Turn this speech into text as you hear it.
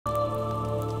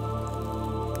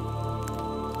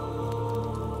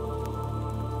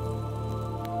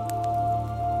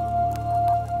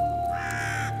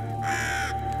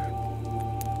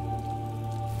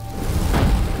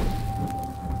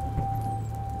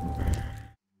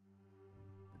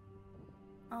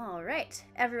right,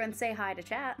 everyone say hi to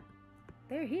chat.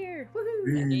 They're here.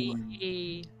 Woohoo!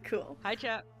 Hey. Cool. Hi,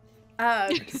 chat.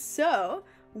 So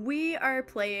we are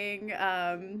playing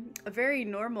a very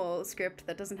normal script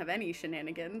that doesn't have any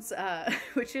shenanigans,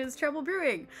 which is Trouble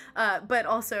Brewing, but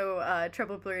also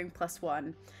Trouble Brewing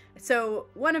 +1. So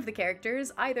one of the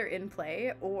characters, either in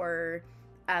play or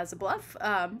as a bluff,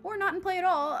 or not in play at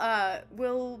all,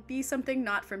 will be something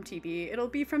not from TB. It'll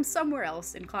be from somewhere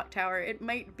else in Clocktower. It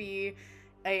might be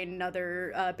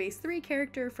another base 3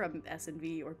 character from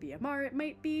S&V or BMR. It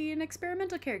might be an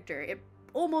experimental character. It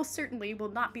almost certainly will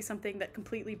not be something that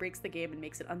completely breaks the game and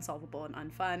makes it unsolvable and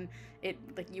unfun. It,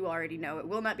 like you already know, it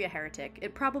will not be a heretic.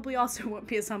 It probably also won't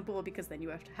be a Zumpool because then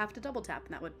you have to double tap,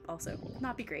 and that would also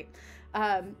not be great.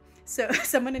 So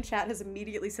someone in chat has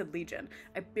immediately said Legion.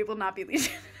 It will not be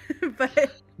Legion,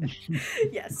 but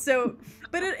yes. So,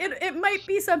 but it might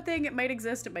be something. It might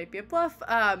exist. It might be a bluff.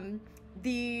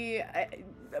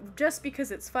 Just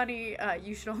because it's funny,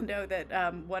 you should all know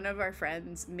that one of our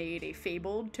friends made a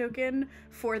fabled token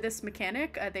for this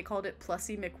mechanic. They called it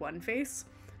Plussy McOneface,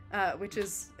 which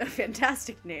is a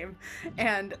fantastic name.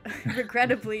 And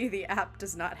regrettably, the app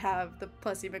does not have the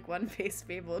Plussy McOneface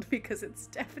fabled because it's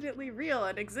definitely real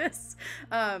and exists.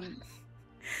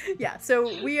 Yeah,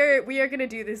 so we are gonna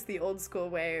do this the old school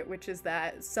way, which is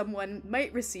that someone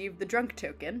might receive the drunk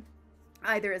token,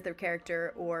 either as their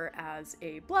character or as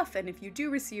a bluff, and if you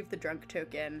do receive the drunk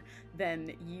token,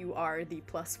 then you are the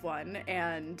 +1,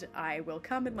 and I will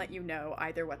come and let you know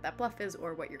either what that bluff is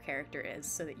or what your character is,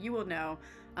 so that you will know,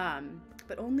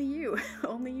 but only you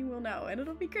will know, and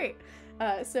it'll be great.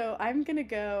 So I'm gonna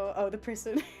go, oh, the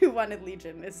person who wanted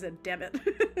Legion is said, damn it,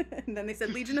 and then they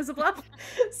said Legion is a bluff,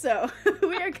 so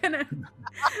we are gonna...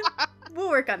 We'll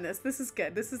work on this. This is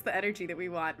good. This is the energy that we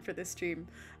want for this stream.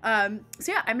 So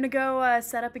yeah, I'm gonna go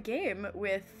set up a game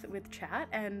with chat,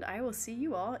 and I will see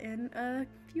you all in a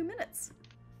few minutes.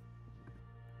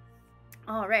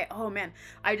 All right. Oh man,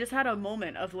 I just had a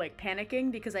moment of like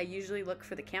panicking because I usually look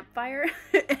for the campfire,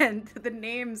 and the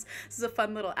names. This is a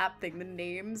fun little app thing. The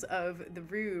names of the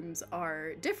rooms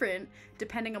are different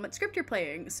depending on what script you're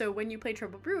playing. So when you play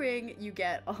Trouble Brewing, you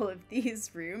get all of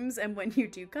these rooms, and when you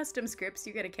do custom scripts,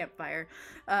 you get a campfire.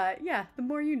 Yeah, the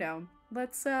more you know.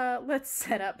 Let's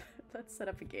set up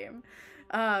a game.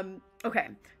 Okay.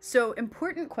 So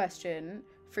important question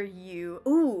for you.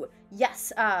 Ooh,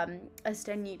 yes,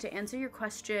 Asteni, to answer your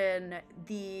question,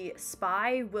 the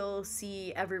spy will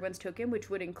see everyone's token, which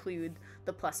would include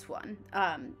the +1.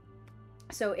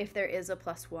 So if there is a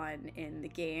 +1 in the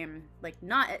game, like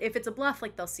not if it's a bluff,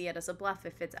 like they'll see it as a bluff.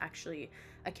 If it's actually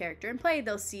a character in play,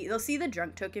 they'll see the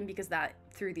drunk token, because that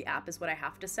through the app is what I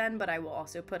have to send, but I will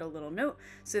also put a little note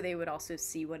so they would also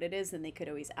see what it is, and they could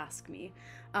always ask me.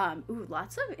 Ooh,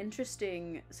 lots of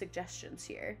interesting suggestions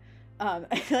here.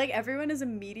 I feel like everyone has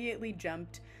immediately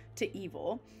jumped to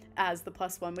evil as the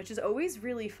 +1, which is always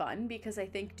really fun because I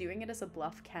think doing it as a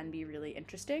bluff can be really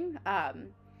interesting.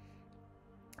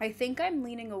 I think I'm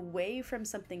leaning away from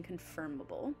something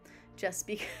confirmable just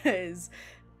because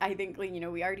I think, you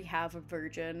know, we already have a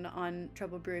virgin on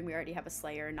Trouble Brewing. We already have a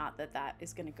Slayer. Not that that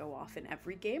is going to go off in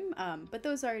every game, but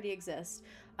those already exist.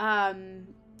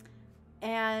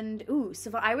 And, ooh,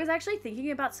 Savant. I was actually thinking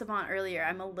about Savant earlier.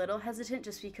 I'm a little hesitant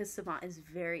just because Savant is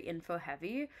very info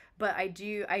heavy, but I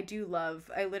do love,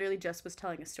 I literally just was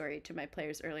telling a story to my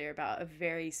players earlier about a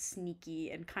very sneaky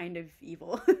and kind of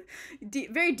evil,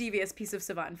 very devious piece of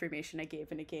Savant information I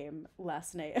gave in a game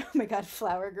last night. Oh my god,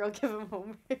 Flower Girl, give him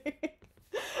homework.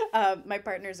 My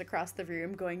partner's across the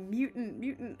room going,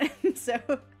 mutant, so,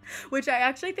 which I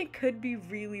actually think could be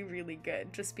really, really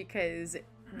good, just because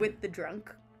with the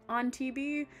drunk on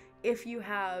TB, if you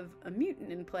have a mutant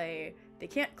in play, they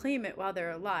can't claim it while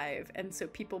they're alive, and so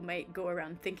people might go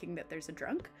around thinking that there's a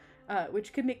drunk,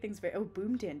 which could make things very... Oh,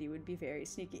 Boom Dandy would be very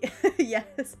sneaky.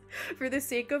 Yes. For the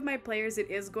sake of my players,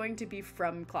 it is going to be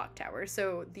from Clocktower,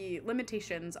 so the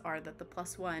limitations are that the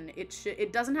 +1,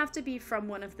 it doesn't have to be from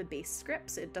one of the base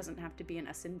scripts, it doesn't have to be an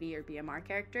S&V or BMR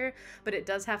character, but it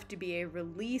does have to be a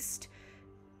released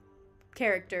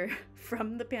character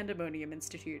from the Pandemonium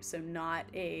Institute, so not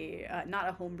a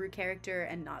homebrew character,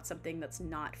 and not something that's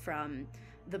not from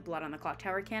the Blood on the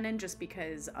Clocktower canon, just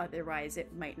because otherwise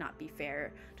it might not be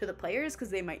fair to the players, because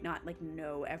they might not like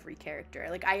know every character.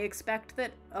 Like, I expect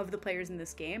that of the players in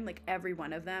this game, like every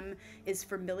one of them is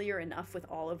familiar enough with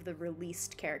all of the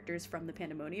released characters from the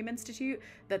Pandemonium Institute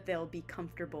that they'll be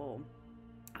comfortable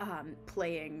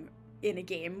playing in a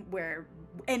game where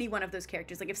any one of those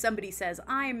characters, like if somebody says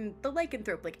I'm the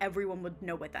lycanthrope, like everyone would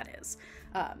know what that is.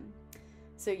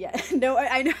 So yeah, no,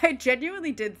 I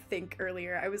genuinely did think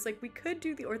earlier. I was like, we could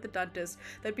do the orthodontist.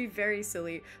 That'd be very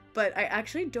silly. But I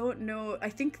actually don't know. I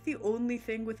think the only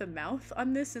thing with a mouth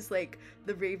on this is like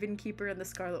the Raven Keeper and the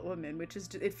Scarlet Woman, which is,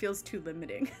 it feels too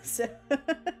limiting. So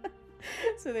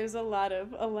so there's a lot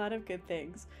of good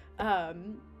things.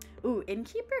 Ooh,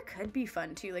 Innkeeper could be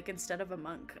fun too, like instead of a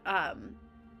monk.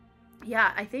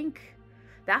 Yeah, I think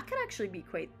that could actually be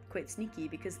quite sneaky,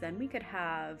 because then we could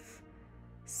have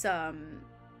some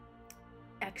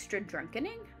extra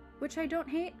drunkening, which I don't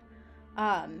hate.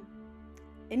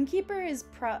 Innkeeper is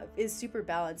super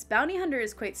balanced. Bounty Hunter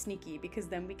is quite sneaky, because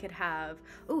then we could have,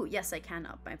 oh yes, I can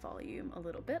up my volume a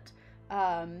little bit.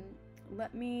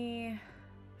 Let me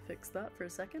fix that for a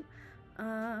second.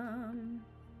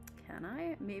 Can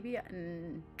I? Maybe.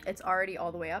 It's already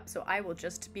all the way up, so I will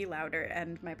just be louder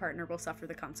and my partner will suffer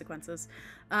the consequences.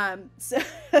 So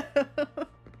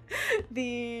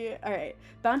all right,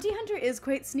 Bounty Hunter is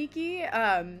quite sneaky.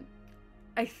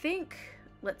 I think,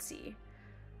 let's see.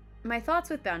 My thoughts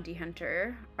with Bounty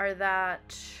Hunter are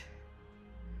that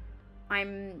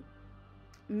I'm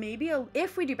maybe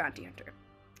if we do Bounty Hunter,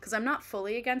 because I'm not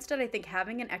fully against it. I think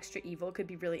having an extra evil could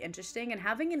be really interesting, and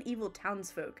having an evil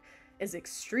townsfolk is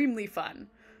extremely fun.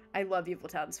 I love evil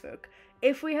townsfolk.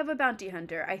 If we have a Bounty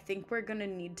Hunter, I think we're gonna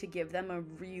need to give them a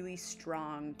really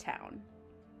strong town.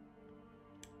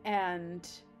 And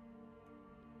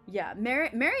yeah,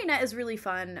 Marionette is really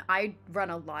fun. I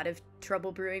run a lot of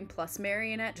Trouble Brewing plus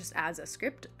Marionette just as a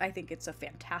script. I think it's a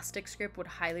fantastic script. Would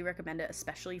highly recommend it,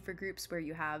 especially for groups where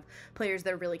you have players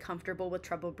that are really comfortable with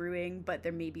Trouble Brewing, but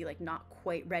they're maybe like not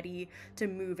quite ready to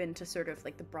move into sort of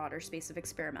like the broader space of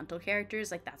experimental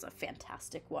characters. Like that's a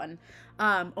fantastic one.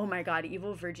 Oh my god,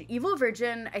 Evil Virgin. Evil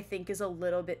Virgin I think is a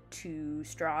little bit too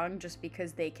strong, just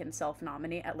because they can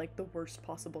self-nominate at like the worst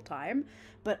possible time.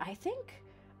 But I think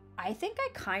I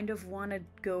kind of want to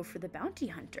go for the Bounty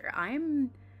Hunter.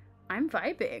 I'm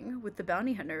vibing with the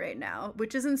Bounty Hunter right now,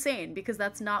 which is insane because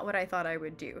that's not what I thought I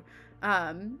would do.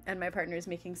 And my partner is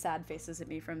making sad faces at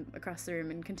me from across the room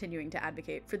and continuing to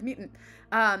advocate for the mutant.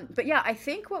 But yeah, I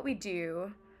think what we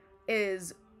do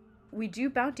is we do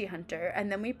Bounty Hunter,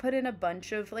 and then we put in a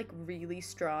bunch of like really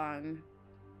strong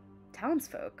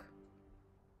townsfolk.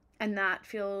 And that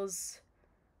feels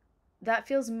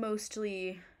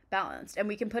mostly balanced. And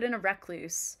we can put in a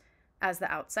recluse as the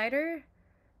outsider,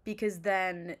 because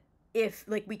then if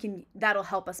like that'll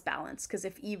help us balance, because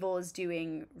if evil is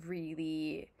doing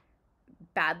really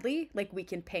badly, like we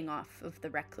can ping off of the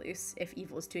recluse. If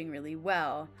evil is doing really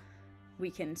well,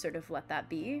 we can sort of let that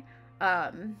be.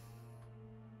 Okay,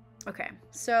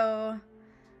 so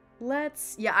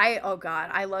oh god,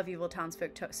 I love evil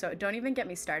townsfolk, so don't even get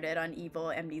me started on evil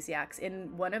amnesiacs.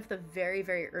 In one of the very,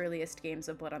 very earliest games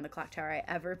of Blood on the Clocktower I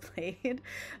ever played,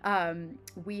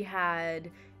 we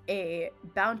had a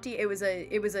bounty. It was a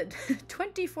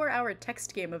 24-hour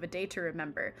text game of A Day to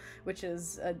Remember, which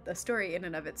is a story in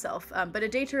and of itself. But A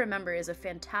Day to Remember is a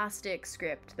fantastic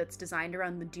script that's designed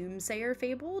around the Doomsayer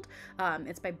Fabled.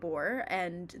 It's by Bohr,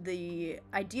 and the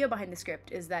idea behind the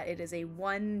script is that it is a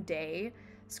one-day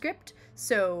script.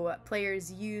 So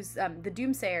players use the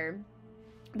Doomsayer,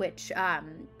 which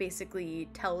basically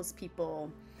tells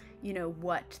people, you know,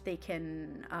 what they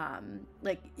can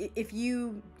like if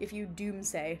you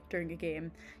doomsay during a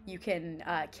game, you can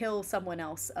kill someone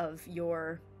else of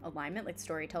your alignment. Like the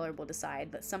storyteller will decide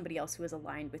that somebody else who is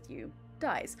aligned with you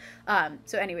dies.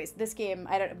 So anyways, this game,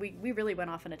 we really went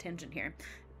off on a tangent here.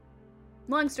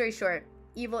 Long story short,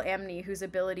 Evil Amni, whose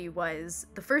ability was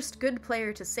the first good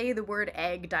player to say the word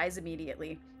egg dies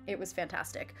immediately. It was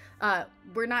fantastic.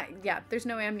 There's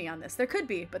no Amni on this. There could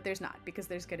be, but there's not, because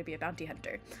there's going to be a Bounty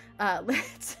Hunter.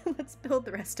 Let's build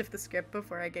the rest of the script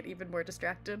before I get even more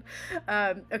distracted.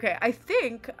 Okay, I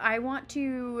think I want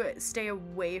to stay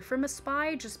away from a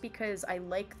spy, just because I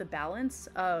like the balance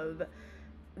of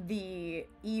the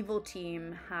evil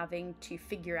team having to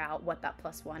figure out what that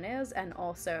 +1 is, and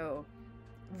also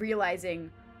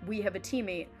realizing we have a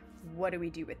teammate. What do we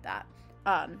do with that?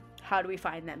 How do we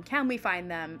find them? Can we find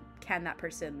them? Can that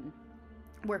person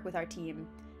work with our team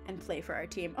and play for our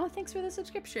team? Oh, thanks for the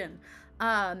subscription.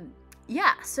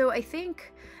 Yeah, so I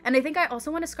think I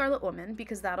also want a Scarlet Woman,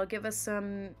 because that'll give us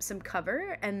some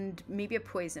cover, and maybe a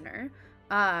Poisoner.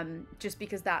 Just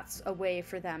because that's a way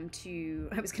for them to,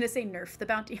 I was gonna say nerf the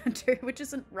Bounty Hunter, which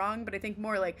isn't wrong, but I think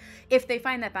more like if they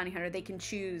find that Bounty Hunter, they can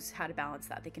choose how to balance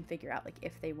that. They can figure out like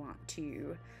if they want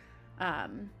to,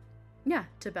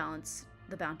 to balance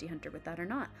the Bounty Hunter with that or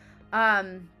not.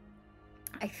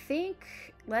 I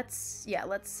think let's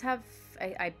have,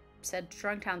 I said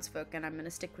strong townsfolk, and I'm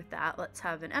gonna stick with that. Let's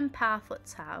have an empath,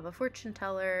 let's have a fortune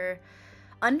teller.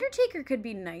 Undertaker could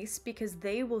be nice because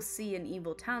they will see an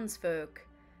evil townsfolk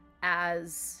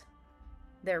as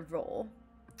their role.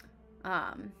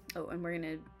 Oh, and we're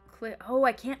gonna click. Oh,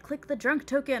 I can't click the drunk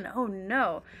token. Oh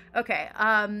no. Okay.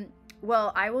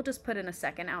 Well, I will just put in a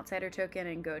second outsider token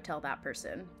and go tell that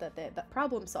person that that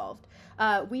problem solved.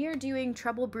 We are doing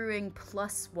Trouble Brewing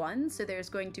 +1, so there's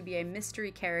going to be a mystery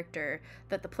character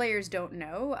that the players don't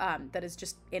know that is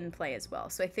just in play as well.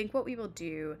 So I think what we will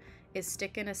do is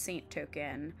stick in a saint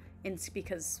token,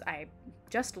 because I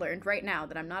just learned right now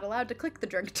that I'm not allowed to click the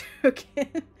drunk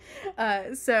token.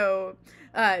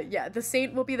 Yeah, the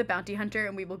saint will be the bounty hunter,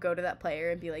 and we will go to that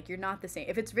player and be like, you're not the saint.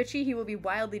 If it's Richie, he will be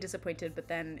wildly disappointed, but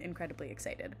then incredibly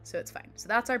excited. So it's fine. So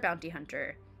that's our bounty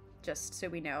hunter, just so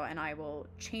we know. And I will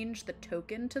change the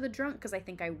token to the drunk, because I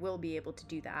think I will be able to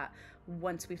do that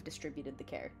once we've distributed the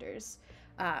characters.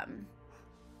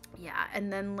 Yeah,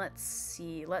 and then let's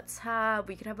see.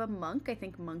 We could have a monk. I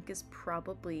think monk is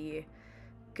probably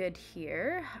good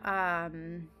here.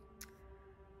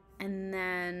 And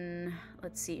then,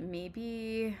 let's see,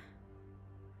 maybe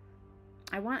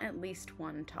I want at least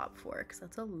one top 4, because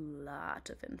that's a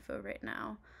lot of info right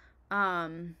now.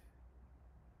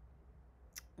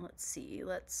 Let's see,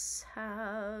 let's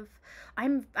have,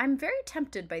 I'm very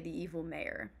tempted by the evil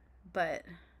mayor, but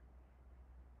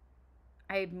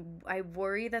I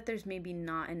worry that there's maybe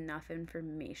not enough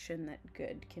information that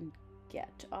good can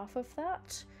get off of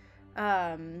that.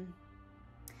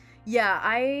 Yeah,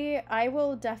 I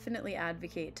will definitely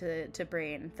advocate to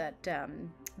Brain that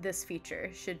this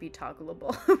feature should be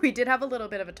toggleable. We did have a little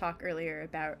bit of a talk earlier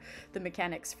about the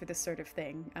mechanics for this sort of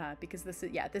thing, because this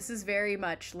is very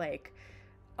much like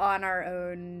on our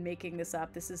own making this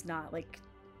up. This is not like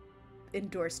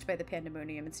endorsed by the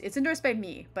Pandemonium. It's endorsed by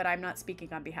me, but I'm not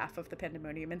speaking on behalf of the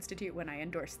Pandemonium Institute when I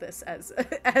endorse this as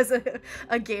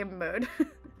a game mode.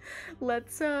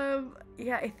 Let's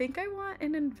yeah, I think I want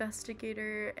an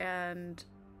investigator and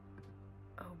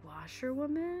a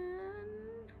washerwoman,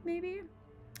 maybe.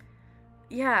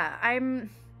 Yeah, I'm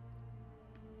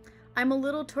a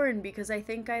little torn because I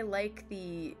think I like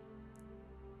the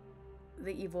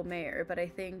evil mayor, but I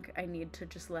think I need to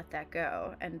just let that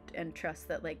go and trust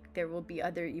that like there will be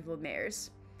other evil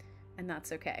mayors, and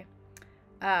that's okay.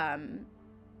 All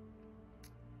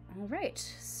right,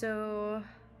 so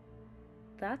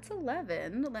that's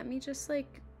 11. Let me just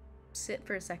like sit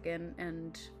for a second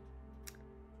and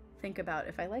think about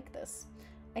if I like this.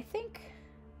 I think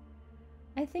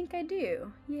I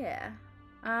do. Yeah.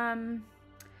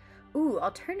 Ooh,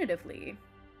 alternatively,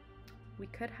 we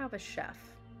could have a chef.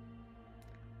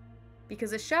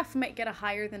 Because a chef might get a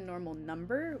higher than normal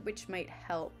number, which might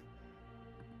help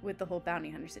with the whole bounty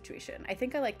hunter situation. I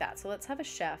think I like that. So let's have a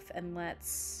chef, and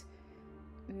let's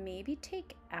maybe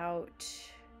take out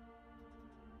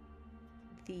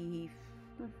the...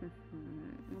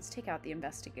 let's take out the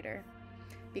investigator.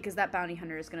 Because that bounty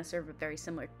hunter is going to serve a very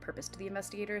similar purpose to the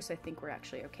investigator, so I think we're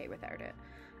actually okay without it.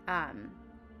 And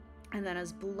then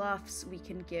as bluffs, we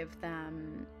can give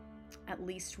them at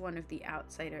least one of the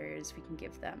outsiders. We can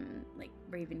give them like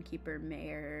Ravenkeeper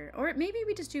Mayor, or maybe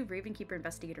we just do Ravenkeeper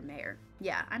Investigator Mayor.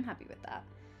 Yeah, I'm happy with that.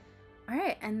 All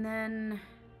right, and then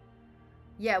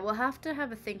yeah, we'll have to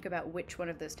have a think about which one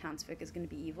of those townsfolk is going to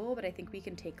be evil, but I think we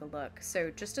can take a look. So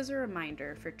just as a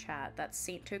reminder for chat, that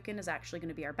saint token is actually going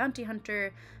to be our bounty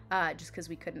hunter, just because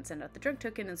we couldn't send out the drunk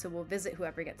token, and so we'll visit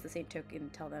whoever gets the saint token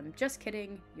and tell them, just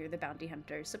kidding, you're the bounty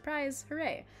hunter. Surprise,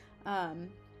 hooray.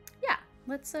 Yeah,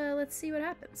 let's see what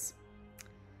happens.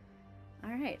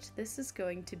 All right, this is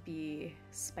going to be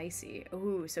spicy.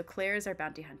 Ooh, so Claire is our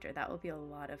bounty hunter. That will be a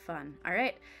lot of fun. All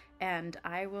right, and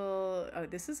I will. Oh,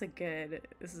 this is a good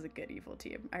evil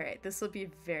team. All right, this will be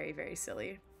very, very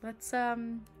silly. Let's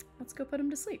go put him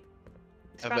to sleep.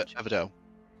 Everdell.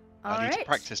 I need to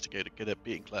practice to get good at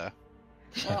beating Claire.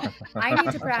 Well, I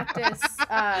need to practice.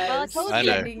 Well, I told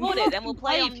you, record it, and we'll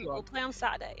play on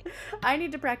Saturday. I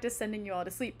need to practice sending you all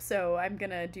to sleep, so I'm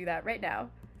gonna do that right now.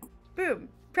 Boom.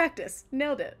 Practice.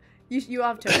 Nailed it. You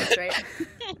have tokens, right?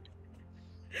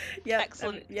 Yeah.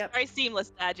 Excellent. Yep. Very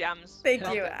seamless there, Jams. Thank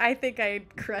you. I think I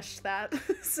crushed that.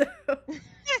 So.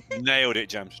 Nailed it,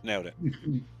 Jams. Nailed it.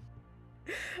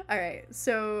 All right.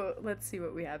 So let's see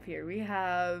what we have here. We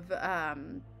have.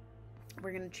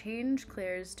 We're gonna change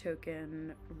Claire's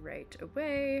token right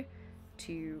away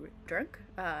to drunk,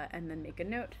 and then make a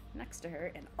note next to her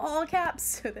in all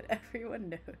caps so that everyone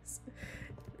knows.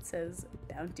 It says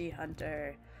bounty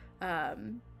hunter.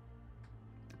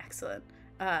 Excellent.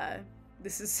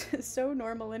 This is so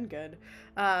normal and good.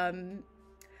 I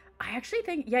actually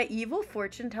think, yeah, evil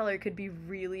fortune teller could be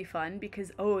really fun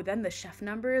because, oh, then the chef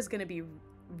number is going to be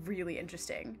really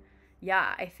interesting.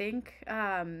 yeah, I think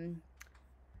I'm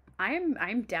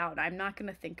down. I'm not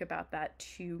gonna think about that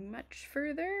too much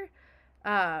further.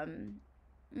 Am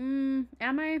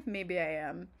I? Maybe I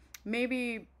am.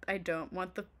 Maybe I don't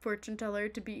want the fortune teller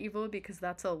to be evil because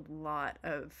that's a lot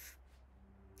of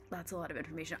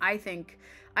information. I think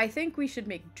we should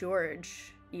make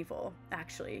George evil,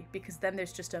 actually, because then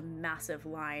there's just a massive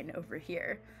line over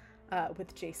here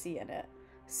with JC in it.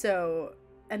 So,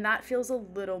 and that feels a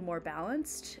little more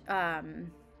balanced.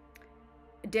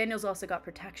 Daniel's also got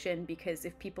protection because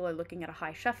if people are looking at a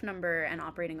high chef number and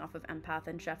operating off of empath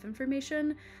and chef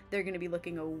information, they're going to be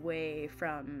looking away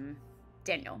from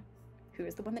Daniel, who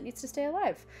is the one that needs to stay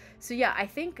alive. So yeah, I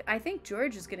think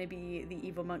George is going to be the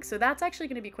evil monk. So that's actually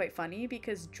going to be quite funny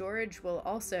because George will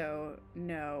also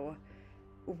know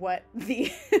what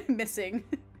the missing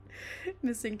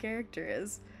character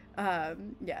is. Yeah,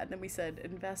 and then we said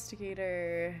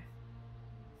investigator,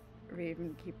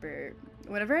 Ravenkeeper.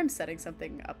 Whenever I'm setting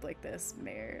something up like this,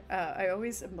 Mayor, I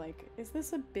always am like, is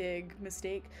this a big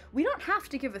mistake? We don't have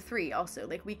to give a 3 also.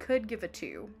 Like, we could give a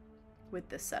 2 with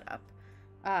this setup.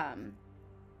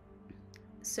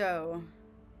 So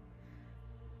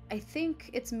I think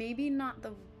it's maybe not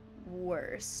the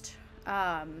worst.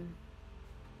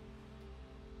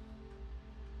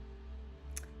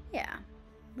 Yeah,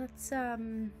 let's,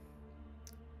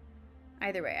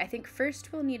 either way, I think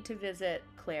first we'll need to visit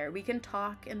Claire. We can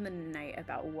talk in the night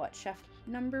about what chef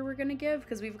number we're gonna give,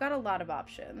 because we've got a lot of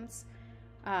options.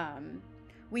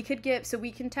 We could give, so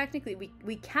we can technically,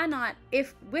 we cannot,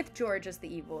 if with George as the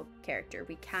evil character,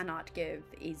 we cannot give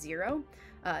a 0,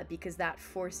 because that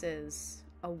forces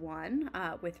a 1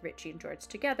 with Richie and George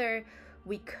together.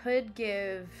 We could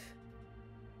give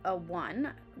a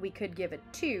 1. We could give a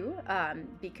 2,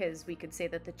 because we could say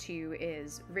that the 2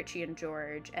 is Richie and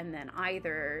George, and then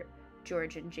either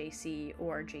George and JC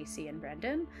or JC and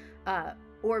Brendan.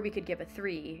 Or we could give a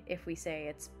 3 if we say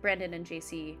it's Brendan and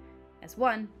JC as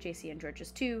 1, JC and George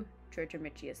as 2, George and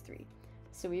Richie as 3.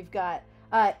 So we've got,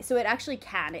 so it actually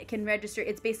it can register,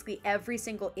 it's basically every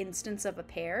single instance of a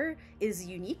pair is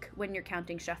unique when you're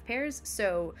counting chef pairs.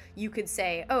 So you could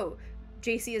say, oh,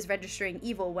 JC is registering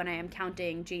evil when I am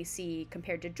counting JC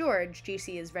compared to George.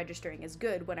 JC is registering as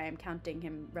good when I am counting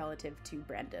him relative to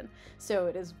Brandon. So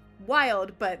it is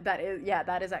wild, but that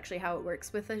is actually how it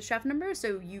works with a chef number.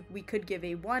 So we could give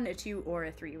a 1, a 2, or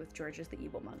a 3 with George as the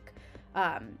evil monk.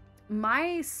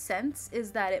 My sense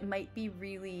is that it might be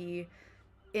really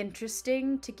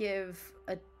interesting to give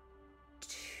a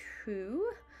 2.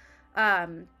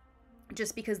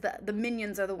 Just because the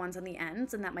minions are the ones on the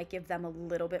ends, and that might give them a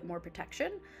little bit more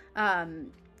protection.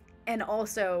 And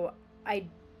also, I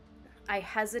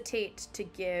hesitate to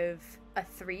give a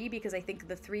 3 because I think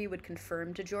the 3 would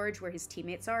confirm to George where his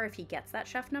teammates are if he gets that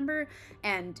chef number.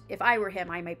 And if I were him,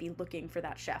 I might be looking for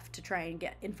that chef to try and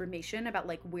get information about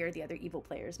like where the other evil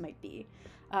players might be.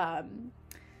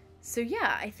 So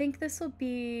yeah, I think this will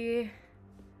be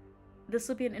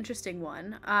an interesting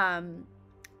one.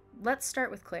 Let's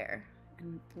start with Claire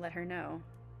and let her know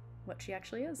what she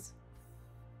actually is.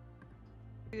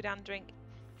 Food and drink,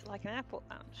 like an airport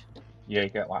lounge. Yeah, you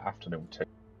get like afternoon tea.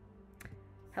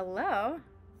 Hello.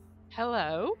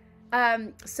 Hello.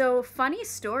 So funny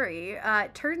story.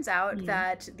 It turns out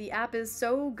that the app is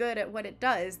so good at what it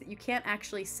does that you can't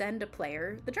actually send a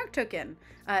player the drunk token.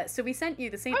 So we sent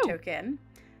you the same token,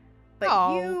 but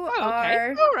you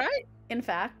are, all right. In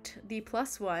fact, the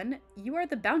 +1. You are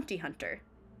the bounty hunter.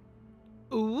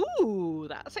 Ooh,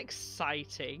 that's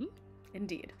exciting.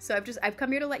 Indeed. So I've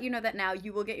come here to let you know that now.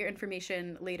 You will get your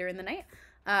information later in the night.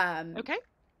 Okay.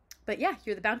 But yeah,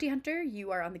 you're the bounty hunter.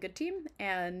 You are on the good team,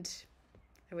 and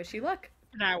I wish you luck.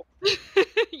 Now,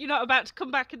 you're not about to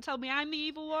come back and tell me I'm the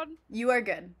evil one? You are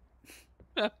good.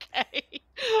 Okay.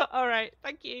 All right.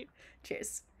 Thank you.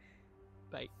 Cheers.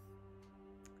 Bye.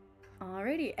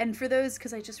 Alrighty, and for those,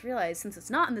 because I just realized since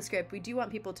it's not in the script, we do want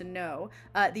people to know,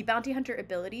 the Bounty Hunter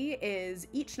ability is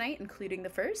each night, including the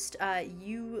first,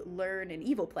 you learn an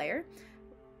evil player.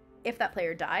 If that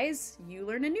player dies, you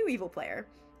learn a new evil player.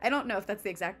 I don't know if that's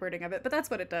the exact wording of it, but that's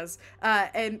what it does.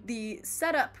 And the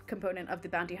setup component of the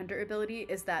Bounty Hunter ability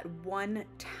is that one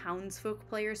townsfolk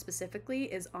player specifically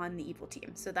is on the evil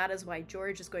team. So that is why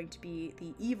George is going to be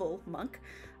the evil monk.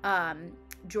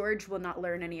 George will not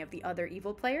learn any of the other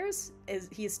evil players,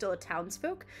 he is still a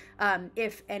townsfolk.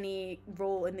 If any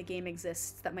role in the game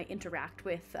exists that might interact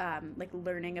with like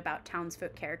learning about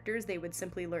townsfolk characters, they would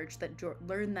simply learn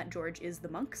that George is the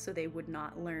monk, so they would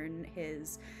not learn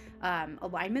his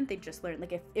alignment. They just learn,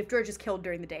 like if George is killed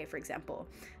during the day, for example,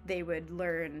 they would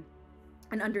learn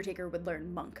an undertaker would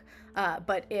learn monk.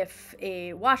 But if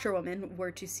a washerwoman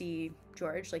were to see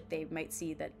George, like they might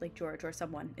see that like George or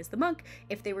someone is the monk.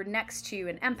 If they were next to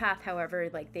an empath, however,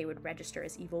 like they would register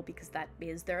as evil because that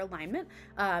is their alignment.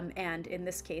 And in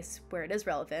this case, where it is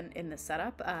relevant in this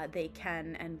setup, they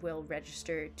can and will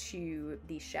register to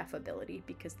the chef ability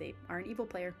because they are an evil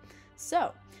player.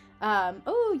 So,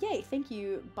 oh yay, thank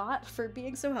you, bot, for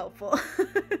being so helpful.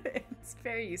 It's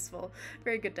very useful,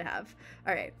 very good to have.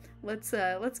 All right, let's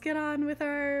get on with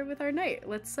our night.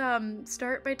 Let's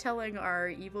start by telling our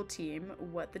evil team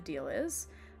what the deal is,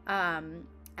 and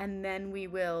then we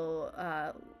will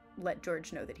let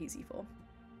George know that he's evil.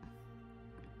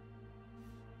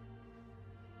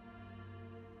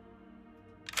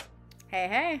 Hey,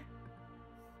 hey.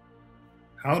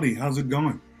 Howdy, how's it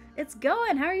going? It's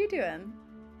going. How are you doing?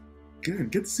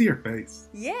 Good to see your face.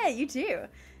 Yeah, you too.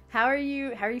 How are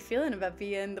you feeling about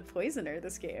being the poisoner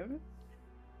this game?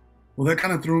 Well, that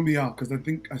kind of threw me off because I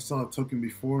think I saw a token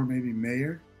before, maybe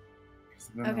mayor. So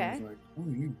then Okay. I was like, oh,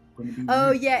 yeah, gonna be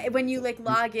Oh mayor. yeah, when you like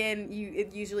log in,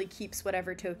 it usually keeps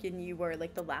whatever token you were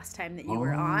like the last time that you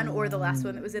were on, or the last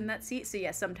one that was in that seat. So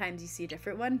yeah, sometimes you see a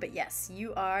different one, but yes,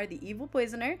 you are the evil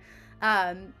poisoner.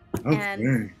 And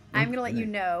I'm gonna let you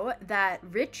know that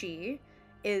Richie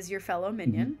is your fellow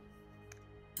minion.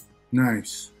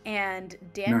 Nice. And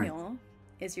Daniel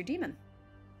is your demon.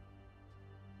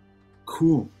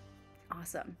 Cool.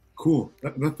 Awesome. Cool.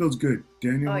 That feels good.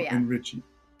 Daniel yeah. and Richie.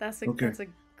 That's a great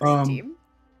team.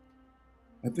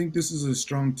 I think this is a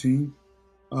strong team.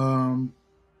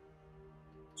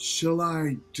 Shall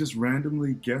I just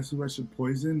randomly guess who I should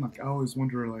poison? Like, I always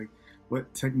wonder, like,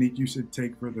 what technique you should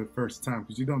take for the first time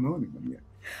because you don't know anyone yet.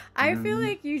 I feel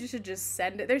like you should just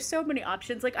send it. There's so many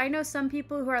options. Like, I know some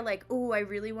people who are like, oh, I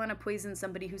really want to poison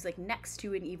somebody who's like next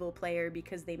to an evil player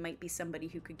because they might be somebody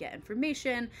who could get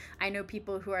information. I know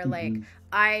people who are like,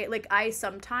 I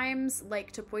sometimes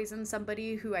like to poison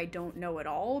somebody who I don't know at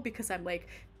all because I'm like,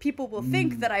 people will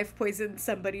think that I've poisoned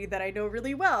somebody that I know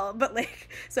really well, but like,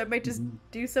 so I might just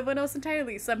do someone else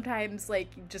entirely. Sometimes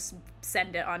like just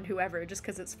send it on whoever just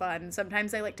because it's fun.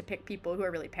 Sometimes I like to pick people who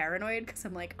are really paranoid because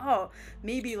I'm like, oh,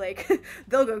 maybe like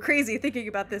they'll go crazy thinking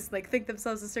about this, like think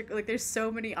themselves a circle. Like there's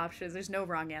so many options. There's no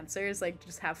wrong answers. Like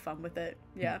just have fun with it.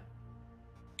 Yeah.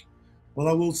 Well,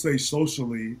 I will say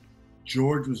socially,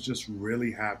 George was just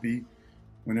really happy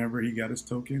whenever he got his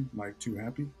token, like too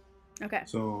happy. Okay.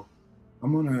 So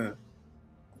I'm gonna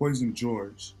poison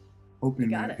George,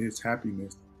 hoping that his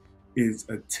happiness is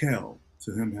a tell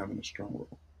to him having a strong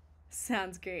roll.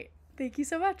 Sounds great. Thank you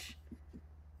so much.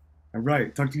 All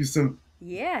right, talk to you soon.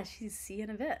 Yeah, see you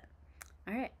in a bit.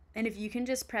 All right, and if you can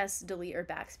just press delete or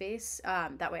backspace,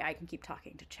 that way I can keep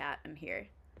talking to chat and hear.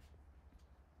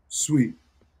 Sweet.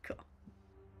 Cool.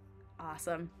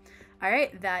 Awesome. All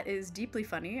right, that is deeply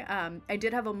funny. I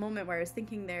did have a moment where I was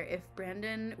thinking there, if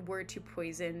Brandon were to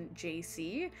poison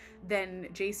JC, then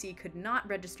JC could not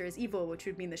register as evil, which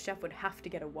would mean the chef would have to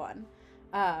get a 1.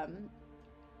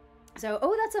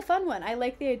 So, that's a fun one. I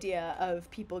like the idea of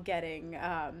people getting,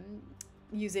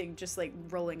 using just like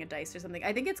rolling a dice or something.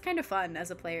 I think it's kind of fun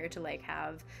as a player to like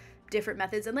have different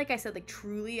methods, and like I said, like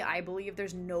truly I believe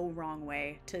there's no wrong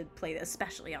way to play this,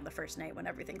 especially on the first night when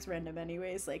everything's random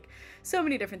anyways. Like so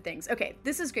many different things. Okay,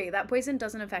 this is great. That poison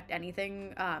doesn't affect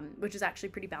anything, which is actually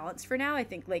pretty balanced for now. I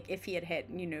think like if he had hit,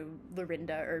 you know,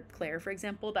 Lorinda or Claire, for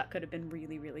example, that could have been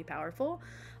really, really powerful.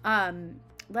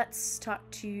 Let's talk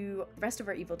to the rest of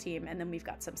our evil team, and then we've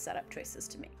got some setup choices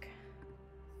to make.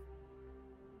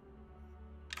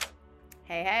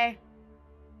 Hey, hey.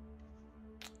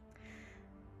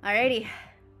 Alrighty,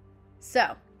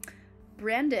 so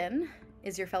Brandon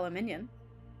is your fellow minion.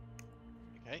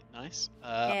 Okay, nice.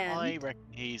 I reckon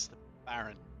he's the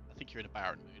Baron. I think you're in a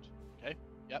Baron mood. Okay,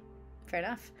 yep. Fair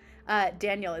enough.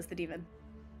 Daniel is the demon.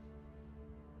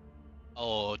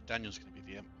 Oh, Daniel's going to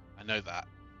be the imp. I know that.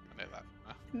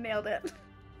 Nailed it.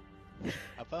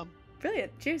 Have fun.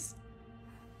 Brilliant. Cheers.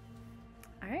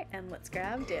 Alright, and let's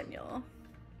grab Daniel.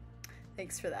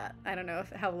 Thanks for that. I don't know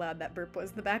how loud that burp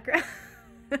was in the background.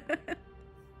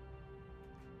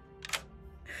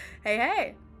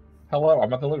 Hey. Hello,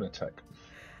 I'm at the lunatic.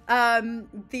 In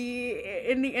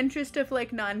the interest of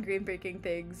like non-green breaking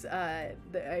things,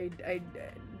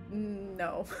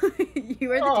 no,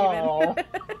 you are the demon.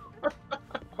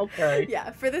 Okay.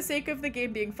 Yeah, for the sake of the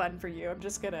game being fun for you, I'm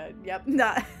just gonna. Yep,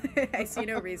 not. I see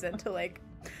no reason to like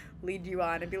lead you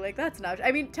on and be like, that's not.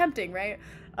 I mean, tempting, right?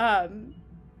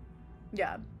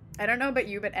 Yeah. I don't know about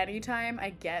you, but anytime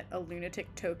I get a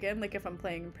lunatic token, like if I'm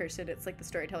playing in person, it's like the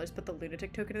storytellers put the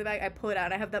lunatic token in the bag, I pull it out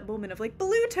and I have that moment of like,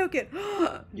 blue token!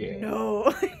 Yeah.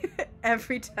 No!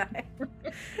 Every time.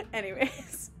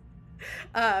 Anyways,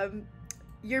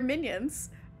 your minions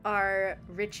are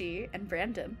Richie and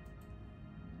Brandon.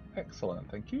 Excellent,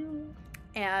 thank you.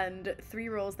 And 3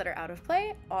 roles that are out of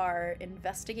play are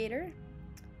Investigator,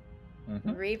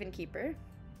 Ravenkeeper,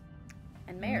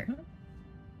 and Mayor.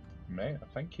 Mayor,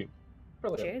 thank you.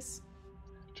 Brilliant. Cheers.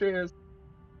 Cheers.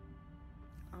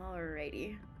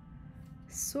 Alrighty.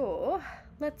 So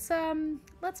let's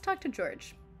talk to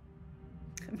George.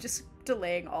 I'm just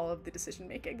delaying all of the decision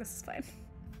making. This is fine.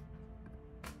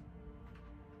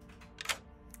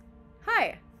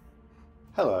 Hi.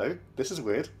 Hello. This is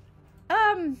weird.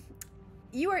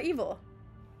 You are evil.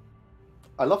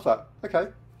 I love that. Okay,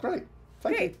 great.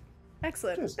 Thank you.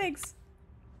 Excellent. Cheers. Thanks.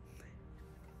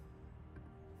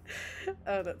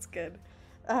 Oh, that's good.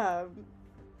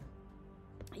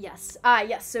 Yes.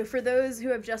 Yes. So for those who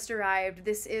have just arrived,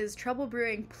 this is Trouble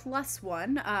Brewing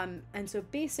 +1. And so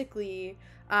basically,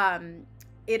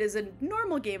 it is a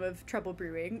normal game of Trouble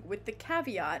Brewing with the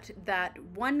caveat that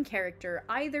one character,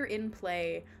 either in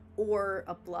play or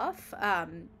a bluff,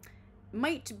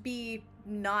 might be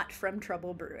not from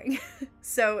Trouble Brewing.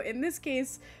 So in this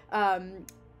case,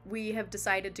 we have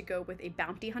decided to go with a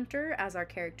bounty hunter as our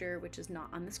character, which is not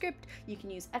on the script. You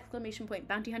can use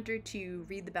 !bounty hunter to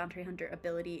read the bounty hunter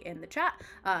ability in the chat.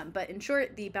 But in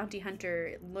short, the bounty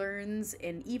hunter learns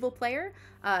an evil player.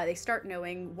 They start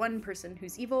knowing one person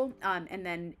who's evil, and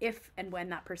then if and when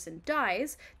that person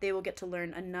dies, they will get to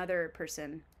learn another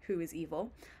person who is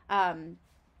evil. And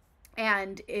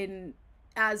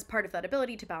as part of that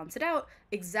ability to balance it out,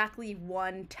 exactly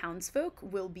 1 townsfolk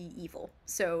will be evil.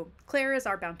 So Claire is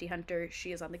our bounty hunter.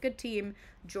 She is on the good team.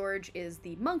 George is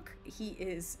the monk. He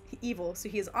is evil, so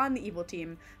he is on the evil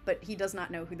team, but he does not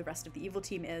know who the rest of the evil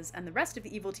team is, and the rest of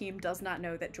the evil team does not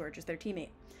know that George is their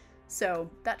teammate. So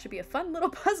that should be a fun little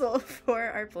puzzle for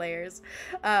our players.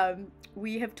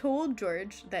 We have told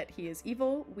George that he is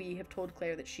evil. We have told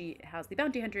Claire that she has the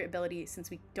bounty hunter ability. Since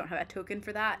we don't have a token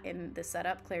for that in this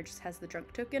setup, Claire just has the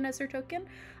drunk token as her token.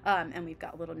 And we've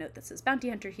got a little note that says bounty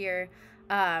hunter here.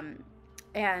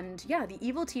 And yeah, the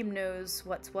evil team knows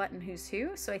what's what and who's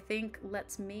who. So I think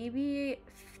let's maybe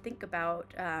think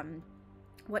about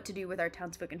what to do with our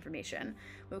townsfolk information.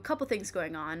 We have a couple things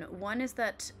going on. One is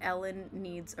that Ellen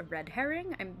needs a red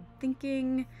herring. I'm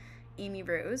thinking Amy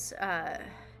Rose,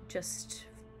 just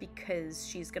because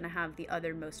she's going to have the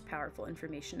other most powerful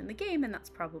information in the game, and that's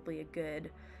probably a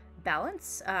good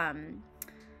balance.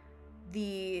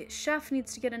 The chef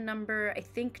needs to get a number. I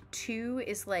think 2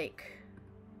 is like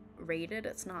rated.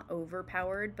 It's not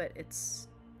overpowered, but it's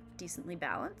decently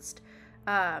balanced.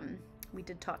 We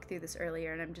did talk through this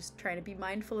earlier, and I'm just trying to be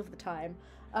mindful of the time.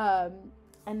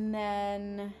 And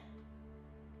then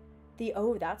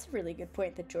that's a really good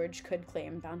point that George could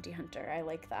claim bounty hunter. I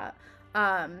like that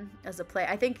as a play.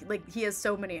 I think like he has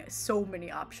so many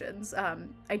options.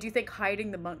 I do think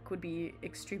hiding the monk would be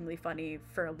extremely funny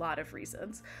for a lot of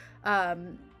reasons.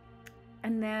 And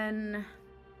then,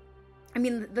 I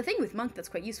mean, the thing with Monk that's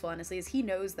quite useful, honestly, is he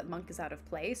knows that Monk is out of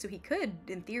play, so he could,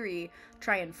 in theory,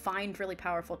 try and find really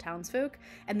powerful townsfolk,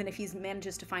 and then if he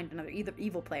manages to find another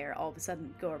evil player, all of a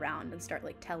sudden go around and start,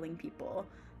 like, telling people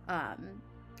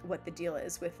what the deal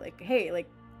is with, like, hey, like,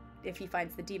 if he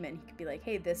finds the demon, he could be like,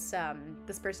 hey, this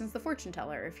person's the fortune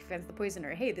teller. If he finds the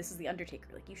poisoner, hey, this is the undertaker,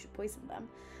 like, you should poison them.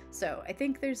 So I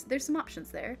think there's some options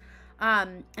there.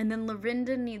 And then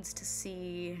Lorinda needs to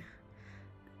see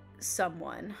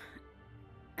someone.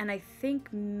 And I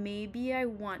think maybe I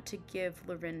want to give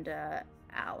Lorinda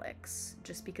Alex,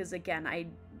 just because, again,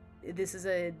 there's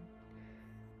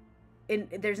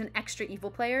an extra evil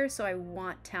player, so I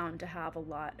want town to have a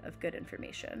lot of good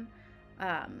information.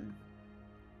 And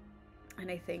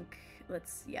I think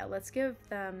let's give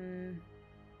them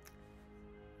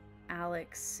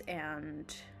Alex,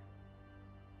 and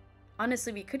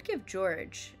honestly, we could give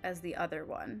George as the other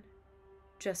one,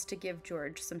 just to give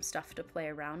George some stuff to play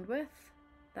around with.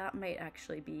 That might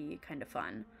actually be kind of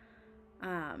fun.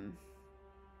 And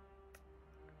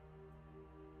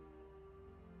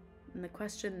the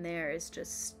question there is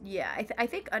just, yeah, I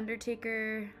think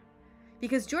Undertaker,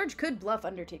 because George could bluff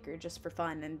Undertaker just for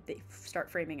fun and they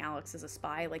start framing Alex as a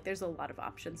spy. Like, there's a lot of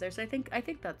options there, so I think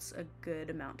that's a good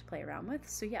amount to play around with.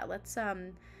 So yeah, let's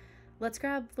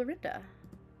grab Lorinda.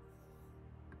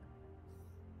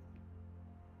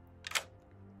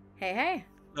 Hey.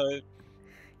 Hello.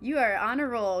 You are on a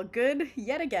roll. Good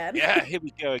yet again. Yeah, here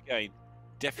we go again.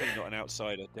 Definitely not an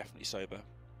outsider. Definitely sober.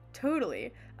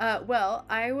 Totally. Well,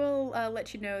 I will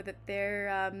let you know that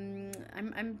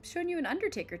I'm showing you an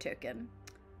Undertaker token.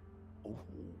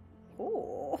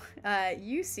 Oh.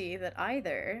 You see that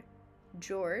either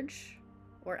George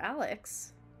or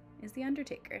Alex is the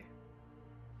Undertaker.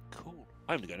 Cool.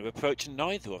 I'm going to approach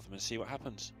neither of them and see what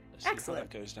happens. Let's see Excellent. how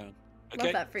that goes down. Love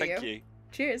Okay, that for thank you.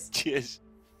 Cheers. Cheers.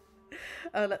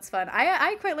 Oh, that's fun.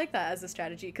 I quite like that as a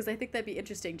strategy because I think that'd be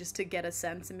interesting just to get a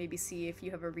sense and maybe see if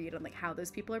you have a read on like how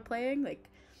those people are playing. Like,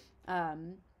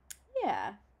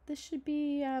 yeah, this should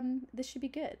be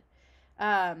good.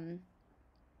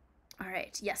 All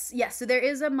right. Yes. So there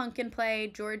is a monk in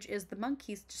play. George is the monk.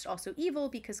 He's just also evil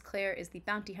because Claire is the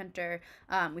bounty hunter.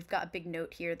 We've got a big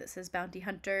note here that says bounty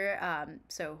hunter.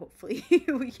 So hopefully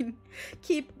we can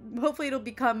hopefully it'll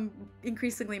become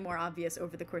increasingly more obvious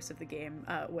over the course of the game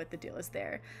what the deal is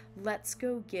there. Let's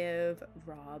go give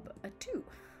Rob a 2.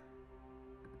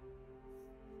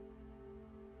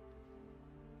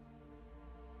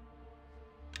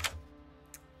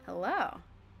 Hello.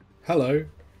 Hello.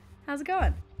 How's it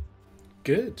going?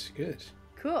 Good.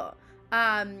 Cool.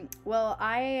 Well,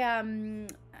 I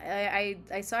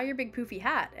saw your big poofy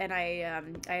hat, and I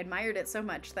admired it so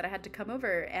much that I had to come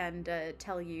over and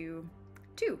tell you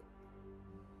 2.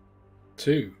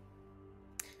 2.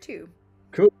 2.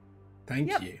 Cool.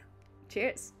 Thank you.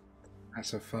 Cheers.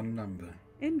 That's a fun number.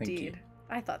 Indeed.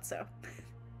 I thought so.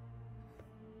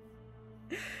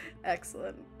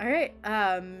 Excellent. All right.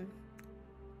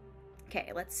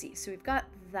 Okay, let's see. So we've got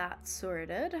that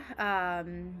sorted.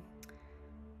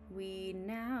 We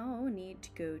now need to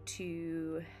go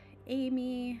to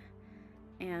Amy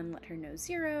and let her know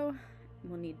 0.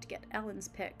 We'll need to get Ellen's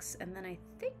picks, and then I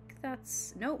think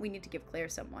that's... No, we need to give Claire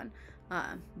someone.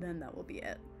 Then that will be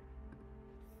it.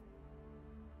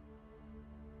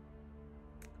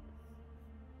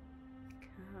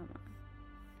 Come on.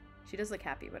 She does look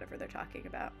happy, whatever they're talking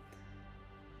about.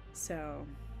 So,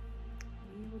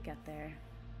 we will get there.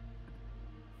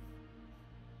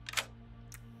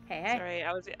 Hey. Sorry,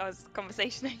 I was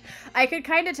conversationing. I could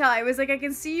kind of tell. I was like, I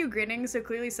can see you grinning, so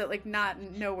clearly, so like,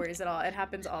 no worries at all. It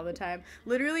happens all the time.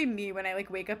 Literally, me when I like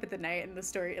wake up at the night in the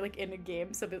story, like in a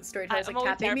game, some of the storyteller's like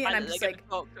tapping me, and I'm just like,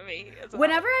 talk to me as well.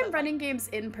 Whenever I'm running games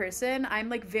in person, I'm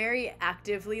like very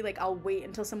actively like I'll wait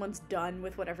until someone's done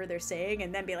with whatever they're saying,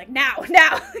 and then be like, now,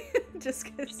 just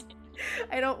because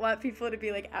I don't want people to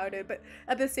be like outed. But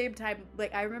at the same time,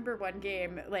 like I remember one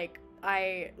game, like.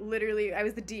 I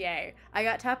was the DA. I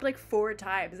got tapped like 4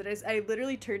 times, and I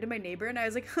literally turned to my neighbor and I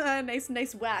was like, nice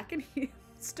whack. And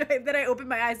then I opened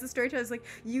my eyes. The storyteller was like,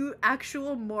 you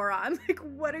actual moron. Like,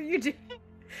 what are you doing?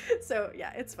 So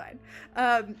yeah, it's fine.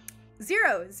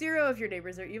 0 of your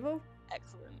neighbors are evil.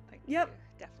 Excellent. Thank you.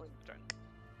 Definitely drunk.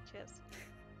 Cheers.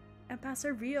 And pass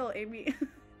are real, Amy.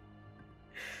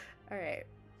 All right.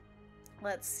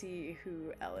 Let's see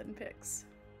who Ellen picks.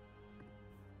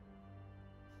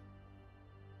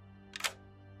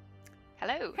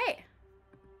 Hello. Hey.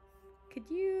 Could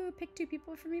you pick 2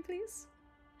 people for me, please?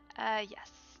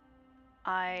 Yes.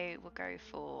 I will go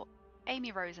for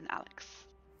Amy, Rose, and Alex.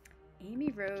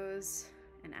 Amy, Rose,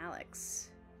 and Alex.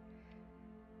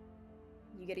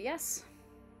 You get a yes?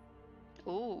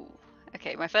 Ooh.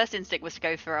 Okay, my first instinct was to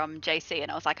go for JC,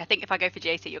 and I was like, I think if I go for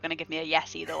JC, you're going to give me a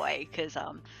yes either way, because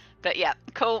but yeah,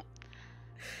 cool.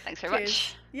 Thanks very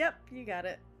much. Yep, you got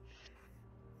it.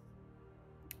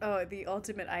 Oh, the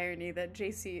ultimate irony that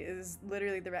JC is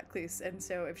literally the recluse, and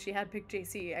so if she had picked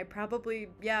JC, I probably,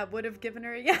 would have given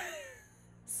her a yes.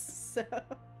 So,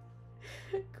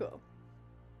 cool.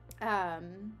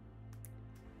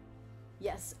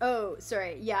 Yes. Oh,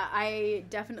 sorry. Yeah, I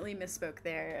definitely misspoke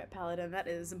there, Paladin. That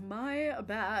is my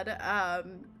bad.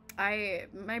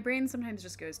 My brain sometimes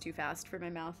just goes too fast for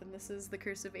my mouth, and this is the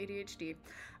curse of ADHD.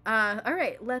 All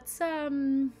right, let's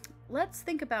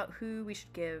think about who we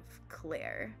should give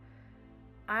Claire.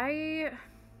 I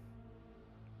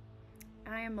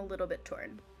am a little bit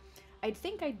torn. I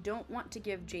think I don't want to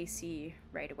give JC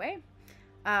right away.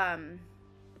 And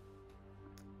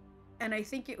I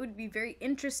think it would be very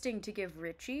interesting to give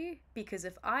Richie, because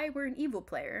if I were an evil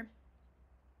player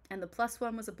and the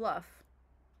 +1 was a bluff,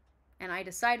 and I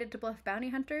decided to bluff Bounty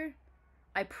Hunter,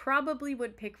 I probably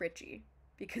would pick Richie,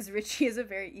 because Richie is a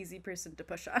very easy person to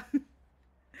push on.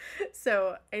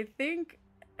 So I think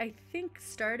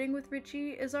starting with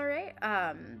Richie is alright.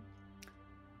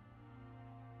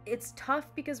 It's tough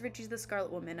because Richie's the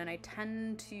Scarlet Woman, and I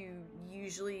tend to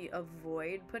usually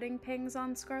avoid putting pings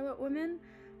on Scarlet Women.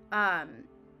 But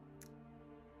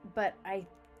I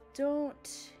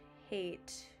don't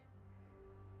hate...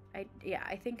 I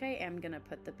think I am gonna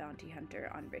put the Bounty Hunter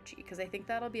on Richie, because I think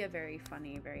that'll be a very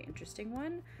funny, very interesting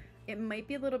one. It might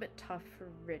be a little bit tough for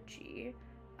Richie,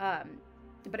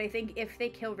 but I think if they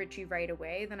kill Richie right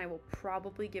away, then I will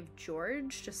probably give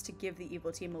George, just to give the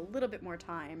evil team a little bit more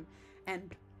time,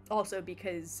 and also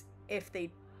because if they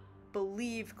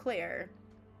believe Claire,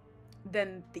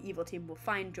 then the evil team will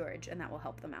find George, and that will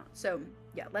help them out. So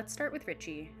yeah, let's start with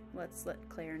Richie. Let's let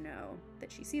Claire know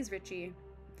that she sees Richie,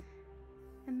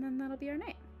 and then that'll be our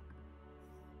night.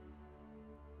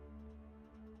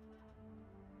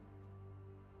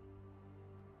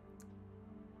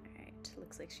 Alright,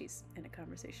 looks like she's in a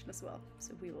conversation as well,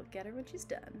 so we will get her when she's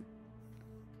done.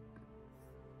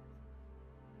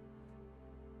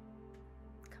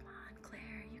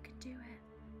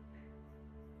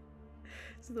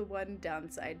 So the one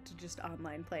downside to just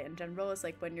online play in general is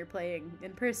like when you're playing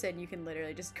in person, you can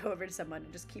literally just go over to someone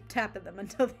and just keep tapping them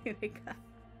until they wake up.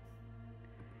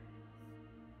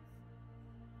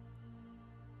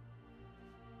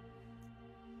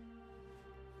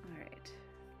 Alright.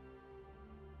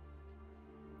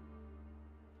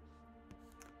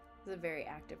 This is a very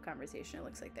active conversation it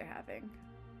looks like they're having.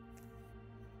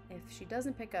 If she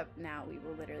doesn't pick up now, we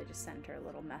will literally just send her a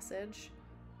little message.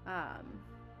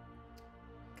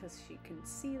 Because she can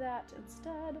see that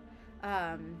instead.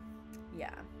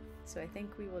 Yeah, so I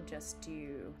think we will just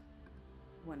do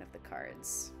one of the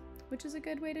cards, which is a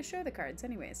good way to show the cards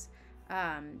anyways.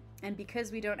 And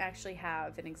because we don't actually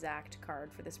have an exact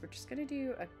card for this, we're just gonna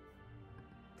do a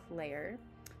player,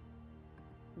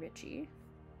 Richie.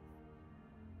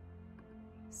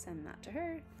 Send that to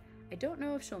her. I don't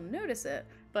know if she'll notice it,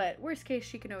 but worst case,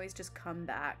 she can always just come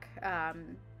back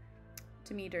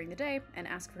to me during the day and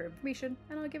ask for her information,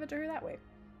 and I'll give it to her that way,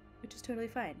 which is totally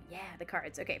fine. Yeah, the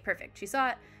cards. Okay, perfect. She saw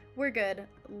it. We're good.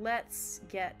 Let's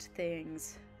get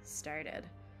things started.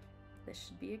 This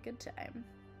should be a good time.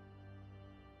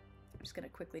 I'm just gonna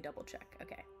quickly double check.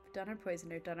 Okay, done our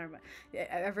poisoner, done our...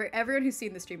 Everyone who's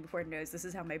seen the stream before knows this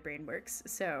is how my brain works,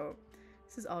 so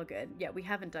this is all good. Yeah, we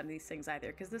haven't done these things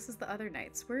either, because this is the other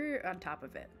nights. We're on top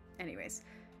of it. Anyways.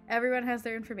 Everyone has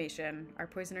their information. Our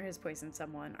poisoner has poisoned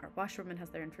someone. Our washerwoman has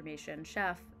their information.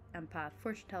 Chef, empath,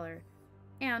 fortune teller,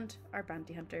 and our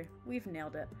bounty hunter. We've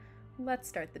nailed it. Let's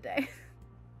start the day.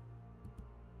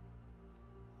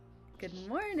 Good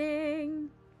morning.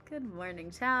 Good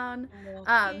morning, town.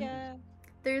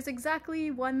 There's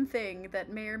exactly one thing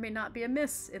that may or may not be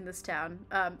amiss in this town.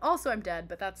 Also, I'm dead,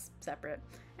 but that's separate.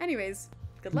 Anyways,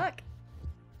 good luck.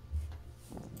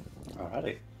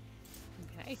 Alrighty.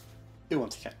 Okay. Who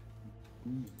wants to chat?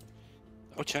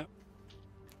 Oh, chat.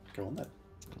 Go on then.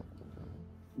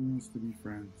 Who wants to be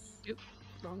friends? Yep.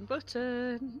 Wrong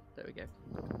button. There we go.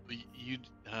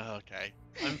 Okay.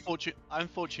 I'm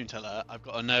fortune teller. I've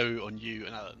got a no on you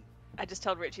and Alan. I just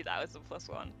told Richie that I was the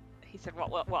 +1. He said,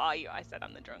 "What are you?" I said,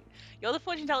 "I'm the drunk." You're the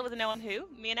fortune teller with a no on who?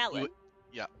 Me and Ellen.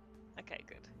 Yeah. Okay,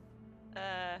 good.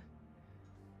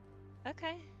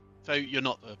 Okay. So you're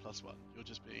not the +1. You're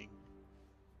just being.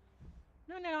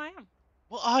 No, I am.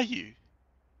 What are you?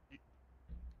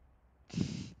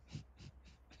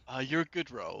 You're a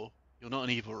good roll. You're not an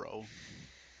evil roll.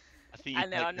 I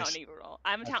know I'm not an evil roll.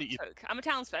 I'm a townsfolk. I'm a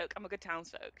townsfolk. I'm a good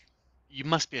townsfolk. You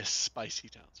must be a spicy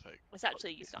townsfolk. It's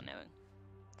actually you start knowing.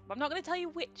 But I'm not going to tell you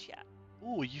which yet.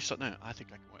 Oh, you start knowing. I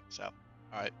think I can work this out.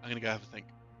 All right, I'm going to go have a think.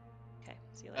 Okay,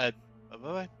 see you later.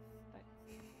 Bye-bye.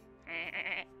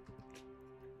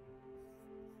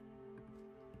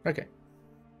 Okay.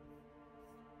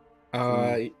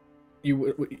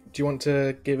 Do you want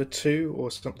to give a 2 or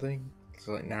something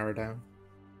to like narrow down?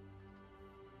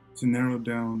 To narrow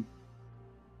down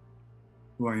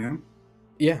who I am?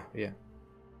 Yeah.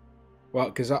 Well,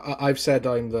 because I've said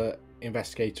I'm the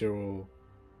investigator or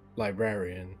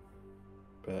librarian,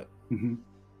 but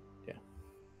yeah.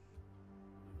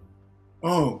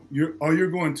 Oh,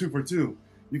 you're going 2 for 2.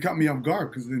 You caught me off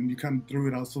guard because then you kind of threw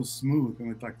it out so smooth and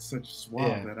with like such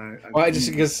suave that I. Well,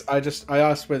 I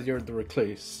asked whether you're the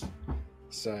recluse,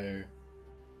 so.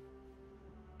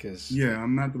 Because. Yeah,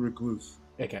 I'm not the recluse.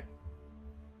 Okay.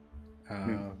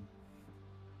 I'm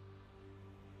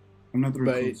not the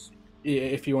recluse. But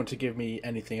if you want to give me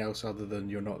anything else other than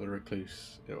you're not the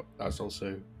recluse, that's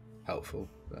also helpful.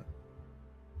 But...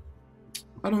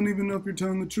 I don't even know if you're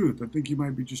telling the truth. I think you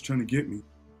might be just trying to get me.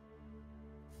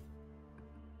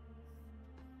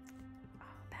 Oh,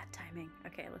 bad timing.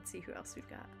 Okay, let's see who else we've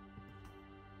got.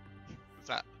 Is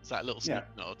that a little sneak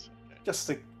nod? Okay. Just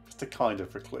a kind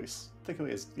of recluse. Think of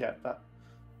it as that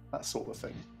sort of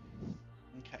thing.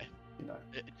 Okay. You know.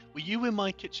 Were you in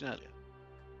my kitchen earlier?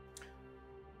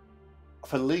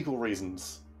 For legal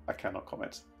reasons, I cannot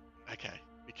comment. Okay,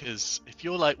 because if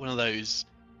you're like one of those,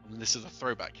 and this is a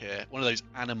throwback here, one of those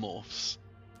animorphs.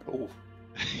 Oh.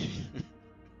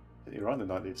 You're right in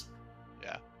the 90s.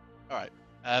 Yeah. All right.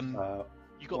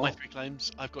 You got my 3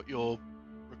 claims. I've got your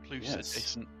recluse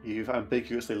adjacent. You've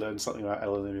ambiguously learned something about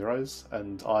Ellen Rose,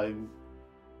 and I'm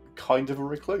kind of a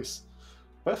recluse.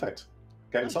 Perfect.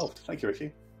 Game solved. Thank you,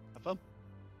 Ricky. Have fun.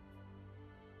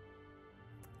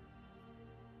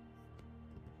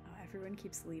 Oh, everyone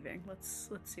keeps leaving. Let's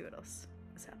see what else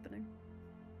is happening.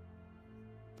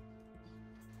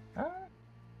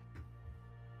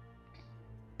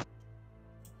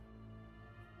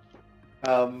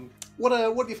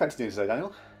 What do you fancy doing today,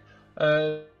 Daniel?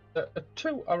 A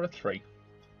 2 or a 3?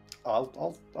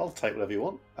 I'll take whatever you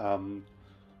want.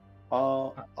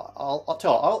 I'll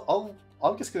tell.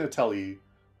 I'm just going to tell you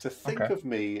to think of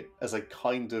me as a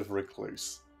kind of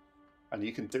recluse, and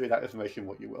you can do with that information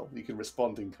what you will. You can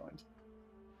respond in kind.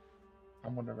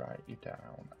 I'm going to write you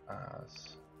down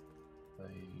as the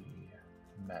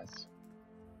Mez.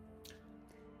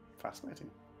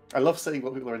 Fascinating. I love seeing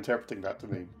what people are interpreting that to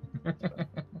mean.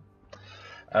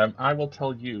 I will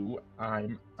tell you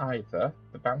I'm either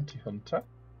the bounty hunter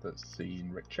that's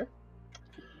seen Richie,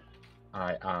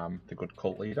 I am the good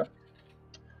cult leader,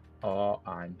 or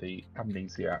I'm the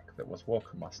amnesiac that was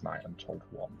woken last night and told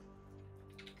one.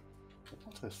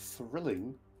 What a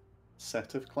thrilling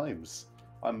set of claims.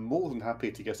 I'm more than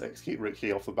happy to just execute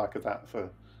Richie off the back of that for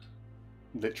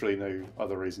literally no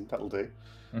other reason. That'll do.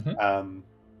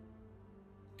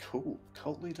 Cool.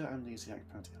 Cult leader, amnesiac,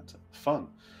 bounty hunter. Fun.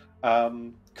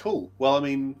 Cool. Well, I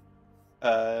mean...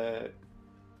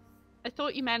 I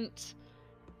thought you meant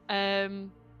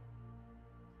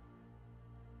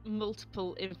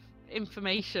multiple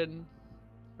information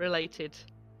related.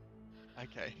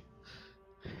 Okay.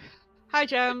 Hi,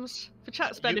 Jams. For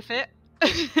chat's benefit,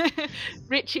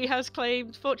 Richie has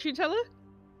claimed fortune teller.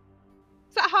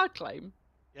 Is that a hard claim?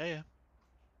 Yeah.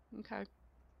 Okay.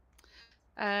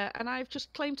 And I've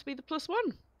just claimed to be the +1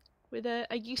 with a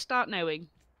you start knowing.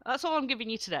 That's all I'm giving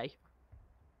you today.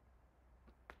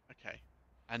 Okay.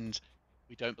 And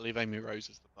we don't believe Amy Rose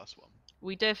is the +1.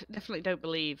 We definitely don't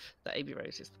believe that Amy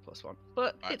Rose is the +1.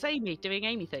 But Right. It's Amy doing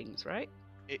Amy things, right?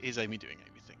 It is Amy doing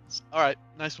Amy things. All right.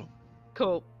 Nice one.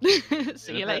 Cool.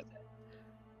 See you later.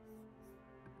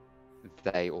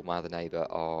 They or my other neighbour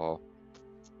are,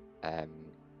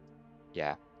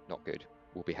 not good.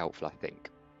 Will be helpful, I think.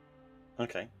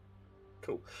 Okay,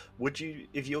 cool. Would you,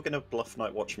 if you're going to bluff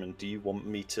Night Watchman, do you want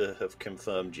me to have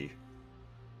confirmed you?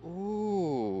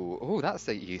 Ooh, that's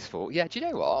so useful. Yeah, do you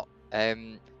know what?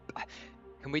 Can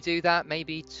we do that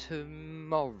maybe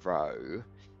tomorrow?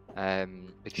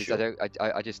 Because Sure.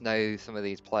 I just know some of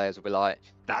these players will be like,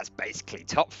 that's basically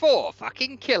top 4,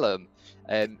 fucking kill them.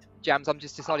 Jams, I'm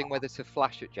just deciding whether to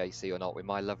flash at JC or not with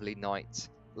my lovely night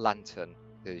lantern,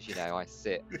 because, you know, I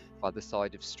sit by the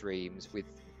side of streams with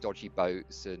dodgy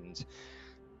boats and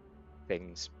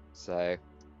things, so it's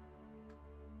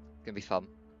gonna be fun.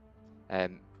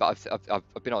 But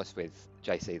I've been honest with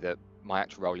JC that my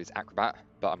actual role is acrobat,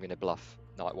 but I'm gonna bluff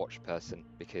night watch person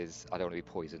because I don't want to be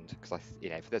poisoned. Because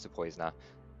if there's a poisoner,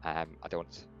 I don't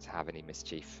want to have any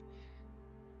mischief.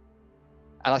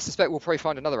 And I suspect we'll probably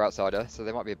find another outsider, so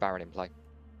there might be a Baron in play.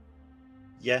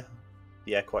 Yeah,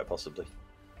 quite possibly.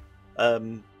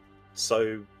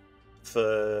 So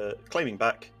for claiming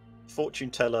back, fortune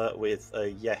teller with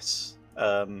a yes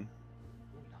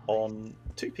on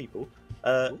 2 people.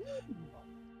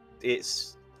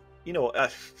 It's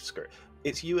screw it.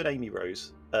 It's you and Amy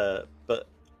Rose. But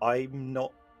I'm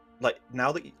not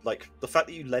now that the fact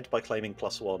that you led by claiming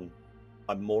 +1.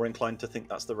 I'm more inclined to think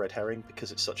that's the red herring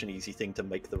because it's such an easy thing to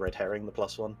make the red herring the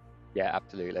 +1. Yeah,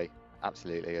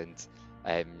 absolutely, and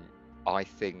I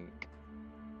think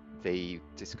the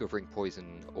discovering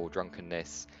poison or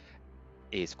drunkenness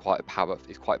is quite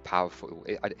powerful.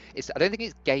 I don't think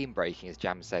it's game breaking, as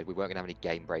Jam said. We weren't going to have any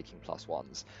game breaking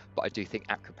 +1s, but I do think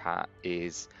acrobat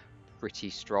is pretty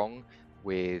strong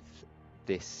with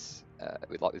this,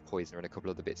 with poison and a couple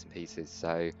of other bits and pieces.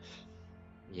 So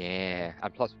yeah,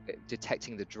 and plus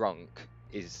detecting the drunk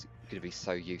is going to be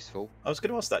so useful. I was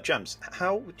going to ask that, Jams.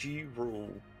 How would you rule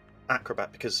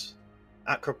acrobat? Because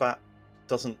acrobat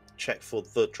doesn't check for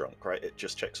the drunk, right? It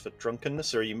just checks for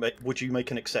drunkenness. Or would you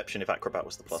make an exception if acrobat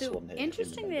was the +1 here?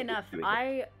 Interestingly enough,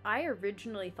 I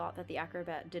originally thought that the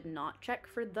acrobat did not check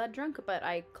for the drunk, but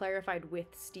I clarified with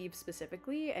Steve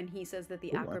specifically, and he says that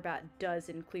the acrobat does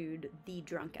include the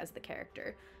drunk as the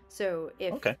character. So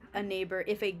if a neighbor,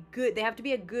 they have to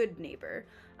be a good neighbor.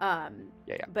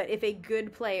 But if a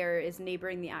good player is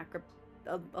neighboring the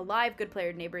a live good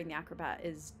player neighboring the acrobat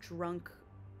is drunk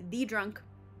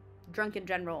in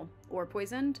general or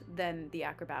poisoned, then the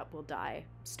acrobat will die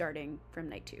starting from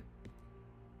night 2.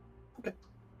 Okay.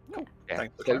 Cool. Yeah.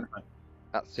 Thanks for So, clarifying.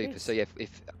 that's super. So yeah,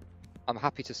 if I'm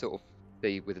happy to sort of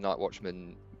be with the Night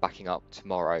Watchman backing up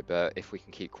tomorrow, but if we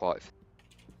can keep quiet.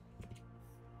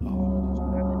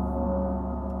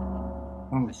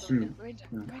 Oh shoot!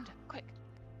 Miranda, quick.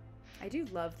 I do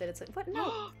love that it's like, what?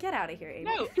 No, get out of here, Amy.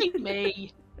 No, Amy. I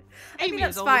mean, Amy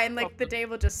that's is always fine. Like, the day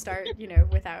will just start, you know,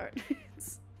 without.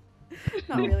 It's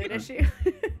not really an issue.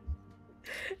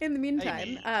 In the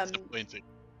meantime, disappointing.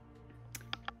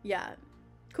 yeah,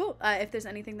 cool. If there's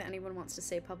anything that anyone wants to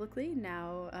say publicly,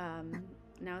 now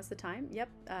is the time. Yep.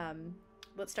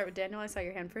 Let's start with Daniel. I saw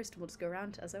your hand first, and we'll just go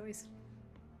around as always.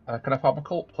 Can I form a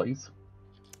cult, please?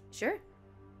 Sure.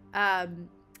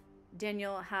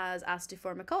 Daniel has asked to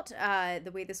form a cult.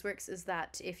 The way this works is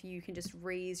that if you can just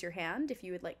raise your hand if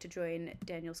you would like to join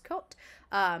Daniel's cult.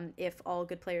 If all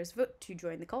good players vote to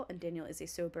join the cult and Daniel is a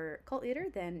sober cult leader,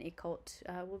 then a cult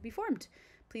will be formed.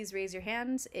 Please raise your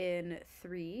hands in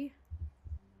 3,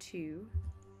 2,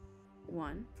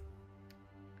 1.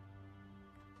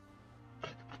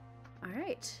 All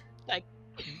right.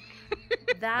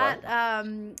 That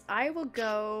I will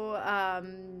go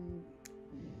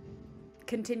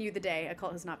continue the day. A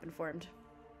cult has not been formed.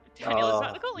 Daniel is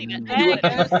not the cult leader.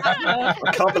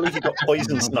 I can't believe you got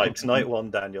poison sniped. Night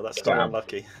 1, Daniel. That's so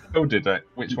unlucky. Who did it?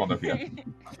 Which one of you?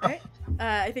 Alright.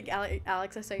 I think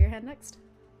Alex, I saw your hand next.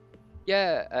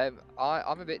 Yeah,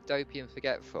 I'm a bit dopey and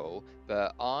forgetful,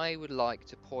 but I would like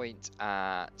to point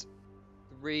at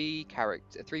 3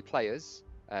 players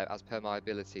as per my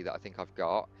ability that I think I've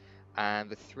got, and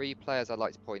the 3 players I'd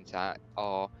like to point at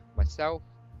are myself,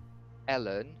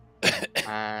 Ellen,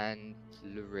 and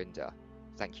Lorinda.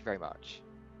 Thank you very much.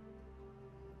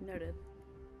 Noted.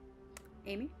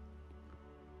 Amy?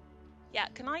 Yeah,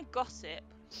 can I gossip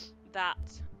that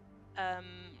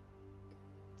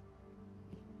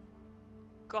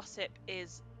gossip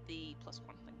is the +1?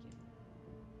 Thank you.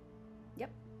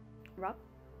 Yep. Rob?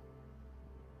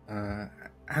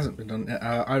 Hasn't been done.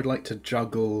 I would like to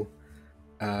juggle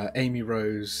Amy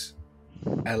Rose,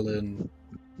 Ellen,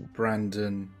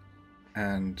 Brandon,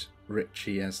 and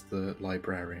Richie as the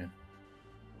librarian.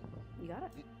 You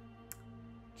got it.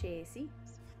 JC?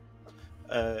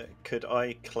 Could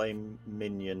I claim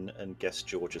Minion and guess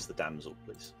George as the damsel,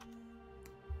 please?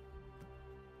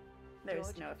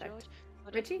 There's no effect.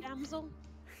 Richie? Damsel?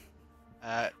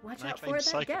 Watch out for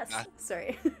that guess.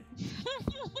 Sorry.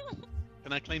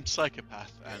 Can I claim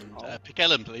psychopath and pick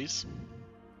Ellen, please?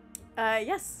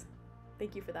 Yes.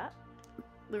 Thank you for that.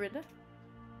 Lorinda?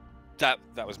 That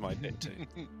was my bit too.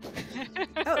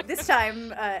 Oh, this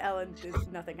time, Ellen,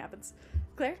 nothing happens.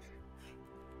 Claire?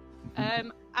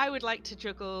 I would like to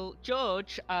juggle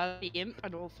George as the imp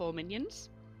and all 4 minions.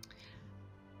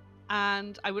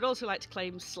 And I would also like to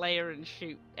claim Slayer and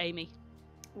shoot Amy.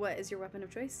 What is your weapon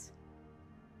of choice?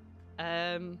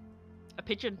 A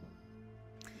pigeon.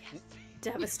 Yes.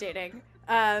 Devastating.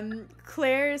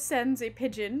 Claire sends a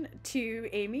pigeon to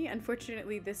Amy.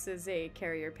 Unfortunately, this is a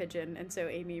carrier pigeon, and so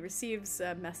Amy receives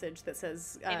a message that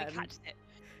says... Amy catches it.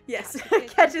 Yes,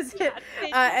 catches it.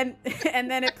 And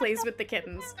then it plays with the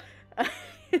kittens.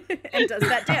 And does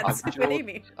that dance with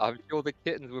Amy. I'm sure the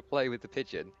kittens will play with the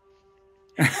pigeon.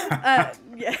 Yeah.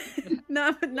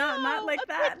 No, not like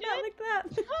that. Not like that.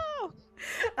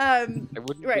 No. There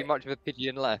wouldn't be much of a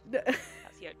pigeon left.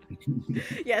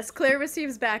 Yes, Claire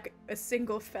receives back a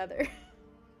single feather.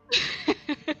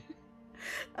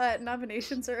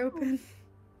 Nominations are open.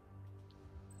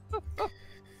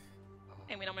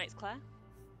 Amy nominates Claire.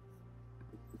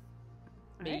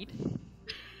 Mead.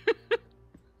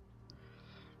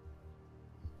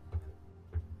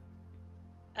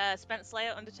 Spence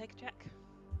Slayer, Undertaker check.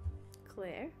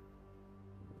 Claire.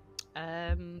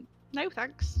 No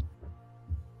thanks.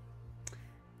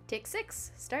 Take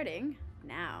 6, starting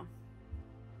now.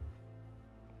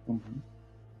 Mm-hmm.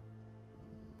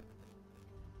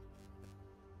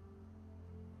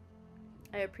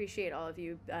 I appreciate all of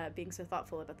you being so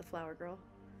thoughtful about the flower girl.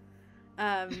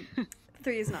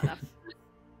 3 is not enough.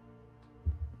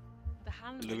 The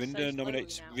hand Lorinda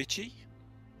nominates Richie.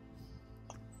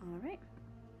 All right.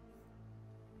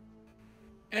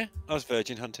 Yeah, I was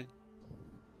virgin hunting.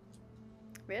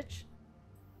 Rich.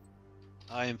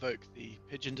 I invoke the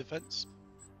pigeon defense.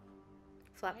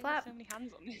 Flap Why flap. are there so many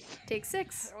hands on this? Take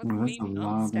 6. Well, that's a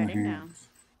lot of Starting now. hands.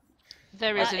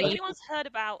 There is If an anyone's heard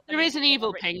about... there is an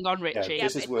evil Richie- ping on Richie. Yeah,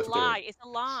 This but is it's worth a lie. doing. It's a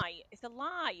lie. It's a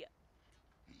lie.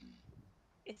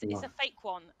 It's a fake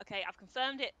one. Okay, I've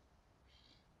confirmed it.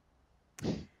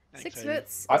 6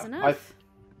 votes I- is enough.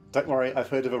 Don't worry, I've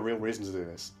heard of a real reason to do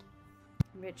this.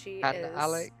 Richie And is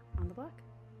Alex. on the block.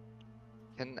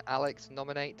 Can Alex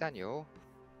nominate Daniel?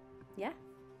 Yeah.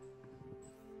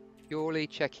 Purely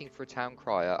checking for a town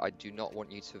crier. I do not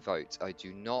want you to vote. I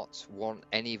do not want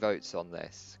any votes on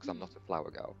this because I'm not a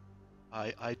flower girl.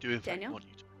 I do in fact Daniel? want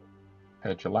you to.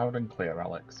 Heard you loud and clear,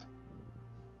 Alex.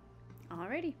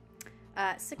 Alrighty.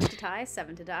 6 to tie,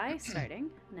 7 to die, starting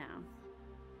now.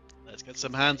 Let's get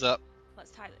some hands up.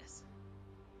 Let's tie this.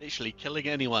 Literally killing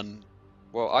anyone.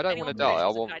 Well, I don't want to die. I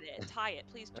want. Tie it,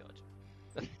 please, George.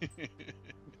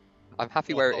 I'm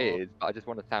happy where it is, but I just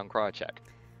want a town crier check.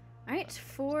 Alright,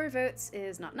 4 votes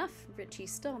is not enough.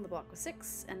 Richie's still on the block with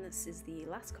 6, and this is the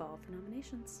last call for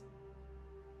nominations.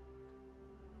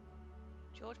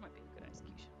 George might be a good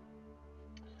execution.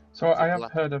 So I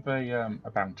have heard of a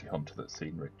bounty hunter that's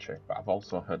seen Richie, but I've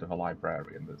also heard of a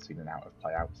librarian that's seen an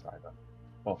out-of-play outsider.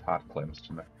 Both hard claims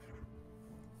to me.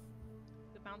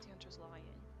 The bounty hunter's lying.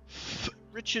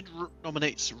 Richard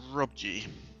nominates Rob G.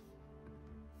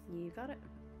 You got it.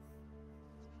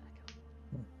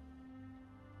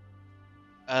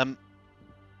 I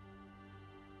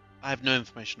have no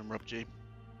information on Rob G.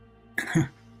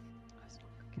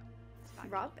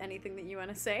 Rob, anything that you want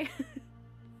to say?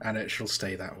 And it shall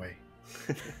stay that way.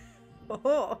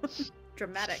 Oh,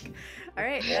 dramatic.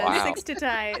 Alright, Wow. 6 to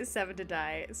tie, 7 to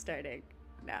die, starting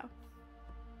now.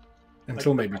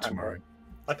 Until maybe tomorrow.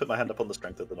 I put my hand up on the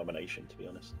strength of the nomination, to be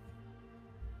honest.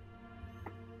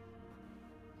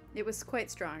 It was quite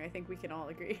strong, I think we can all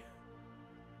agree.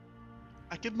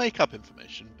 I could make up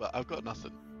information, but I've got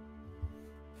nothing.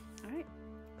 Alright,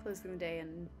 closing the day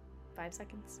in 5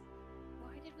 seconds.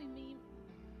 Why did we mean?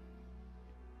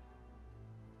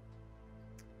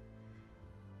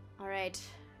 Alright,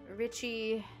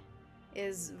 Richie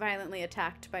is violently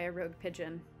attacked by a rogue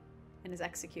pigeon and is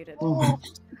executed. Oh.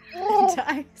 And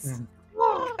dies.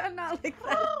 Not like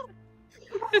that.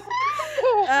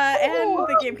 And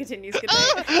the game continues. Good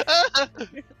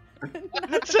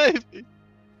night. Save me.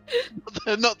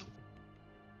 They're not.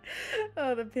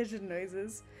 Oh, the pigeon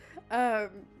noises. Oh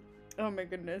my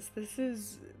goodness, this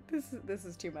is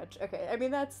too much. Okay, I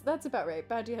mean that's about right.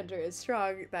 Bounty hunter is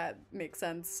strong. That makes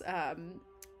sense.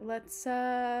 Let's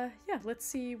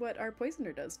see what our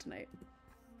poisoner does tonight.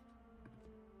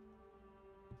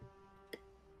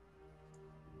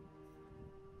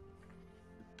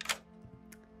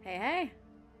 Hey.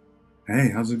 Hey,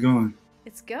 how's it going?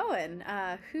 It's going.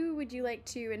 Who would you like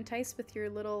to entice with your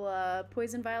little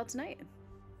poison vial tonight?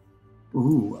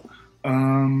 Ooh,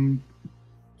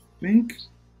 think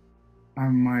I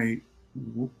might.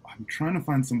 I'm trying to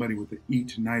find somebody with the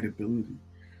eat night ability.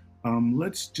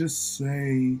 Let's just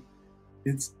say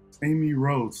it's Amy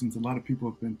Rhodes, since a lot of people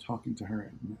have been talking to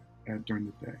her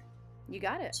during the day. You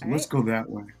got it. So let's go that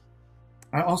way.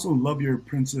 I also love your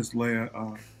Princess Leia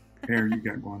hair you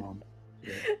got going on.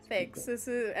 Yeah, thanks. This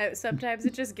is sometimes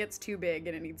it just gets too big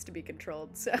and it needs to be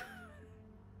controlled. So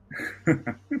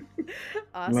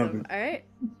awesome. All right,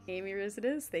 Amy Rose it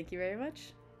is. Thank you very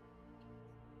much.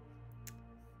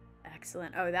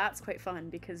 Excellent. Oh, that's quite fun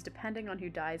because depending on who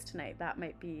dies tonight, that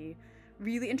might be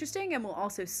really interesting, and will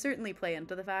also certainly play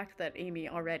into the fact that Amy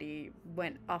already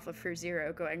went off of her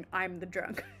 0 going, I'm the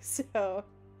drunk. So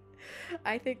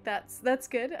I think that's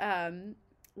good.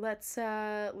 Let's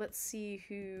see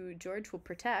who George will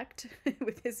protect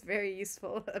with his very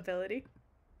useful ability.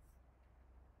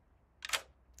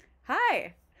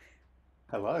 Hi.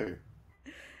 Hello.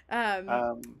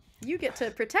 You get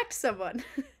to protect someone.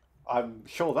 I'm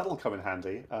sure that'll come in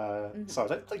handy. So I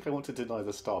don't think I want to deny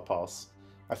the star pass.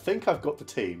 I think I've got the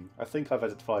team. I think I've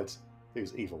identified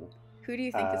who's evil. Who do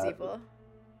you think is evil?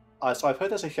 So I've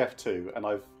heard there's a chef too, and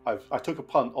I took a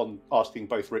punt on asking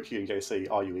both Richie and JC,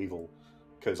 "Are you evil?"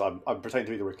 Because I'm pretending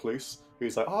to be the recluse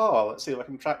who's like, "Oh, let's see if I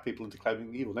can trap people into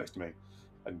claiming evil next to me."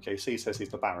 And JC says he's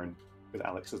the Baron, with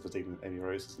Alex as the demon and Amy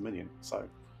Rose as the minion. So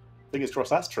fingers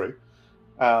crossed that's true.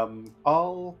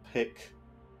 I'll pick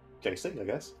JC, I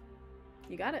guess.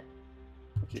 You got it.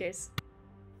 Cheers.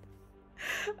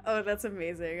 Oh, that's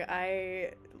amazing.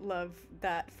 I love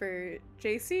that for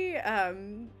JC.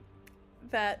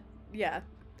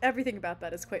 Everything about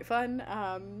that is quite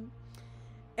fun.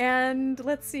 And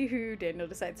let's see who Daniel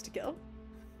decides to kill.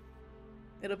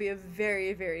 It'll be a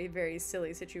very, very, very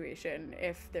silly situation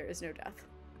if there is no death.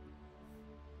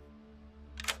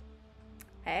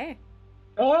 Hey.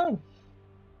 Hello.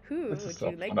 Who would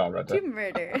you like to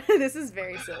murder? This is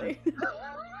very silly.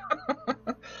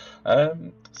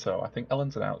 So I think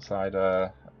Ellen's an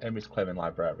outsider. Amy's claiming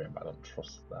librarian, but I don't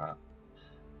trust that.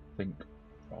 I think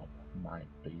Rob might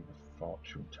be the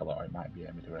fortune teller, or it might be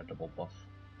Amy doing a double bluff.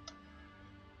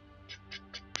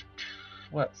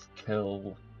 Let's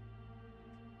kill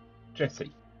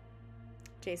JC.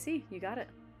 JC, you got it.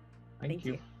 Thank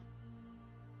you.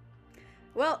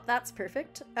 Well, that's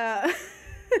perfect.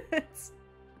 It's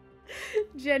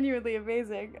genuinely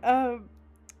amazing.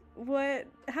 What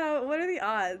are the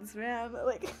odds, man?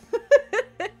 Like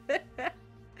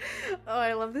oh,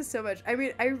 I love this so much. I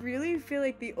mean, I really feel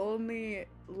like the only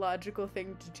logical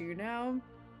thing to do now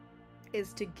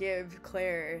is to give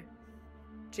Claire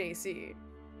JC.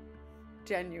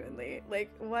 Genuinely.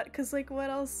 Like, what? Because, like, what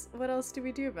else do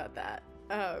we do about that?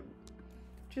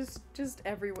 Just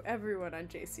everyone on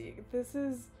JC. This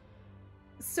is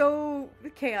so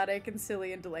chaotic and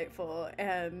silly and delightful,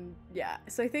 and yeah,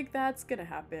 so I think that's gonna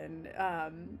happen.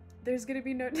 There's gonna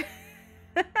be no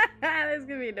there's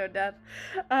gonna be no death.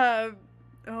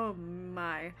 Oh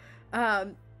my.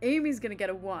 Amy's gonna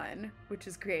get a 1, which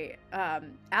is great.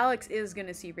 Alex is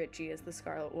gonna see Richie as the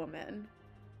Scarlet Woman.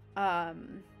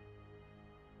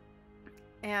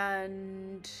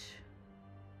 And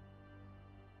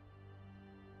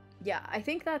yeah, I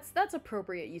think that's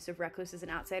appropriate use of Recluse as an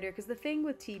outsider, because the thing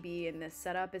with TB in this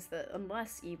setup is that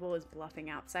unless evil is bluffing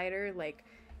outsider, like,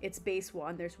 it's base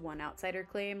 1, there's 1 outsider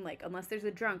claim. Like, unless there's a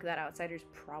drunk, that outsider's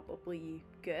probably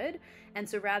good. And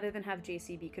so rather than have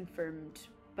JC be confirmed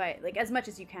by, like, as much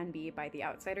as you can be by the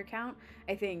outsider count,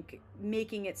 I think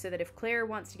making it so that if Claire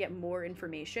wants to get more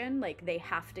information, like, they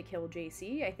have to kill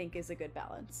JC, I think is a good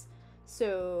balance.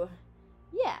 So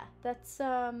yeah, that's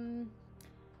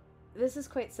this is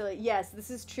quite silly. Yes, this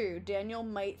is true. Daniel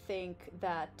might think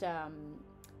that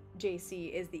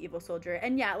JC is the evil soldier.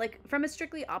 And yeah, like, from a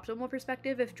strictly optimal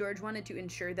perspective, if George wanted to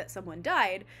ensure that someone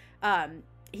died,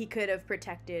 he could have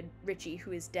protected Richie,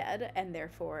 who is dead, and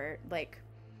therefore, like,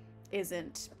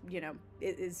 isn't, you know,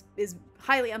 is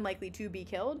highly unlikely to be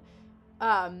killed.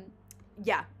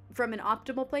 Yeah, from an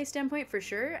optimal play standpoint, for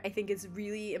sure, I think it's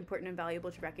really important and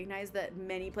valuable to recognize that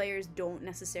many players don't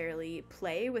necessarily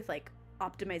play with, like,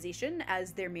 optimization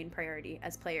as their main priority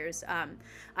as players.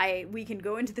 We can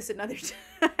go into this another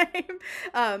time,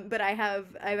 but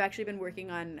I've actually been working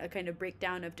on a kind of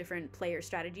breakdown of different player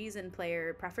strategies and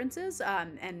player preferences,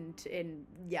 and in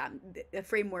a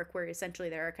framework where essentially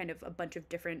there are kind of a bunch of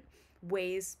different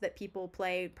ways that people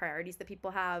play, priorities that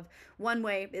people have. One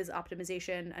way is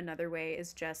optimization, another way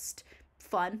is just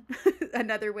fun.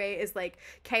 Another way is like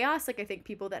chaos. Like, I think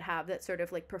people that have that sort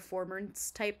of like performance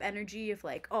type energy of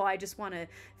like, oh, I just want to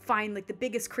find like the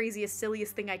biggest, craziest,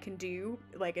 silliest thing I can do,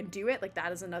 like, and do it. Like,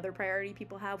 that is another priority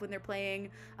people have when they're playing.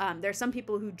 There are some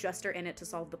people who just are in it to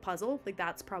solve the puzzle. Like,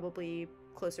 that's probably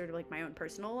closer to like my own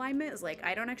personal alignment, is like,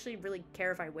 I don't actually really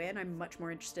care if I win. I'm much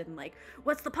more interested in like,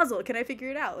 what's the puzzle? Can I figure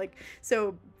it out? Like,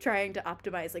 so trying to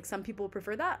optimize, like, some people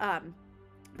prefer that.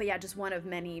 But yeah, just one of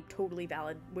many totally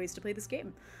valid ways to play this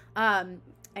game.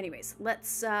 Anyways, let's,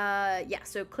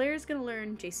 so Claire's gonna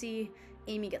learn JC,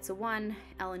 Amy gets a 1,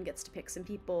 Ellen gets to pick some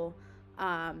people,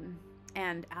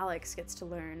 and Alex gets to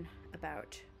learn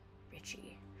about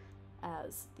Richie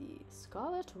as the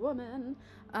Scarlet Woman.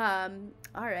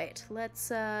 Alright,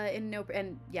 let's,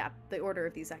 and yeah, the order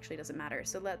of these actually doesn't matter.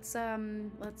 So let's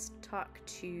talk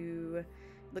to,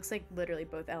 looks like literally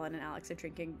both Ellen and Alex are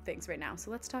drinking things right now.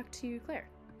 So let's talk to Claire.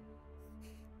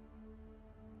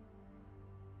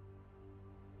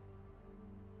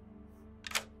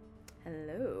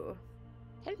 Hello.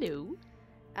 Hello.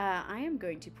 I am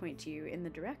going to point you in the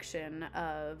direction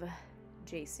of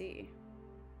JC.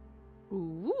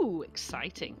 Ooh,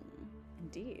 exciting.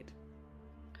 Indeed.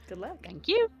 Good luck. Thank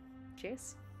you.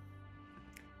 Cheers.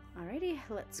 Alrighty,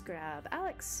 let's grab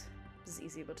Alex. This is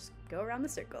easy, we'll just go around the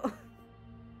circle.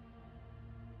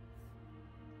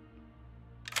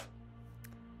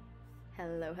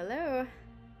 Hello, hello.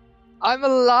 I'm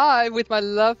alive with my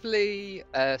lovely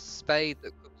spade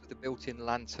that comes with a built-in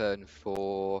lantern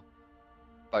for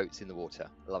boats in the water.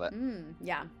 I love it.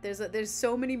 Yeah, there's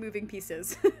so many moving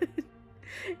pieces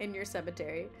in your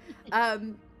cemetery.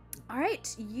 All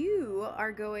right, you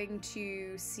are going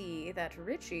to see that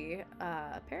Richie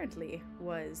apparently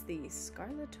was the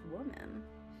Scarlet Woman.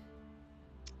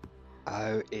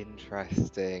 Oh,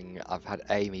 interesting. I've had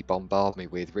Amy bombard me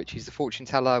with Richie's the fortune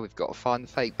teller. We've got to find the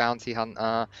fake bounty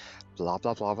hunter. Blah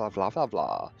blah blah blah blah blah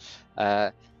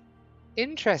blah.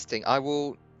 Interesting. I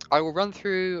will run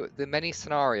through the many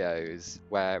scenarios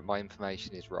where my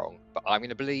information is wrong, but I'm going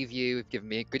to believe you. You've given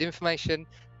me good information,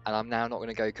 and I'm now not going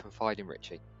to go confide in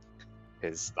Richie,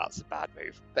 because that's a bad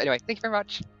move. But anyway, thank you very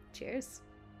much. Cheers.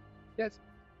 Yes.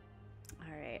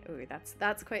 All right. Ooh,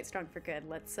 that's quite strong for good.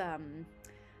 Let's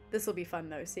This will be fun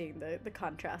though, seeing the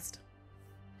contrast.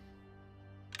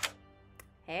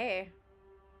 Hey.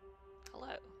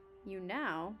 Hello. You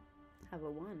now have a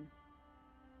 1.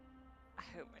 I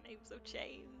hope my names have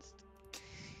changed.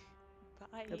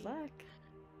 Bye. Good luck.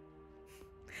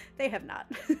 They have not.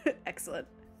 Excellent.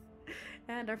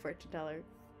 And our fortune teller.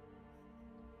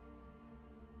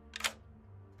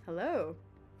 Hello.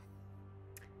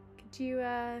 Could you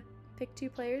pick 2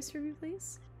 players for me,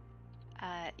 please?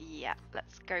 Yeah,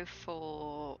 let's go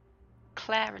for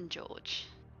Claire and George.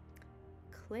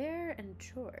 Claire and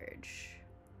George.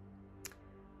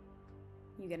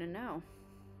 You gonna know.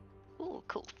 Ooh,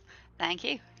 cool. Thank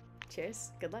you.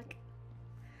 Cheers. Good luck.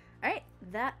 Alright,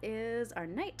 that is our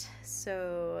night.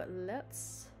 So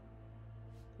let's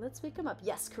wake him up.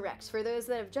 Yes, correct. For those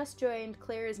that have just joined,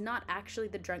 Claire is not actually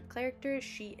the drunk character.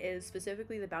 She is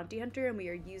specifically the bounty hunter, and we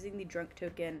are using the drunk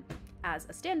token as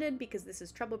a stand-in because this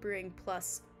is Trouble Brewing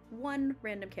plus one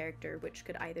random character, which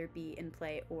could either be in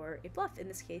play or a bluff. In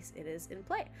this case, it is in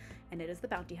play, and it is the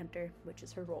bounty hunter, which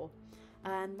is her role.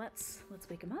 And let's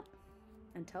wake him up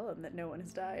and tell him that no one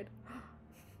has died.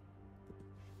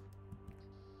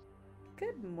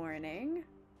 Good morning.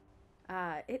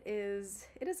 It is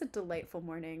a delightful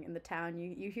morning in the town.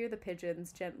 You hear the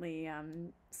pigeons gently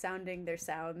sounding their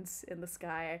sounds in the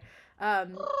sky,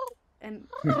 and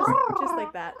just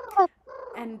like that,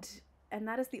 and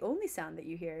that is the only sound that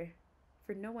you hear,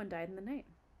 for no one died in the night.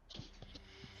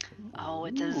 Oh,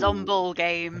 it's a Zomble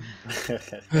game.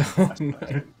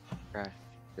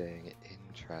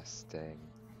 Interesting.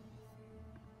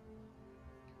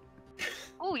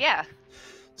 Oh yeah.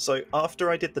 So after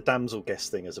I did the damsel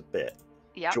guest thing as a bit,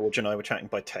 Yep. George and I were chatting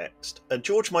by text. And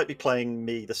George might be playing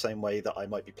me the same way that I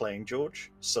might be playing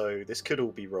George, so this could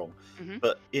all be wrong. Mm-hmm.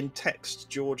 But in text,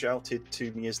 George outed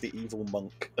to me as the evil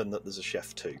monk and that there's a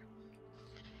chef too.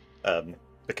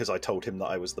 Because I told him that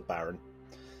I was the Baron.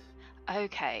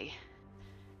 Okay.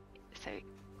 So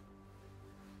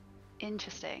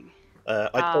interesting.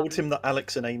 I told him that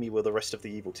Alex and Amy were the rest of the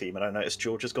evil team, and I noticed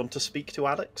George has gone to speak to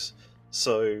Alex.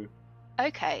 So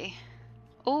Okay.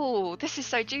 Oh, this is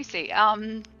so juicy.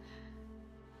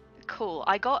 Cool.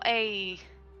 I got a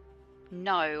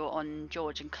no on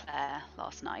George and Claire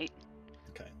last night.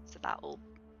 Okay. So that all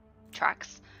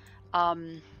tracks. I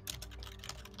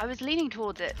was leaning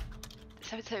towards it.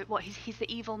 So what? He's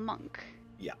the evil monk.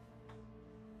 Yeah.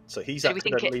 So he's So we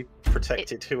think accidentally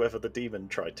protected whoever the demon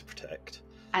tried to protect.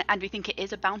 And we think it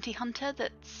is a bounty hunter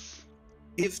that's.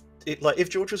 If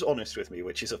George was honest with me,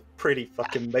 which is a pretty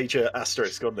fucking major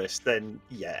asterisk on this, then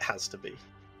yeah, it has to be.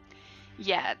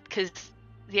 Yeah, because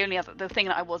the thing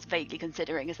that I was vaguely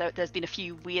considering is that there's been a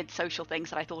few weird social things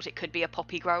that I thought it could be a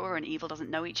poppy grower and evil doesn't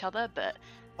know each other, but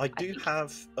I do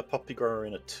have a poppy grower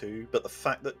in it too, but the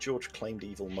fact that George claimed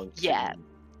evil monk. Yeah,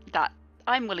 that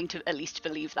I'm willing to at least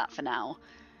believe that for now.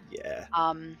 Yeah.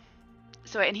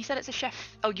 So and he said it's a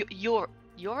chef. Oh, you're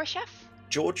a chef?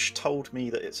 George told me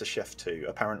that it's a chef too.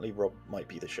 Apparently Rob might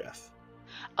be the chef.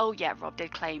 Oh yeah, Rob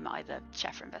did claim either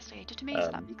chef or investigator to me, so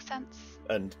that makes sense.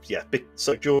 And yeah,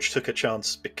 so George took a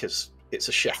chance because it's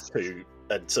a chef too,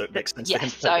 and so it makes sense for him.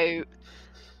 So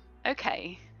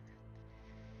okay.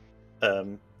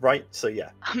 Right, so yeah.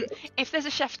 If there's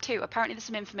a chef too, apparently there's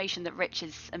some information that Rich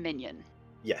is a minion.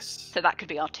 Yes. So that could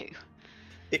be R2.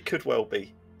 It could well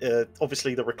be.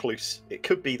 Obviously the recluse. It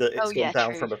could be that it's gone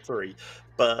down from a 3,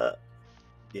 but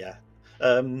yeah.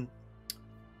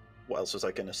 What else was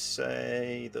I going to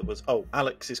say?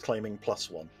 Alex is claiming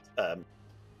 +1. I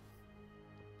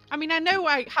mean, I know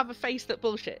I have a face that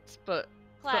bullshits, but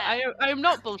I am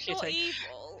not bullshitting. You're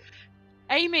evil.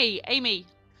 Amy.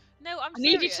 No, I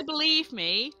need you to believe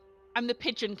me. I'm the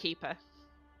pigeon keeper.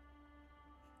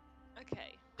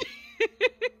 Okay.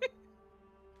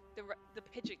 the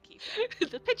pigeon keeper.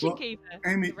 The pigeon keeper.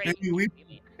 Amy,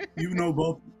 you know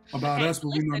both about us, but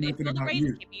we know nothing about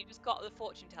you. Keeper, you just got the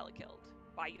fortune teller killed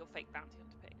by your fake bounty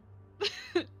hunter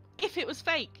pig. If it was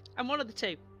fake, I'm one of the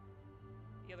two.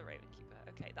 You're the raven keeper.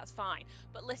 Okay, that's fine.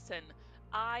 But listen,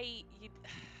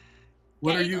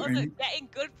 getting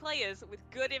good players with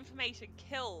good information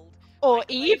killed. Or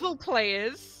evil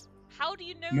players. How do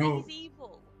you know that he's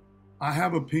evil? I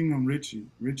have a ping on Richie.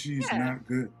 Richie is not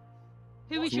good.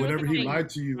 Who was so your whatever other he ping, lied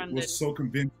to you Brandon? was so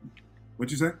convincing.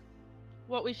 What'd you say?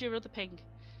 What was your other ping?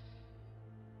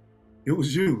 It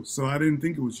was you, so I didn't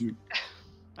think it was you.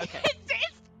 Okay.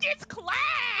 It's Claire!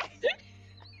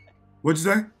 What'd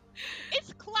you say?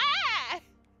 It's Claire!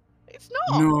 It's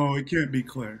not! No, it can't be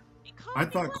Claire. I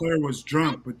thought Claire was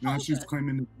drunk, but now she's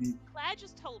claiming to be... Claire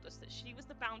just told us that she was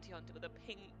the bounty hunter with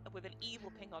an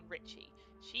evil ping on Richie.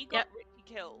 She got Richie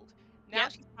killed. Now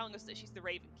she's telling us that she's the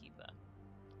Raven Keeper.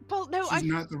 Well, no, she's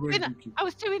not the Raven Keeper. I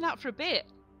was doing that for a bit.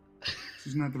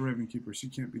 She's not the Raven Keeper. She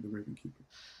can't be the Raven Keeper.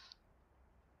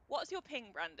 What's your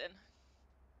ping, Brandon?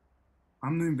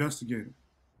 I'm the investigator.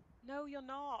 No, you're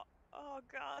not. Oh,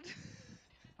 God.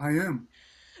 I am.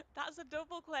 That's a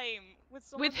double claim with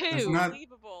someone with who? That's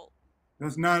unbelievable.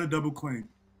 That's not a double claim.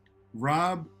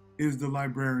 Rob is the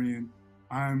librarian.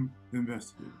 I'm the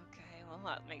investigator. Okay, well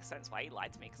that makes sense why he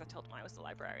lied to me because I told him I was the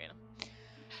librarian.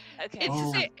 Okay.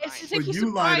 It's as if But you're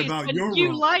you lied surprised about when your you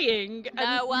role. lying and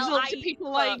No, well, results of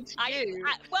people lying to you.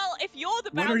 well, if you're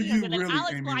the What are bounty you hunter, then really,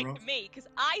 Alex Amy lied Rose? to me because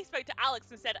I spoke to Alex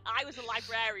and said I was a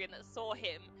librarian that saw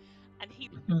him, and he.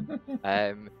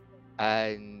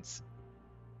 And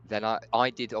then I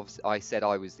did. Obviously, I said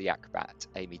I was the acrobat.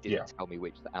 Amy didn't Yeah. tell me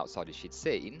which outsiders she'd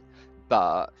seen,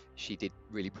 but she did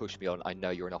really push me on. I know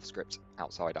you're an off-script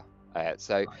outsider.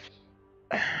 So,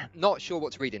 not sure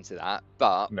what to read into that,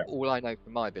 but No. all I know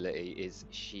from my ability is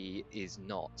she is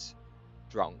not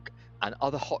drunk. And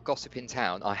other hot gossip in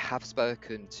town, I have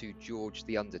spoken to George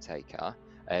the Undertaker.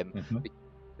 There's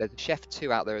a Chef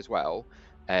 2 out there as well.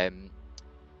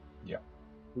 Yeah.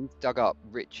 He's dug up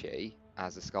Richie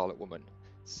as a Scarlet Woman.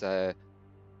 So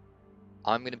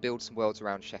I'm going to build some worlds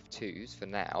around Chef 2s for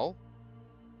now.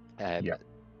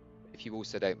 If you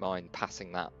also don't mind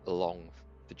passing that along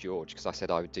for George, because I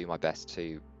said I would do my best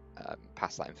to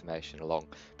pass that information along.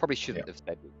 Probably shouldn't have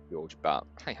said with George, but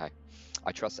hey ho.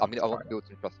 I trust. I want to build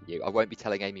some trust with you. I won't be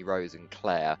telling Amy Rose and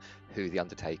Claire who the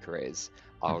Undertaker is.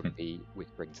 I'll be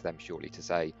whispering to them shortly to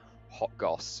say hot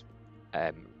goss,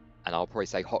 and I'll probably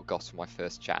say hot goss for my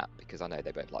first chat because I know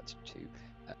they both like to.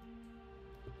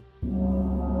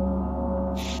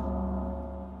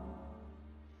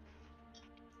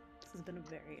 This has been a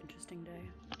very interesting day.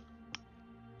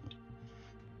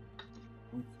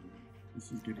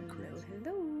 This is getting crazy.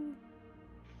 Hello.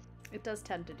 It does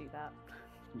tend to do that.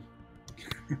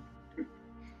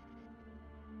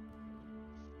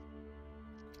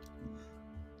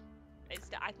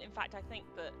 In fact, I think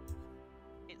that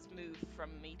it's moved from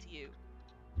me to you.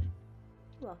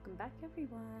 Welcome back,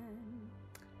 everyone.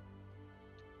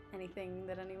 Anything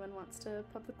that anyone wants to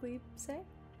publicly say?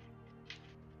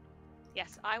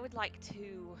 Yes, I would like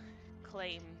to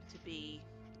claim to be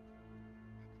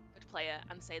a good player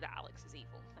and say that Alex is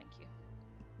evil. Thank you.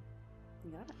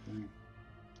 You got it.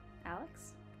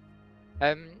 Alex?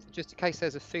 Just in case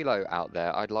there's a philo out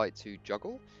there, I'd like to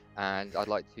juggle, and I'd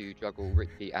like to juggle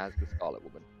Richie as the Scarlet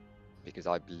Woman, because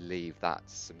I believe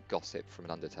that's some gossip from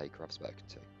an Undertaker I've spoken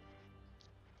to.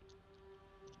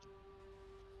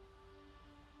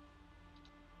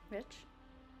 Rich?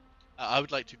 I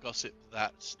would like to gossip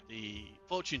that the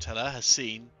fortune teller has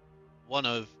seen one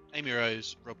of Amy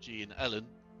Rose, Rob G, and Ellen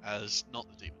as not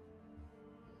the demon.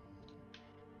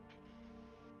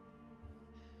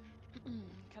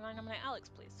 Can I nominate Alex,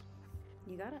 please?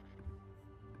 You got it.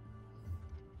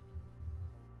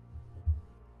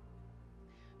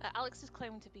 Alex is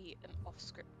claimed to be an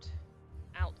off-script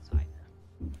outsider.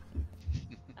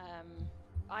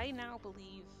 I now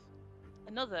believe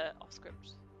another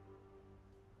off-script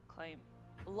claim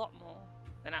a lot more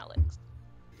than Alex.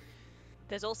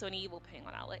 There's also an evil ping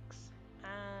on Alex,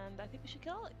 and I think we should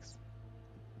kill Alex.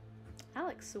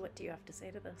 Alex, so what do you have to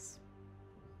say to this?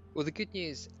 Well, the good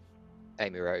news,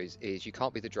 Amy Rose, is you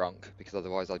can't be the drunk, because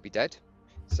otherwise I'd be dead.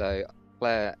 So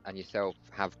Claire and yourself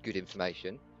have good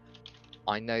information.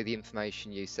 I know the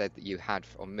information you said that you had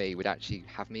on me would actually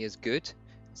have me as good,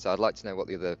 so I'd like to know what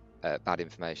the other bad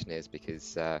information is,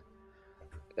 because I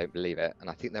don't believe it, and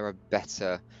I think there are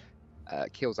better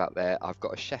kills out there. I've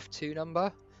got a Chef 2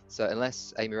 number, so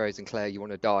unless Amy Rose and Claire you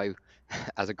want to die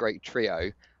as a great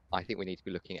trio, I think we need to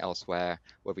be looking elsewhere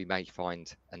where we may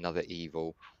find another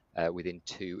evil within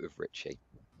 2 of Richie.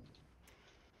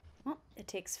 Well, it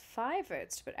takes 5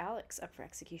 votes to put Alex up for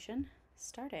execution,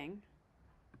 starting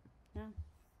now.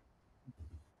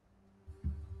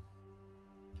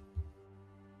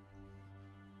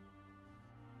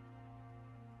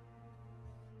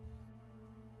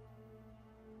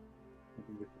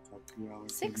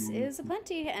 Alex 6 is a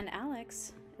plenty, and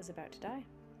Alex is about to die.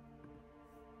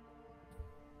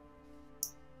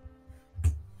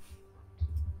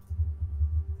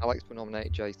 Alex will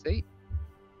nominate JC.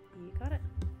 You got it.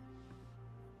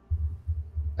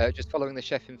 Just following the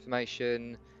chef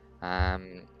information,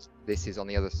 this is on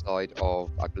the other side of,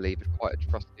 I believe, quite a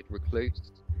trusted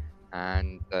recluse,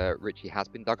 and Richie has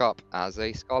been dug up as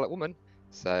a Scarlet Woman.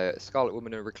 So, a Scarlet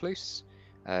Woman and a recluse.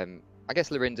 I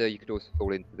guess Lorinda, you could also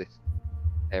fall into this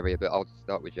area, but I'll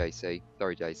start with JC.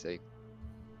 Sorry, JC.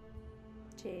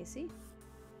 JC.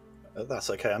 That's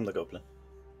okay, I'm the goblin.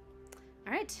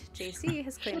 Alright, JC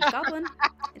has claimed Goblin.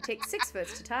 It takes 6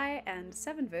 votes to tie and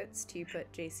 7 votes to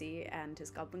put JC and his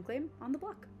Goblin claim on the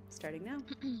block, starting now.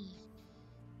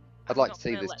 I'd like to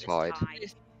see this tied.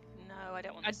 No, I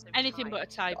don't want this anything but a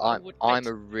tie. I'm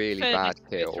a really bad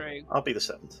kill. I'll be the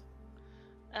 7th.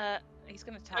 He's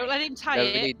going to tie. Don't let him tie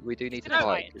it. We do need to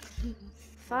tie it.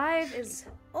 5 is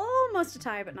almost a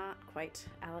tie, but not quite.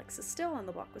 Alex is still on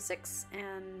the block with 6,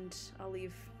 and I'll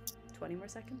leave 20 more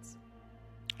seconds.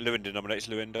 Lorinda nominates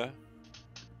Lorinda.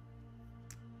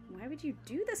 Why would you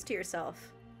do this to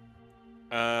yourself?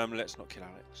 Let's not kill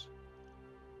Alex.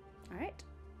 All right.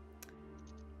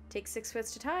 Take 6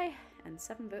 votes to tie and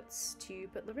 7 votes to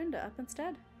put Lorinda up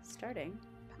instead. Starting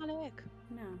Panic.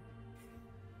 now.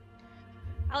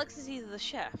 Alex is either the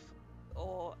chef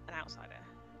or an outsider,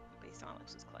 based on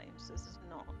Alex's claims. So this is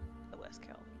not the worst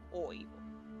kill or evil.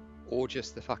 Or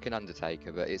just the fucking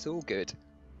Undertaker, but it's all good.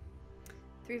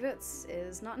 3 votes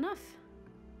is not enough.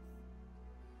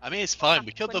 I mean, it's fine.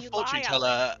 We killed When the you fortune lie,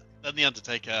 teller, then the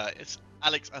Undertaker. It's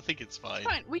Alex. I think it's fine.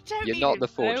 Fine, we don't You're need not the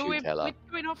info, fortune we're teller.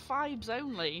 doing off vibes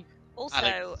only. Also,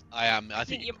 Alex, I am. I I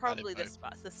think you're probably the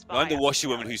spy. spy. I'm the after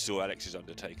washerwoman Alex. who saw Alex's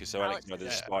Undertaker, so Alex is either the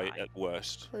Alex is spy the spy. at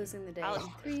worst. Closing the day. Alex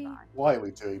in is 3. Why are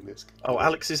we doing this? Oh,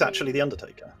 Alex is actually the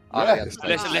Undertaker. I'm Yeah. the Undertaker.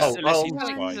 Unless he's the Alex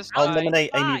is spy. a I'll spy. nominate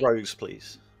Amy Spy. Rose,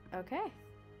 please. Okay.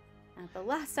 At the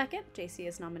last second, JC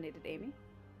has nominated Amy.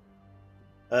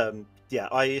 Yeah,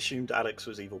 I assumed Alex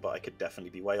was evil, but I could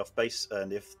definitely be way off base.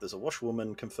 And if there's a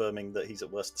washerwoman confirming that he's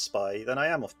at worst the spy, then I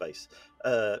am off base.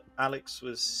 Alex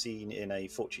was seen in a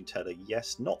fortune teller,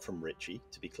 yes, not from Richie,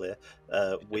 to be clear,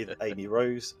 with Amy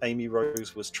Rose. Amy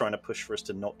Rose was trying to push for us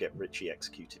to not get Richie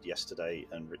executed yesterday,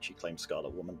 and Richie claimed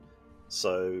Scarlet Woman.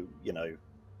 So, you know,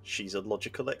 she's a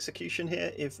logical execution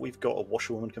here if we've got a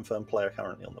washerwoman confirmed player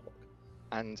currently on the block.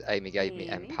 And Amy gave me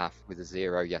Amy? empath with a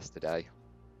 0 yesterday.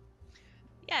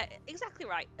 Yeah, exactly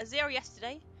right. A 0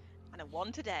 yesterday and a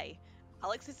 1 today.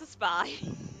 Alex is the spy.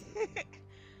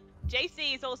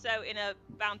 JC is also in a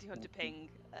bounty hunter ping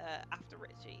after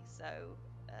Richie, so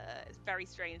it's very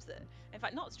strange that, in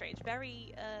fact, not strange,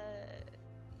 very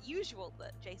usual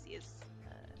that JC is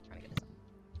trying to get this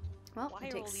on. Well, Why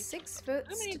it are all takes these 6 so votes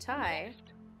many to people tie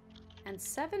left? and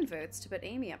 7 votes to put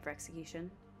Amy up for execution.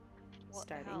 What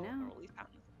Starting the hell now. are all these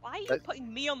patterns? Why are you Let's-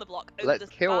 putting me on the block over Let's the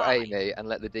kill spy? Amy and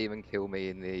let the demon kill me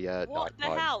in the What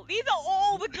night the hell? These are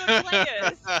all the good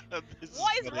players. This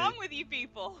What is funny. wrong with you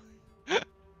people?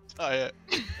 Tie it.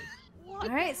 What All the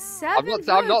right, hell? 7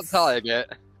 I'm not votes tying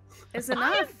it. is I am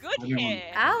enough. good Everyone- here.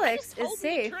 Alex You just is told me the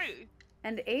safe. truth.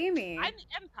 And Amy I'm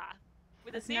the empath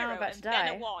with a is now 0 about and to then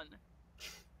die. a 1.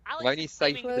 Alex only is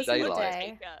safe claiming for to be the daylight.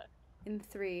 Undertaker. in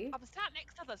 3, I'm sat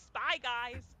next to the spy,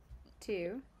 guys.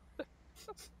 2,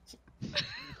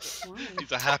 1.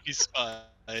 He's a happy spy.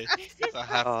 This He's is a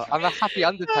happy. I'm a happy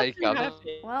Undertaker. I'm a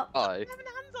Happy. Well, spy. having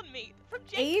hands on me from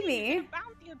JC. Amy who's in a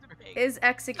bounty hunter pig. is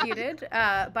executed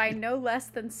by no less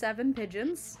than 7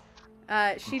 pigeons.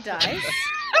 She dies.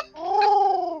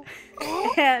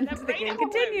 And The the game rainbow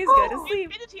continues. room. Go to The sleep.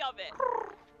 infinity of it.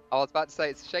 I was about to say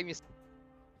it's a shame you.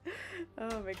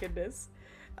 Oh my goodness.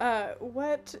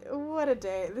 What a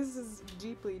day. This is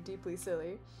deeply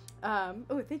silly.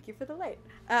 Oh, thank you for the light.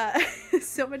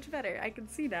 So much better. I can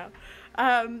see now.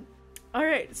 All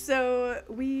right, so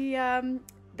we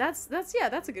that's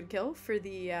a good kill for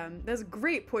the that's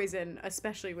great poison,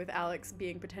 especially with Alex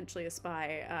being potentially a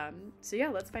spy. So yeah,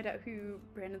 let's find out who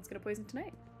Brandon's gonna poison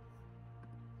tonight.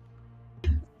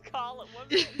 Call it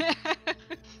woman.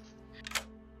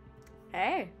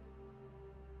 Hey.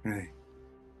 Hey.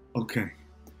 Okay.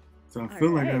 So I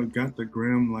feel like Alright. I've got the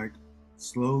Grim like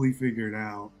slowly figured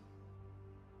out.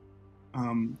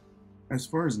 As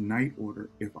far as night order,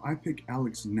 if I pick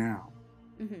Alex now,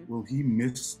 Mm-hmm. will he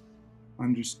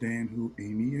misunderstand who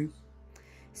Amy is?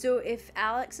 So if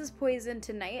Alex is poisoned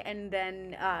tonight, and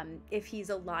then if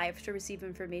he's alive to receive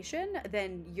information,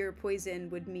 then your poison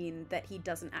would mean that he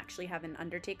doesn't actually have an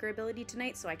Undertaker ability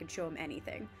tonight, so I could show him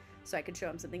anything. So I could show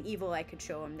him something evil, I could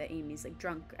show him that Amy's like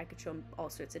drunk, I could show him all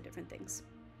sorts of different things.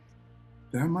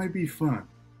 That might be fun.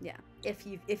 Yeah. If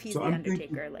he's So the I'm Undertaker,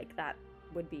 thinking- like that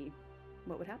would be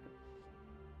what would happen.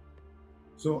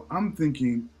 So I'm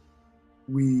thinking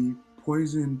we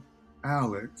poison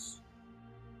Alex.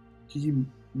 He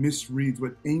misreads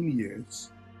what Amy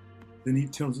is. Then he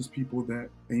tells his people that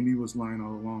Amy was lying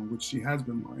all along, which she has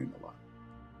been lying a lot.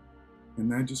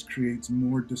 And that just creates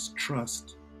more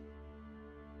distrust.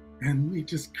 And we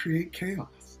just create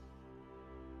chaos.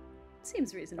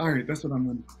 Seems reasonable. All right, that's what I'm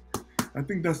gonna. I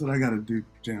think that's what I gotta do,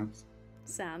 Jams.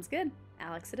 Sounds good.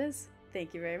 Alex it is.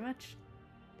 Thank you very much.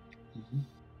 Mhm.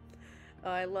 Oh,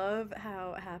 I love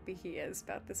how happy he is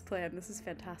about this plan. This is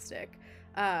fantastic.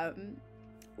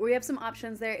 We have some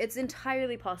options there. It's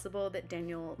entirely possible that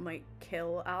Daniel might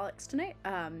kill Alex tonight,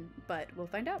 but we'll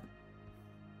find out.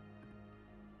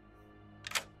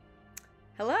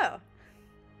 Hello.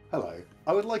 Hello.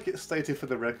 I would like it stated for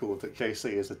the record that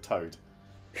JC is a toad.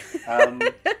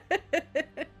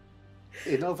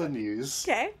 In other news,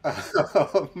 Okay.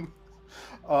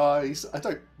 I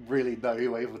don't really know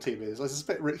who Evil Team is. I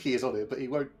suspect Ricky is on it, but he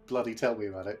won't bloody tell me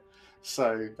about it.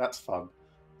 So that's fun.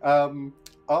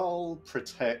 I'll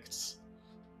protect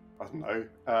I don't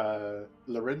know.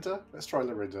 Lorinda? Let's try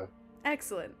Lorinda.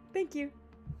 Excellent. Thank you.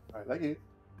 All right, thank you.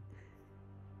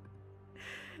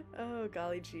 Oh,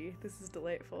 golly gee. This is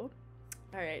delightful.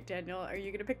 All right, Daniel, are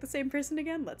you going to pick the same person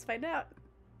again? Let's find out.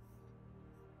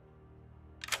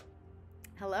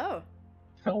 Hello.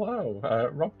 Hello.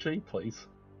 Rob G, please.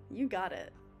 You got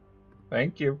it.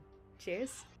 Thank you.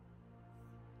 Cheers.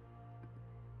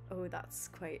 Oh, that's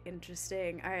quite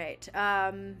interesting. All right.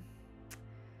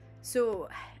 So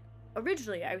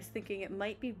originally I was thinking it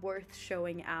might be worth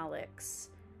showing Alex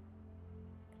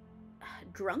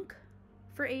drunk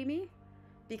for Amy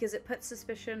because it puts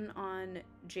suspicion on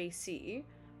JC.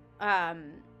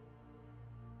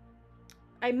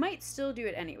 I might still do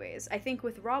it anyways. I think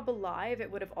with Rob alive,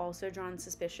 it would have also drawn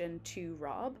suspicion to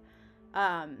Rob.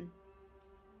 I'm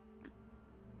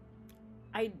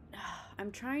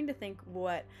trying to think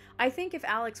what... I think if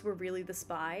Alex were really the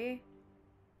spy,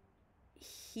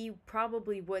 he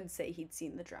probably would say he'd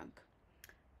seen the drunk.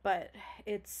 But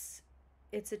it's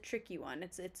a tricky one.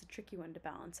 It's a tricky one to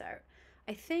balance out.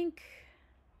 I think...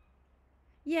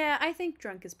 Yeah, I think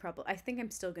drunk is probably... I think I'm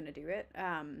still going to do it.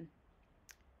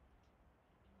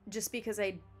 Just because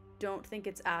I don't think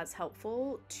it's as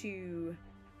helpful to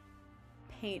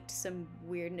paint some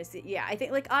weirdness. Yeah, I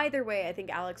think, like, either way, I think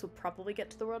Alex will probably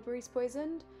get to the world where he's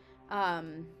poisoned.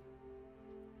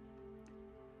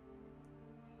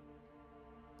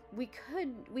 We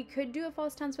could do a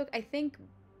false townsfolk. I think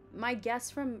my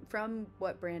guess from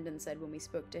what Brandon said when we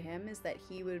spoke to him is that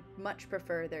he would much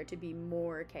prefer there to be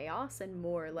more chaos and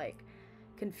more, like,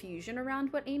 confusion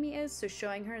around what Amy is, so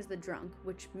showing her as the drunk,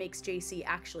 which makes JC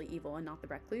actually evil and not the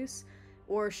recluse,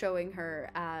 or showing her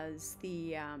as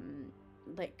the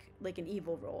like an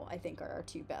evil role, I think are our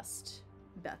two best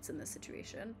bets in this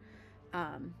situation.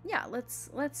 Yeah, let's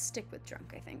stick with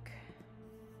drunk, I think.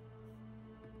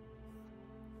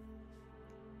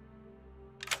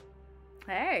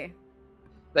 Hey.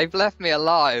 They've left me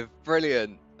alive.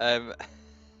 Brilliant.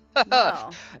 Wow.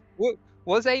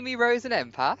 Was Amy Rose an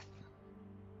empath?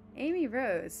 Amy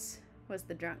Rose was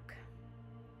the drunk.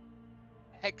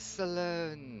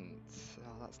 Excellent.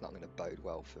 Oh, that's not going to bode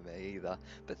well for me either.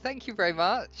 But thank you very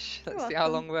much. You're Let's see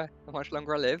welcome. how much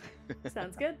longer I live.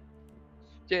 Sounds good.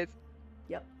 Cheers.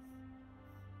 Yep.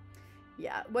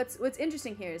 Yeah, what's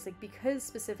interesting here is, like, because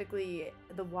specifically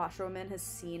the washerwoman has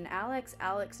seen Alex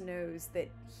knows that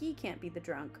he can't be the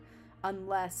drunk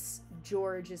unless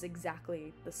George is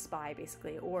exactly the spy,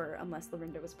 basically, or unless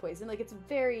Lorinda was poisoned. Like, it's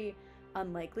very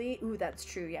unlikely. Ooh, that's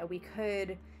true. Yeah, we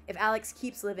could, if Alex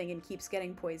keeps living and keeps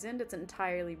getting poisoned, it's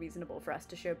entirely reasonable for us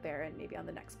to show Baron maybe on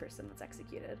the next person that's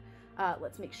executed.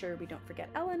 Let's make sure we don't forget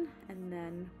Ellen, and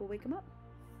then we'll wake him up.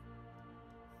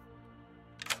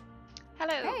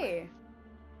 Hello. Hey!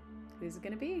 Who's it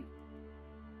gonna be?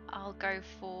 I'll go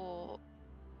for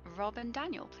Rob and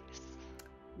Daniel, please.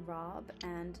 Rob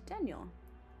and Daniel.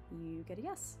 You get a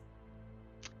yes.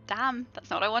 Damn, that's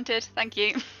not what I wanted. Thank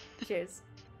you. Cheers.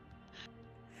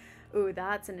 Ooh,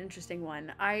 that's an interesting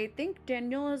one. I think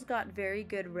Daniel has got very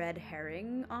good red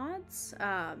herring odds.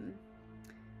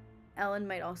 Ellen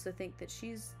might also think that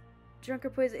she's drunk or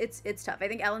poisoned. It's tough. I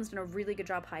think Ellen's done a really good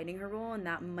job hiding her role, and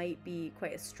that might be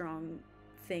quite a strong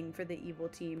thing for the evil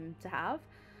team to have.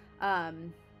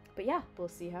 But yeah, we'll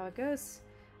see how it goes.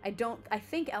 I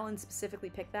think Ellen specifically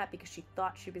picked that because she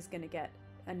thought she was gonna get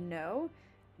a no.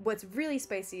 What's really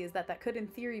spicy is that could in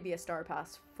theory be a star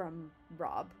pass from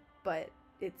Rob, but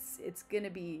it's gonna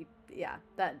be, yeah,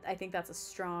 that I think that's a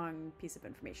strong piece of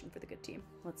information for the good team.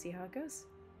 Let's see how it goes.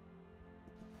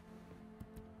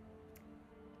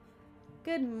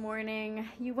 Good morning.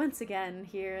 You once again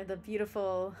hear the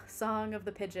beautiful song of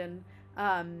the pigeon,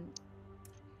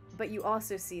 but you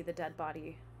also see the dead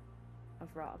body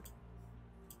of Rob.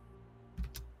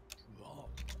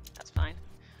 That's fine.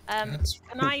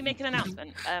 Can I make an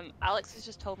announcement? Alex has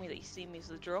just told me that he's seen me as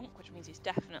the drunk, which means he's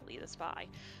definitely the spy.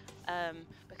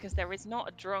 Because there is not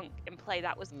a drunk in play.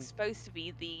 That was supposed to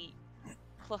be the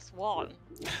 +1,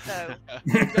 so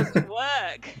it doesn't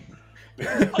work.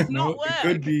 It does not work. It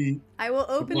could be. I will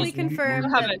openly +1 confirm or-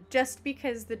 that just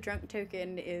because the drunk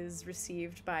token is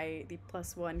received by the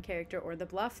 +1 character or the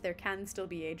bluff, there can still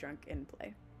be a drunk in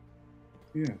play.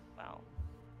 Yeah. Well,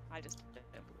 I just don't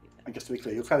believe it. And just to be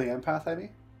clear, you're playing empath,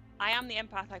 Amy? I am the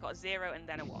empath. I got a 0 and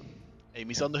then a 1.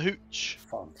 Amy's on the hooch.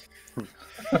 Fun.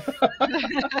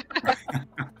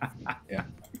 Yeah.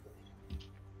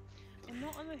 I'm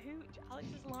not on the hooch. Alex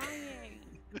is lying.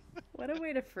 What a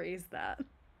way to phrase that.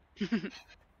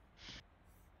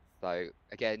 So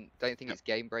again, don't think it's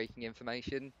game-breaking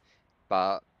information,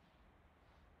 but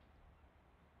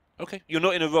Okay, you're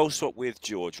not in a role swap with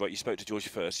George, right? You spoke to George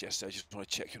first yesterday. I just want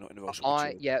to check you're not in a role swap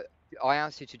with George. I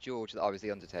answered to George that I was the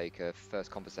Undertaker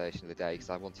first conversation of the day because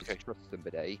I wanted to trust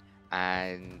somebody,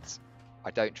 and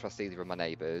I don't trust either of my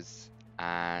neighbours,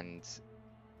 and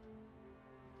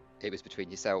it was between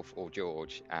yourself or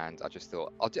George, and I just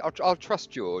thought I'll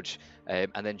trust George,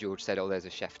 and then George said, "Oh, there's a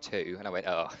chef too," and I went,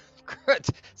 "Oh, good."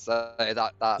 So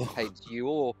that paints you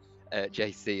or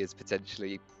JC as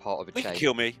potentially part of a They chain. can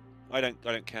kill me. I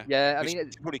don't care. Yeah, I We mean,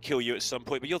 should probably kill you at some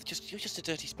point, but you're just a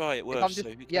dirty spy at if I'm worst. just,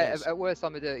 So who yeah, cares? at worst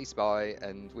I'm a dirty spy,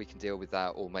 and we can deal with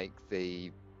that, or make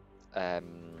the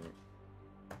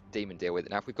demon deal with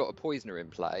it. Now, if we've got a poisoner in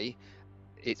play,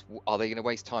 are they going to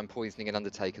waste time poisoning an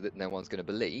Undertaker that no one's going to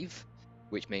believe?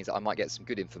 Which means that I might get some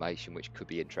good information, which could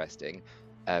be interesting.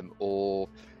 Or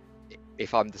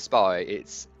if I'm the spy,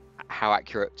 it's how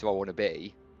accurate do I want to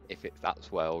be if it's that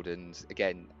world? And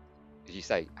again, as you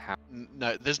say, how...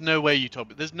 No, there's no way you told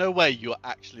me. There's no way you're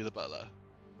actually the butler.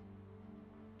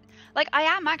 Like, I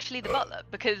am actually the butler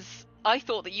because I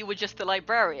thought that you were just the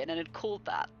librarian and had called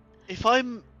that. If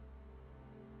I'm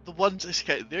the one to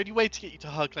escape, the only way to get you to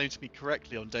hard claim to me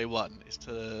correctly on day one is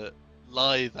to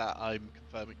lie that I'm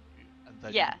confirming you, and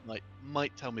then Yeah. you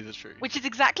might tell me the truth. Which is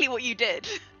exactly what you did.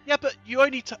 Yeah, but you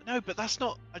only no, but that's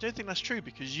not. I don't think that's true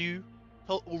because you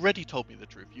already told me the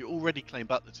truth. You already claimed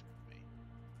butler to me,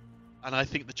 and I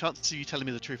think the chances of you telling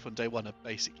me the truth on day one are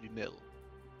basically nil.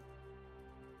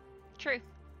 True.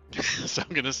 So I'm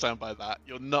going to stand by that.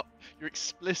 You're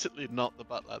explicitly not the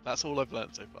butler. That's all I've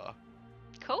learned so far.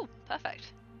 Cool.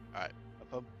 Perfect. All right.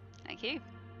 Bye-bye. Thank you.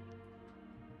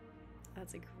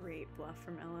 That's a great bluff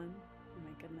from Ellen. Oh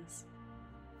my goodness.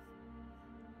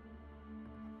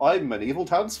 I'm an evil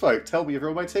townsfolk. Tell me if you're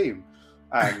on my team.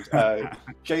 And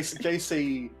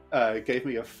JC gave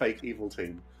me a fake evil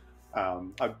team.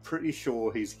 I'm pretty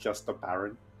sure he's just a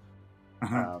baron.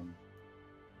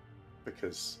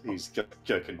 Because he's just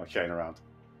jerking my chain around.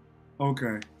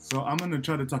 Okay, so I'm gonna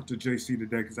try to talk to JC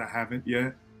today because I haven't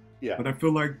yet. Yeah. But I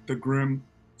feel like the Grim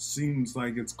seems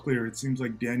like it's clear. It seems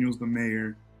like Daniel's the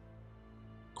mayor.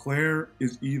 Claire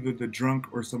is either the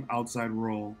drunk or some outside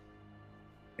role.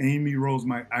 Amy Rose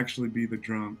might actually be the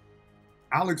drunk.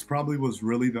 Alex probably was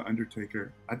really the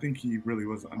Undertaker. I think he really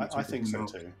was the Undertaker. I think so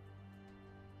too.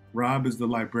 Rob is the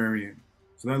librarian.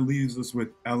 So that leaves us with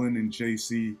Ellen and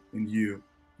JC and you.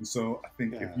 And so I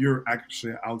think if you're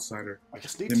actually an outsider, I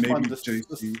just need then to find maybe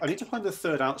JC. I need to find the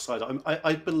third outsider.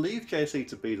 I believe JC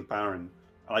to be the Baron.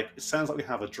 Like, it sounds like we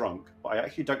have a drunk, but I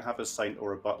actually don't have a saint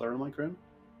or a butler in my grim.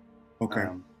 Okay.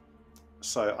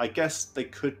 So I guess they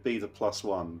could be the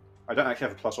 +1. I don't actually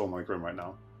have a +1 in my grim right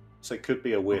now, so it could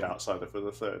be a weird outsider for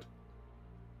the third.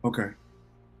 Okay.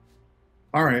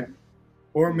 All right.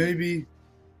 Or maybe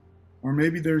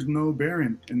there's no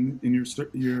Baron in your.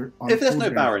 If there's no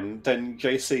Baron, then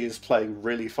JC is playing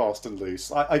really fast and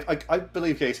loose. I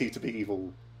believe JC to be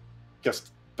evil,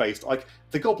 just based like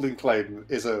the Goblin claim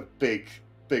is a big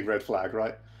red flag,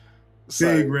 right?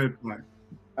 Big red flag.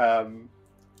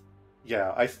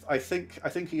 Yeah, I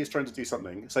think he is trying to do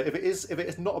something. So if it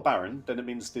is not a Baron, then it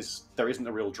means there isn't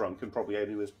a real drunk, and probably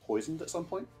Amy was poisoned at some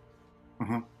point.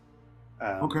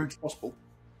 Okay. It's possible.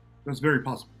 That's very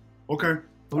possible. Okay.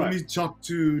 So let me talk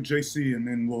to JC and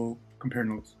then we'll compare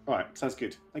notes. All right, sounds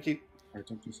good. Thank you. All right,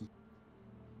 talk to you soon.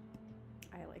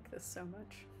 I like this so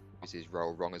much. Is his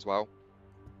role wrong as well?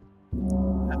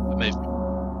 Amazing.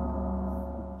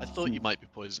 I thought you might be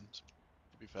poisoned,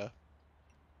 to be fair.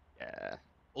 Yeah.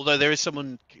 Although there is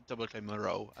someone double claiming the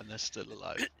role and they're still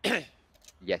alive.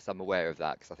 Yes, I'm aware of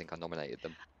that because I think I nominated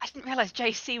them. I didn't realise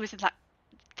JC was in that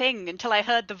thing until I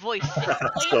heard the voice.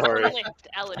 Sorry. The lift,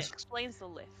 Ellen. It explains the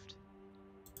lift.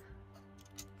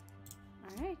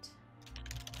 All right.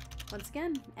 Once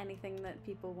again, anything that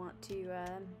people want to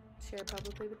share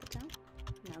publicly with the town,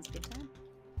 now's a good time.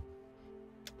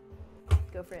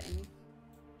 Go for it, Amy.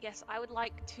 Yes, I would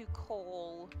like to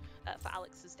call for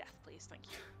Alex's death, please. Thank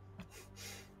you.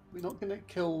 We're not going to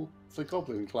kill the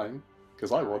Goblin claim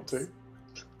because I want to.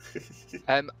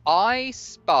 I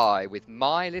spy with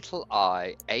my little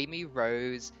eye. Amy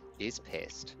Rose is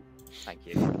pissed. Thank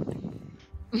you.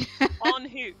 On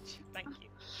Hooch. Thank you.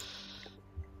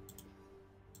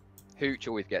 Hooch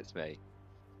always gets me.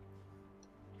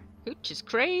 Hooch is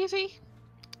crazy.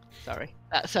 Sorry,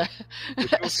 that's a.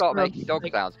 Would you start making dog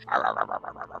sounds? No,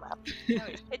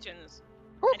 it's pigeons.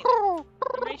 Anyway,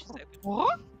 nominations open.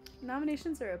 What?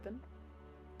 Nominations are open.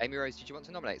 Amy Rose, did you want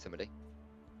to nominate somebody?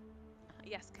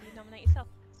 Yes, can you nominate yourself?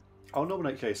 I'll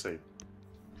nominate JC.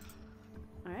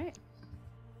 All right.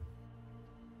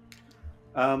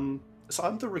 So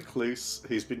I'm the recluse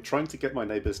who's been trying to get my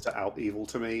neighbours to out evil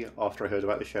to me after I heard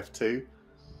about the chef too.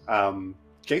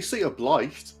 JC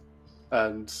obliged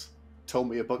and told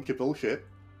me a bunch of bullshit.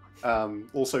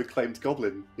 Also claimed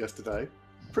Goblin yesterday.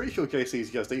 Pretty sure JC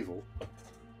is just evil.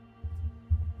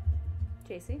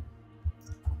 JC?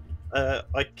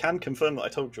 I can confirm that I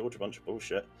told George a bunch of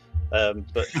bullshit,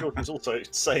 but George was also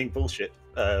saying bullshit.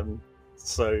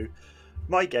 So,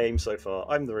 my game so far,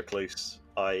 I'm the recluse.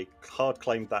 I hard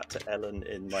claimed that to Ellen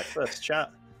in my first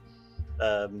chat,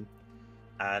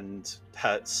 and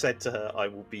had said to her I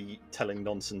will be telling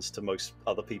nonsense to most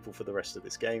other people for the rest of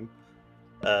this game.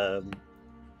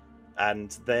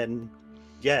 And then,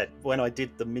 yeah, when I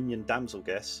did the minion damsel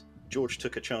guess, George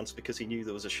took a chance because he knew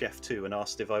there was a chef too, and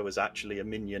asked if I was actually a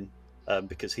minion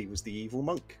because he was the evil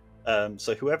monk.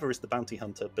 So whoever is the bounty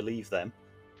hunter, believe them.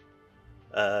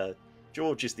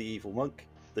 George is the evil monk.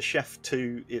 The chef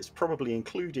too is probably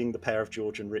including the pair of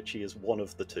George and Richie as one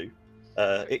of the two.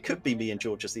 It could be me and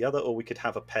George as the other, or we could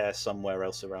have a pair somewhere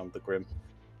else around the Grim.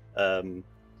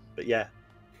 But yeah,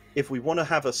 if we want to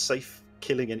have a safe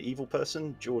killing an evil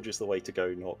person, George is the way to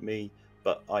go, not me.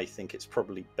 But I think it's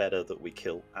probably better that we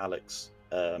kill Alex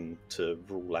to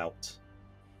rule out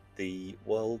the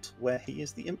world where he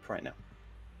is the imp right now.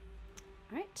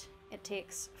 Alright, it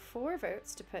takes 4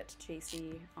 votes to put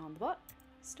JC on the bot,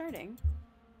 starting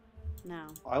now.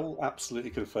 I will absolutely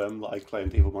confirm that I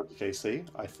claimed evil monk JC.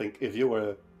 I think if you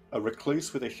were a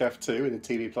recluse with a chef 2 in a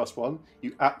TV +1,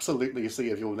 you absolutely see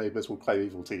if your neighbours will claim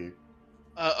evil to you.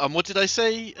 And what did I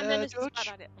say,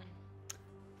 George?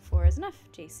 4 is enough.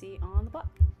 JC on the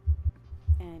block.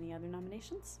 Any other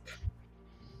nominations?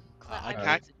 I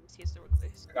Can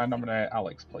I nominate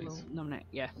Alex, please? We'll nominate,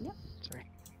 yeah. Yep. Sorry.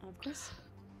 Of course.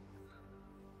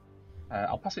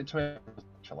 I'll pass it to him,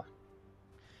 shall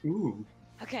I? Ooh.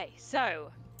 Okay, so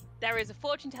there is a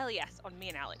fortune teller yes on me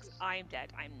and Alex. I'm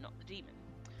dead. I'm not the demon.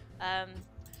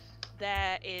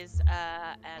 There is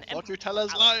an fortune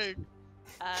teller's lying.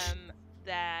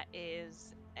 There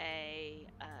is a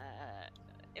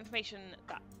information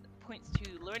that points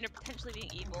to Lorena potentially being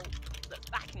evil that's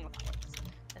backing up Alex.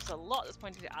 There's a lot that's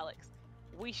pointing to Alex.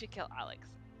 We should kill Alex.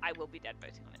 I will be dead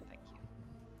voting on it, thank you.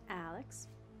 Alex?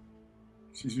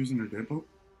 She's using her deadbolt?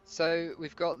 So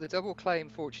we've got the double claim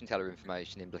fortune teller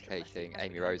information implicating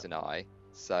Amy Rose and I,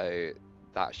 so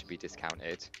that should be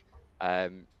discounted.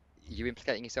 You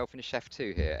implicating yourself in a chef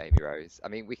too here, Amy Rose. I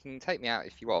mean, we can take me out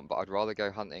if you want, but I'd rather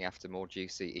go hunting after more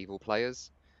juicy evil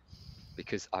players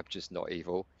because I'm just not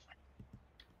evil.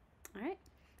 All right.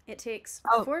 It takes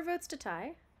 4 votes to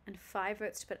tie and 5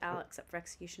 votes to put Alex up for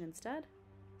execution instead.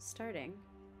 Starting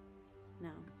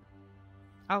now.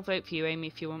 I'll vote for you, Amy,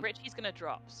 if you want. Richie's gonna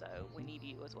drop, so we need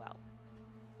you as well.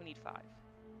 We need 5.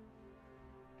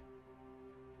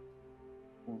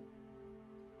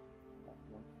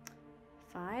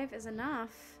 Five is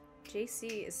enough.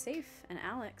 JC is safe, and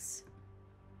Alex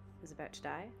is about to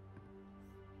die.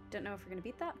 Don't know if we're gonna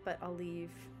beat that, but I'll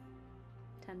leave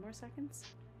 10 more seconds.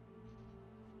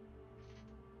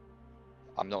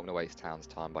 I'm not going to waste town's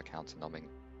time by counter-nomming.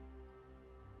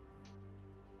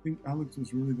 I think Alex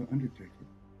was really the Undertaker.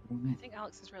 I don't know. I think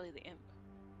Alex is really the imp.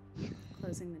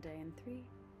 Closing the day in 3.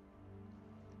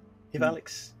 If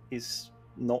Alex is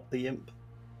not the imp,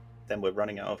 then we're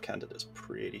running out of candidates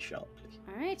pretty sharply.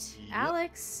 Alright, Yep.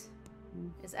 Alex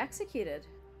is executed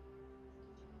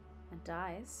and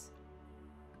dies.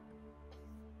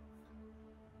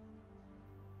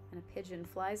 And a pigeon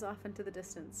flies off into the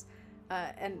distance.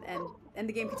 And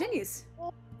the game continues.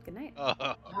 Good night.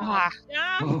 Ah,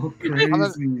 Oh, crazy.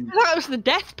 that was the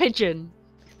death pigeon.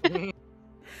 The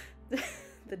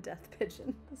death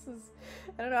pigeon. This is...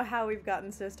 I don't know how we've gotten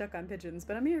so stuck on pigeons,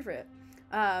 but I'm here for it.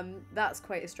 That's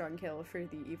quite a strong kill for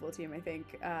the evil team, I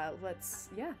think. Let's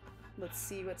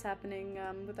see what's happening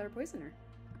with our poisoner.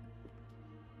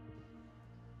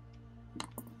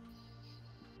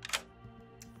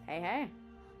 Hey.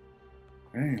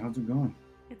 Hey, how's it going?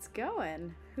 It's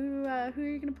going. Who are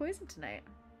you gonna poison tonight?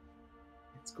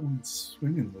 It's going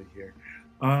swimmingly here.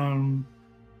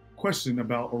 Question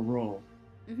about a role.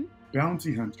 Mm-hmm.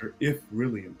 Bounty Hunter, if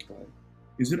really in play,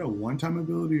 is it a one-time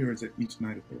ability or is it each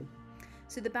night ability?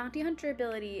 So the Bounty Hunter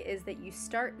ability is that you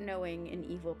start knowing an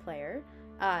evil player,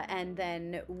 and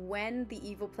then when the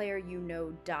evil player you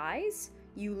know dies,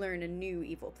 you learn a new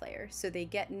evil player. So they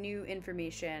get new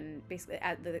information, basically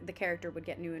the character would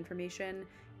get new information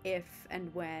if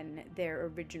and when their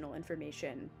original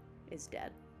information is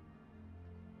dead.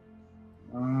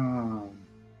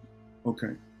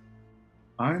 Okay.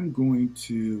 I'm going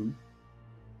to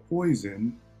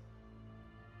poison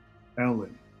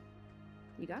Ellen.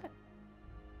 You got it.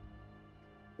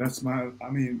 That's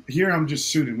here I'm just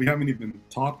shooting. We haven't even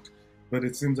talked, but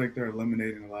it seems like they're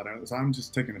eliminating a lot of it. So I'm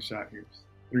just taking a shot here.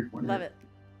 3-point. Love it.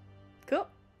 Cool.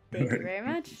 Thank you Right. very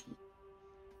much.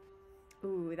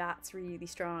 Ooh, that's really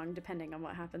strong, depending on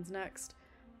what happens next.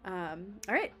 All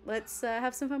right, let's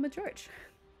have some fun with George.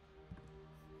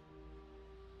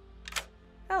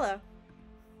 Hello.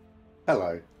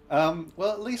 Hello.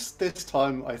 Well, at least this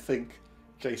time I think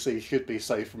JC should be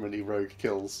safe from any rogue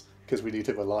kills because we need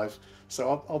him alive.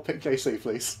 So I'll pick JC,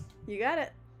 please. You got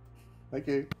it. Thank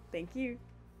you. Thank you.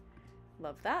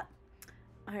 Love that.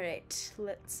 All right,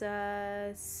 let's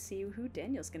see who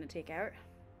Daniel's gonna take out.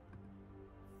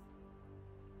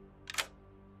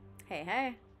 Hey,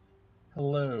 hey.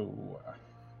 Hello.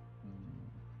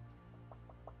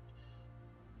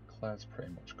 Claire's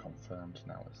pretty much confirmed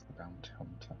now as the bounty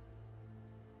hunter.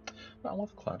 But I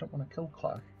love Claire. I don't want to kill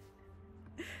Claire.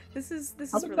 This is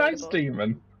I'm a nice relatable.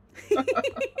 demon.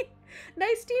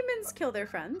 Nice demons kill their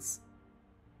friends.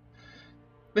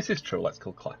 This is true. Let's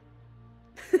kill Claire.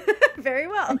 Very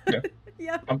well. Yeah.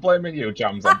 Yep. I'm blaming you,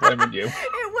 Jams. I'm blaming you.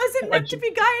 It wasn't When meant to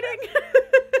be guiding.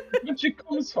 When she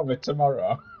comes for me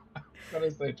tomorrow, I'm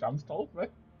gonna say Jams told me.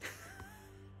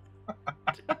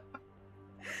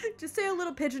 Just say a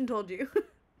little pigeon told you.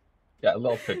 Yeah, a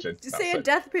little pigeon. Just say a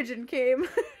death pigeon came.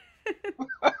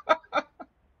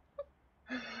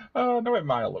 Oh, knowing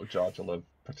my little George will have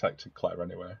protected Claire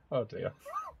anyway. Oh dear.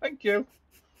 Thank you.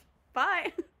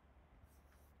 Bye.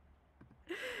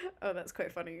 Oh, that's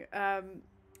quite funny.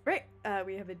 Right,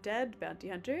 we have a dead bounty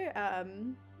hunter.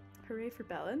 Hooray for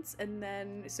balance. And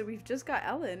then, so we've just got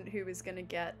Ellen, who is gonna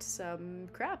get some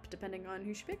crap, depending on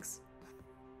who she picks.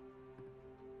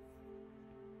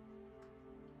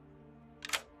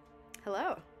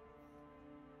 Hello.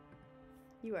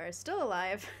 You are still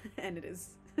alive, and it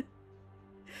is...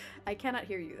 I cannot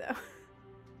hear you, though.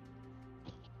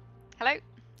 Hello?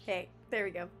 Hey, there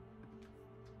we go.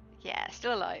 Yeah,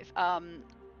 still alive.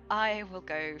 I will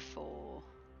go for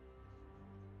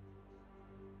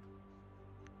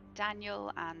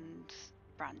Daniel and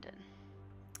Brandon.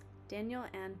 Daniel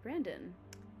and Brandon,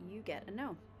 you get a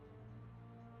no.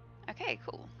 Okay,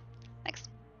 cool. Next.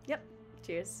 Yep.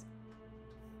 Cheers.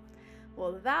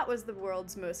 Well, that was the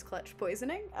world's most clutch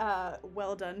poisoning.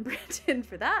 Well done, Brandon,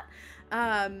 for that.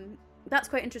 That's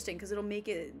quite interesting because it'll make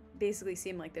it basically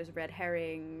seem like there's a red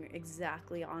herring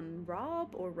exactly on Rob,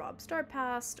 or Rob Star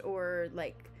Past, or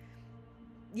like,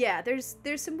 yeah, there's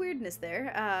some weirdness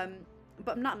there.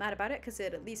 But I'm not mad about it because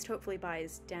it at least hopefully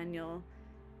buys Daniel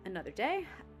another day.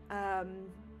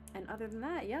 And other than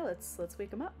that, yeah, let's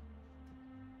wake him up.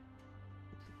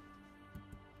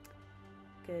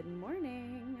 Good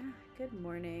morning. Good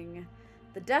morning.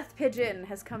 The death pigeon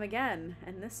has come again,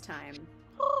 and this time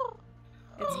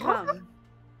it's come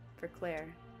for Claire.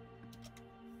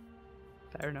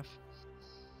 Fair enough.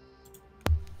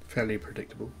 Fairly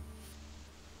predictable.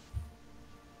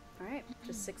 Alright,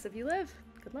 just 6 of you live.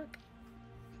 Good luck.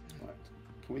 Right.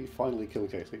 Can we finally kill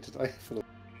JC today?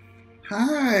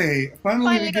 Hi!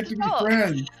 Finally we get to be talk.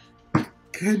 friends.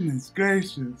 Goodness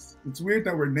gracious. It's weird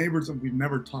that we're neighbors and we've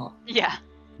never talked. Yeah.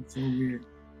 It's so weird.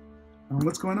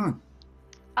 What's going on?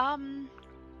 Not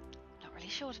really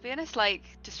sure to be honest. Like,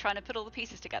 just trying to put all the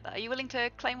pieces together. Are you willing to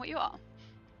claim what you are?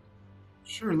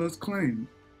 Sure, let's claim.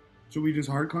 Should we just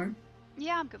hard claim?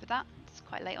 Yeah, I'm good with that. It's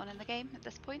quite late on in the game at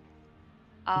this point.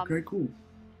 Okay, cool.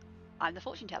 I'm the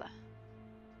fortune teller.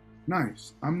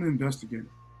 Nice. I'm the investigator.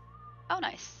 Oh,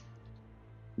 nice.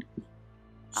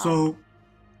 So,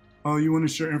 you want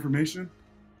to share information?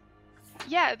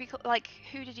 Yeah, it'd be cool. Like,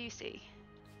 who did you see?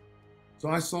 So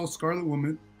I saw Scarlet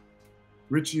Woman,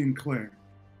 Richie, and Claire.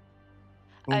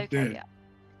 Both Okay, dead. yeah.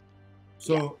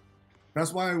 So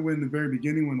that's why when the very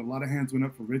beginning, when a lot of hands went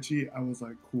up for Richie, I was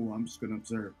like, cool, I'm just going to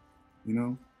observe, you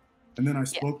know? And then I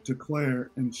spoke to Claire,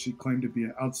 and she claimed to be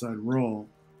an outside role.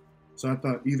 So I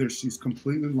thought either she's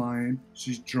completely lying,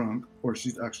 she's drunk, or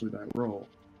she's actually that role.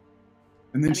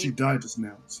 And then she died just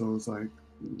now. So it's like,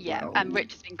 Yeah, wow. and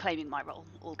Rich has been claiming my role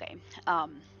all game.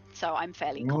 So I'm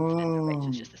fairly confident that Rich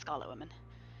is just the Scarlet Woman.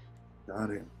 Got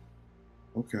it.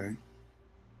 Okay.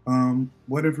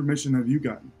 What information have you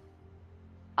gotten?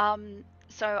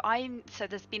 So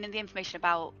there's been in the information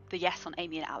about the yes on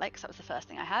Amy and Alex. That was the first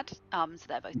thing I had. So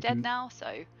they're both dead now. So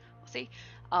we'll see.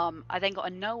 I then got a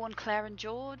no on Claire and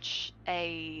George,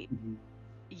 a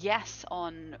yes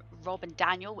on Rob and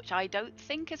Daniel, which I don't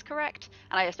think is correct,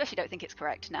 and I especially don't think it's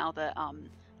correct now that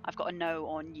I've got a no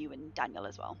on you and Daniel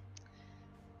as well.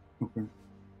 Okay.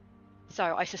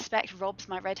 So I suspect Rob's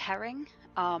my red herring.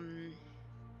 And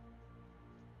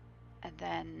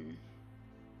then,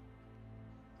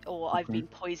 or I've been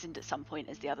poisoned at some point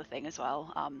is the other thing as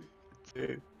well.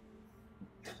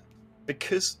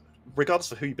 Because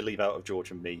regardless of who you believe out of George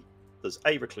and me, there's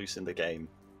a recluse in the game,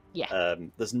 Yeah.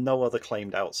 There's no other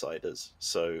claimed outsiders,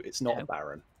 so it's not No. a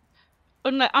Baron.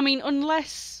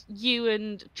 Unless you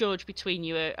and George between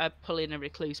you are pulling a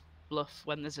recluse bluff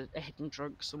when there's a hidden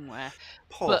drunk somewhere.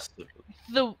 Possibly.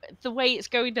 But the way it's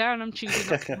going down, I'm choosing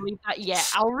not to believe that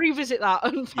yet. I'll revisit that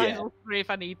on final 3 if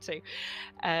I need to.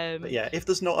 But yeah, if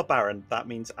there's not a Baron, that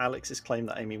means Alex's claim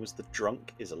that Amy was the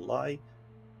drunk is a lie,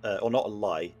 or not a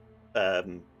lie,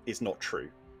 is not true.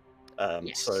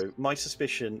 Yes. So my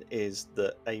suspicion is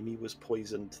that Amy was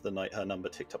poisoned the night her number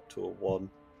ticked up to a 1,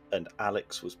 and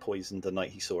Alex was poisoned the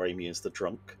night he saw Amy as the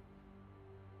drunk.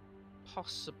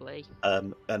 Possibly.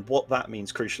 And what that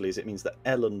means, crucially, is it means that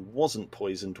Ellen wasn't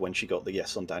poisoned when she got the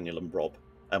yes on Daniel and Rob,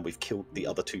 and we've killed the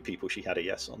other 2 people she had a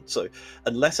yes on. So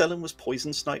unless Ellen was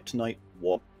poison sniped night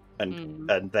 1,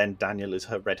 and then Daniel is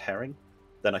her red herring,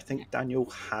 then I think Daniel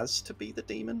has to be the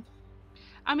demon.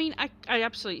 I mean, I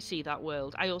absolutely see that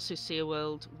world. I also see a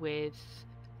world with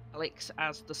Alex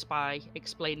as the spy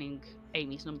explaining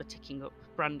Amy's number ticking up.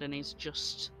 Brandon is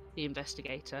just the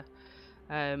investigator.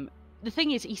 The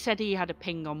thing is, he said he had a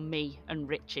ping on me and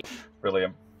Richie.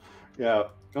 Brilliant. Yeah.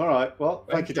 All right. Well,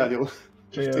 thank you, Daniel.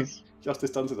 Cheers. Justice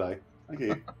done today. Thank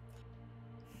you.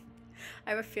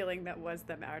 I have a feeling that was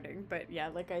them outing, but yeah,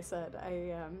 like I said,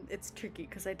 it's tricky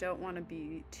because I don't want to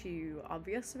be too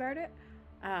obvious about it.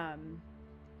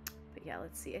 But yeah,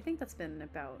 let's see. I think that's been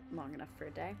about long enough for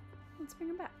a day. Let's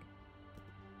bring him back.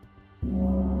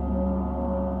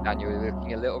 Daniel, you're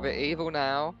looking a little bit evil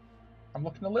now. I'm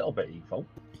looking a little bit evil.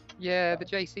 Yeah, the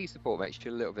JC support makes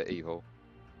you a little bit evil.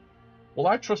 Well,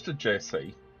 I trusted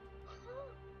JC.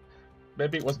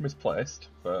 Maybe it was misplaced,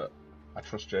 but I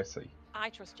trust JC. I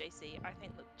trust JC. I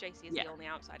think that JC is the only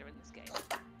outsider in this game,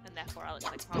 and therefore Alex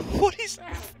I can't. What is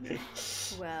happening?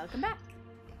 Welcome back.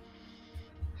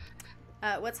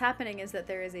 What's happening is that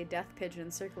there is a death pigeon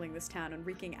circling this town and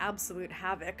wreaking absolute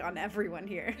havoc on everyone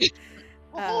here.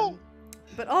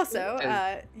 But also,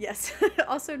 yes,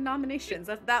 also nominations.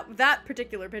 That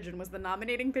particular pigeon was the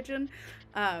nominating pigeon.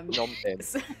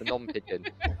 The non-pigeon.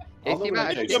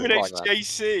 Nominates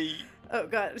JC. Oh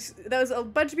god, that was a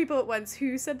bunch of people at once.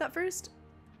 Who said that first?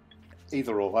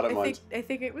 Either or, I don't mind. I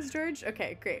think it was George.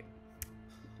 Okay, great.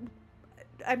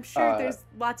 I'm sure there's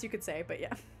lots you could say, but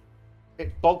yeah.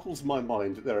 It boggles my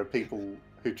mind that there are people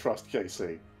who trust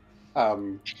JC.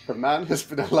 The man has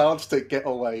been allowed to get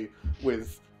away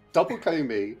with double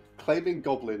claiming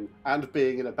Goblin, and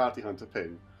being in a bounty hunter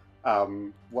pin,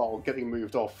 while getting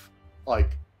moved off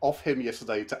him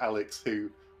yesterday to Alex, who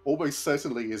almost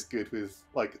certainly is good with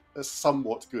a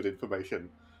somewhat good information.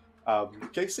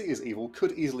 JC is evil,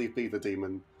 could easily be the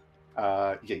demon.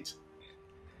 Yeet.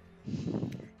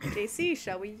 JC,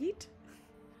 shall we yeet?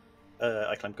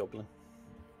 I claim Goblin.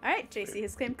 Alright, JC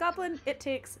has claimed Goblin. It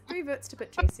takes 3 votes to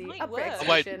put JC up for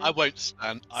execution. I won't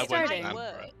stand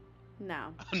for it.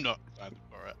 No. I'm not standing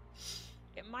for it.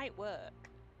 It might work.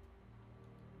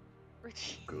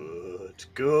 Richie. Good.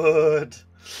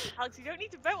 Alex, you don't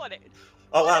need to vote on it.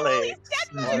 Oh, Alex.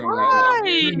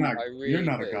 You're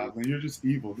not a goblin. You're just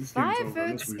evil. This 5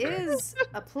 votes is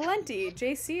a plenty.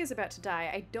 JC is about to die.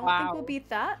 I don't think we'll beat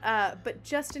that. But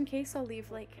just in case, I'll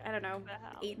leave 8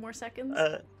 more seconds.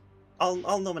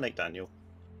 I'll nominate Daniel.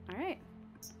 All right.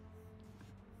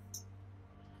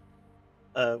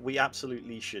 We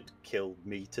absolutely should kill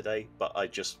me today, but I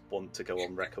just want to go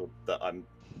on record that I'm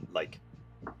 99%.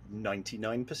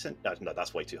 No,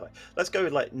 that's way too high. Let's go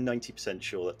with 90%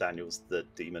 sure that Daniel's the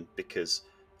demon, because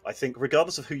I think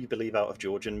regardless of who you believe out of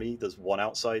George and me, there's one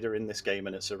outsider in this game,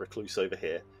 and it's a recluse over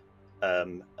here.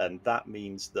 And that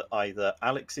means that either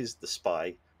Alex is the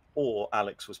spy, or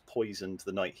Alex was poisoned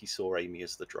the night he saw Amy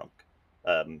as the drunk.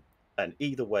 And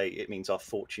either way, it means our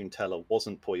fortune teller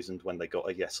wasn't poisoned when they got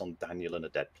a yes on Daniel and a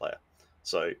dead player.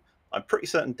 So I'm pretty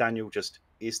certain Daniel just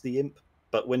is the imp,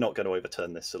 but we're not going to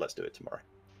overturn this, so let's do it tomorrow.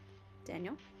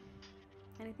 Daniel,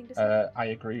 anything to say? I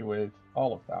agree with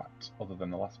all of that, other than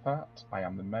the last part. I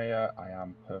am the mayor. I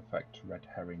am perfect red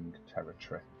herring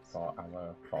territory for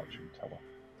our fortune teller.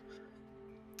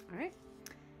 All right.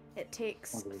 It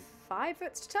takes 5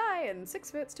 votes to tie and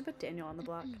 6 votes to put Daniel on the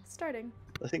block. Starting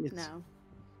I think it's now.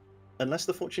 Unless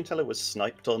the fortune teller was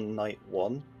sniped on night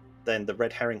 1, then the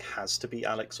red herring has to be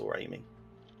Alex or Amy,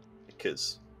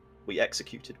 because we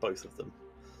executed both of them.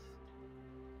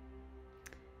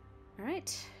 All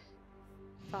right.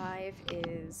 5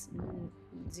 is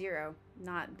 0.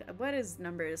 Not what is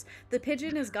numbers? The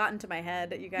pigeon has gotten to my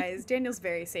head, you guys. Daniel's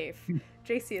very safe.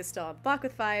 JC is still on the block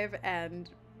with 5, and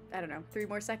I don't know, 3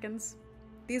 more seconds.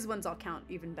 These ones all count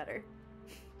even better.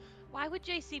 Why would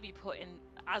JC be put in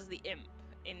as the imp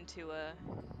into a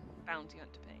bounty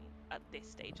hunter pain at this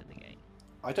stage of the game?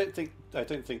 I don't think I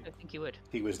think you would.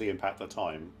 he was the imp at the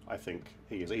time. I think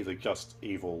he is either just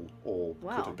evil or could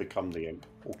Wow. have become the imp,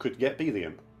 or could yet be the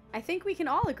imp. I think we can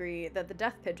all agree that the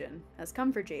Death Pigeon has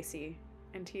come for JC,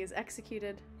 and he is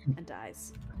executed and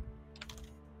dies.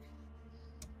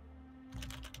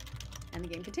 And the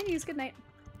game continues. Good night.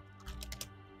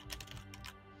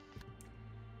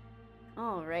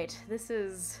 All right, this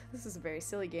is a very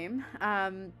silly game.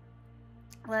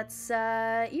 Let's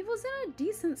Evil's in a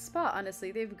decent spot,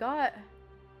 honestly. They've got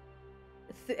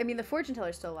I mean, the fortune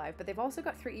teller's still alive, but they've also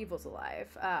got 3 evils alive.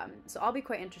 So I'll be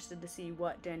quite interested to see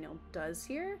what Daniel does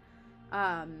here.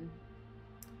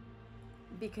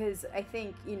 Because I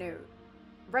think, you know,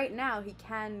 right now he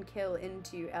can kill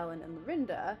into Ellen and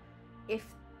Lorinda,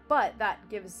 but that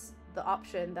gives the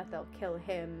option that they'll kill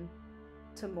him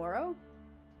tomorrow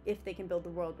if they can build the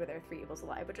world where there are 3 evils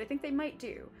alive, which I think they might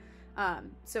do.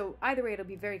 So either way, it'll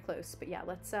be very close. But yeah,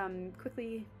 let's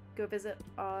quickly go visit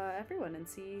everyone and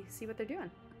see what they're doing.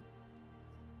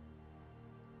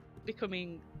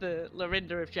 Becoming the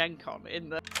Lorinda of Gen Con in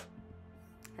the...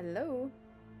 Hello.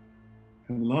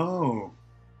 Hello.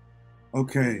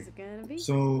 Okay. Who's it gonna be?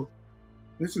 So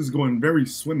this is going very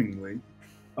swimmingly.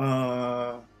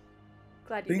 Glad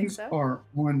you think Things so. are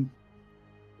on.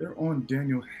 They're on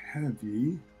Daniel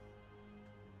heavy.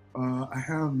 I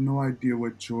have no idea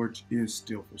what George is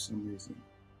still for some reason.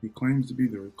 He claims to be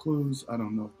the recluse. I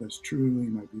don't know if that's true. He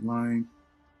might be lying.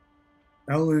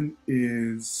 Ellen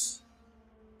is,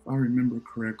 if I remember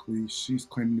correctly, she's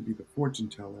claiming to be the fortune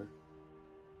teller.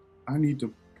 I need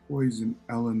to poison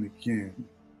Ellen again.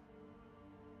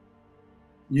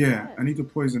 Yeah, I need to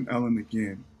poison Ellen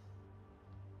again.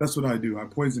 That's what I do. I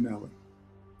poison Ellen.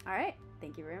 All right.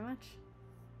 Thank you very much.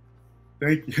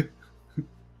 Thank you.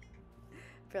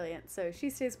 Brilliant. So she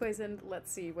stays poisoned.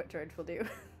 Let's see what George will do.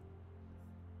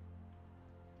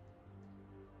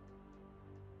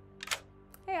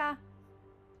 Heya.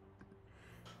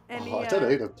 Any, I don't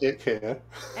know the pick here.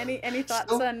 Any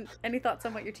thoughts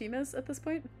on what your team is at this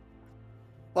point?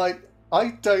 Like, I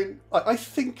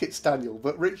think it's Daniel,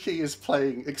 but Richie is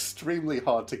playing extremely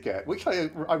hard to get, which I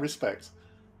respect.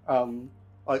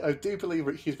 I do believe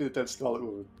Richie's been a dead Scarlet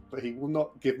Woman, but he will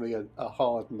not give me a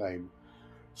hard name.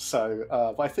 So,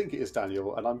 but I think it is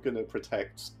Daniel, and I'm going to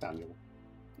protect Daniel.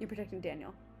 You're protecting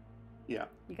Daniel. Yeah.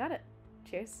 You got it.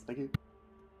 Cheers. Thank you.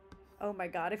 Oh my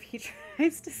god, if he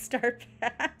tries to star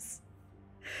pass.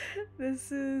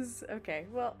 This is... Okay,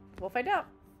 well, we'll find out.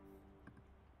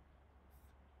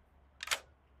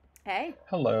 Hey.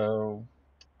 Hello.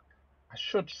 I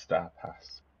should star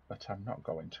pass, but I'm not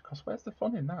going to, because where's the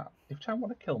fun in that? If you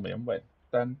want to kill me and win,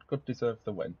 then good deserve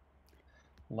the win.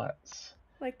 Let's...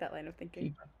 Like that line of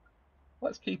thinking.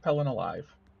 Let's keep Ellen alive.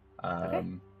 Okay.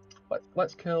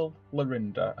 Let's kill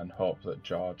Lorinda and hope that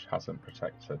George hasn't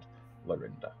protected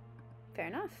Lorinda. Fair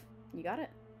enough. You got it.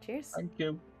 Cheers. Thank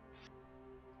you.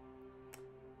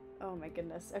 Oh my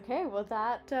goodness. Okay, well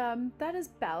that is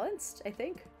balanced, I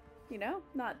think. You know,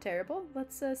 not terrible.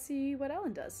 Let's see what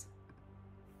Ellen does.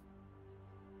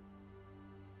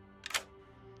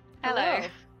 Hello.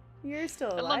 You're still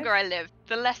alive. The longer I live,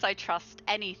 the less I trust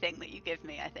anything that you give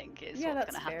me, I think, is Yeah, what's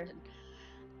that's going to fair.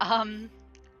 happen.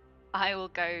 I will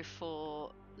go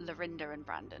for Lorinda and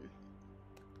Brandon.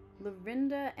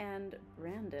 Lorinda and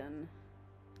Brandon.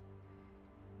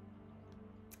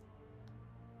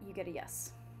 You get a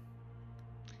yes.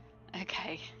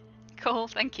 Okay. Cool,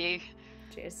 thank you.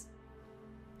 Cheers.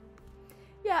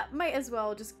 Yeah, might as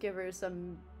well just give her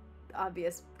some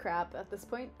obvious crap at this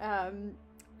point.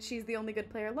 She's the only good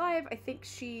player alive. I think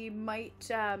she might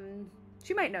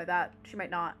know that. She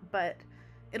might not, but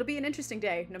it'll be an interesting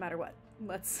day no matter what.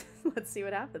 Let's see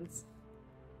what happens.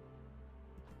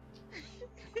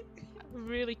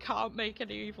 Really can't make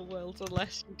any evil worlds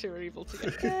unless you two are evil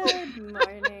together. Good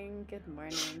morning, good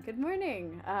morning, good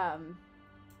morning.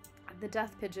 The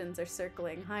death pigeons are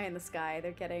circling high in the sky.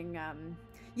 They're getting,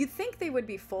 you'd think they would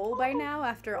be full by now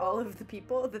after all of the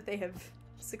people that they have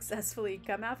successfully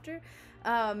come after.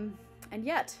 And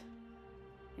yet,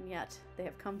 they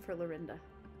have come for Lorinda.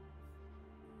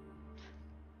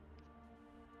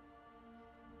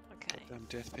 Okay. Damn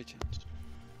death pigeons.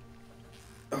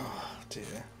 Oh dear.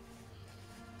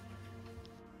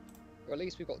 Well, at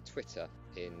least we've got Twitter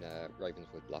in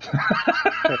Ravenswood Bluff.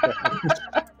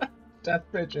 Death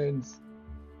pigeons.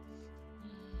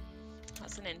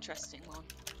 That's an interesting one.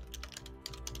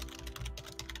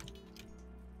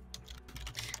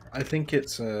 I think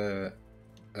it's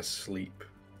asleep.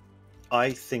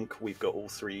 I think we've got all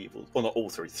 3 evils. Well, not all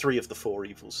 3. 3 of the 4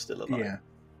 evils still alive. Yeah.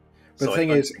 But So the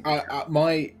thing I is,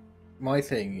 think- my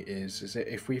thing is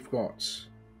that if we've got...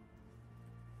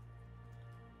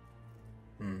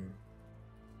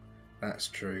 That's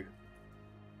true.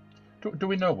 Do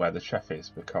we know where the chef is?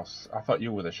 Because I thought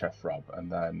you were the chef, Rob,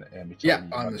 and then Amy told Yeah, me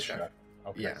you I'm were the chef.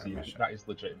 Okay, Yeah, so I'm the chef. that is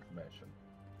legit information.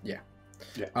 Yeah.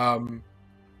 Yeah. I'm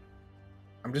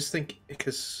just thinking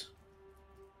because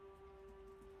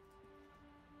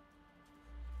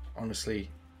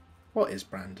honestly, what is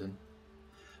Brandon?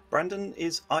 Brandon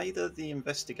is either the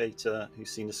investigator who's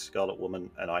seen a Scarlet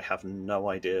Woman, and I have no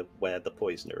idea where the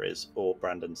poisoner is, or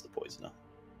Brandon's the poisoner.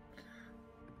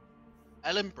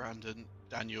 Ellen, Brandon,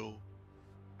 Daniel,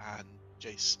 and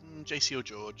JC or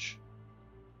George.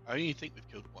 I only think we've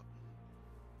killed one.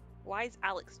 Why is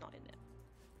Alex not in it?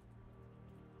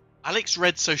 Alex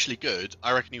read socially good.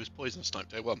 I reckon he was poison snipe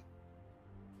day one.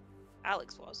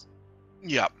 Alex was.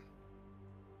 Yeah.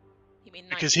 You mean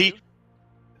night Because two?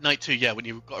 Night 2, yeah, when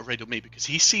you got a raid on me, because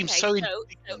he seems Okay, so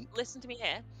so listen to me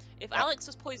here. If Alex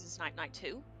was poison snipe night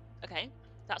 2, okay,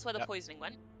 that's where the poisoning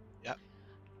went. Yep.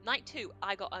 Night 2,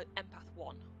 I got an empath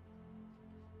 1.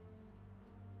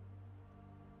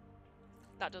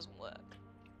 That doesn't work.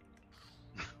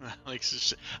 Alex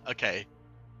is okay.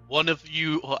 One of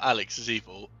you or Alex is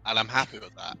evil, and I'm happy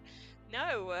with that.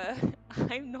 No,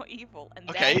 I'm not evil, and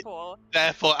Okay,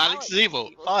 therefore Alex is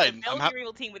evil. Fine, So I'm build happy. your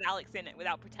evil team with Alex in it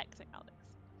without protecting Alex.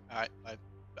 Alright, fine.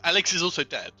 But Alex is also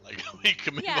dead. Like we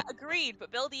can move Yeah, on. agreed.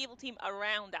 But build the evil team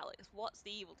around Alex. What's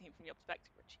the evil team from your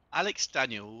perspective, Richie? Alex,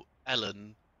 Daniel,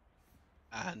 Ellen,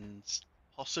 and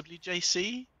possibly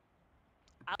JC.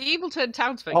 The evil turned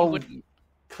townsfolk. Oh, You wouldn't.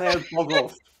 Claire, bog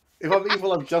off. If I'm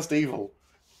evil, I'm just evil.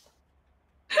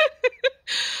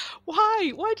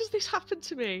 Why? Why does this happen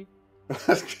to me?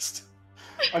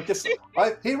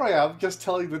 Here I am, just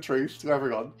telling the truth to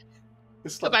everyone.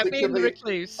 It's like, About think being of the me-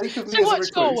 recluse. think of me So as a what's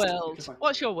your recluse, world? because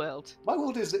What's your world? My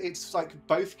world is that it's like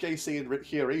both JC and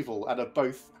Richie are evil and are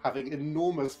both having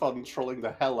enormous fun trolling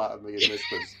the hell out of me in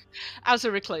Whispers. As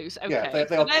a recluse, okay. Yeah,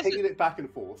 they So are pinging it back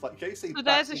and forth. Like JC. So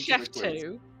there's a into chef recluse.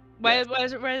 too. Where are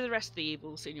the rest of the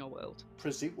evils in your world?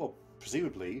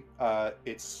 Presumably,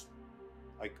 it's.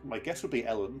 My guess would be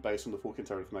Ellen, based on the full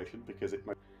Quintero information, because it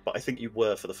might. But I think you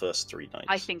were for the first 3 nights.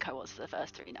 I think I was for the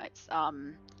first 3 nights.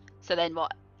 So then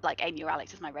what? Like Amy or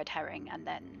Alex is my red herring, and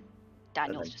then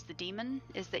Daniel's just the demon.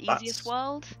 Is the easiest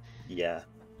world? Yeah.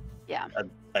 Yeah.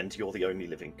 And you're the only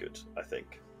living good, I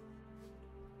think.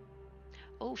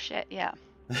 Oh shit! Yeah.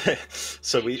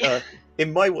 So we,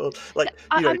 in my world, like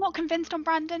I'm not convinced on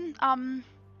Brandon.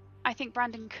 I think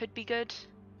Brandon could be good.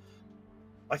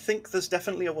 I think there's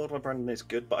definitely a world where Brandon is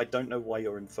good, but I don't know why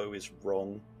your info is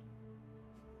wrong.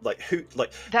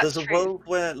 There's a world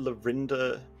where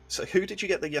Lorinda. So who did you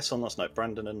get the yes on last night?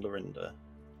 Brandon and Lorinda.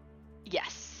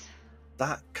 Yes.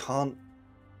 That can't.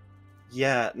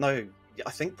 Yeah, no.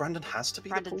 I think Brandon has to be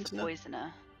Brandon's the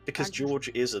poisoner. because George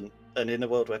isn't, and in a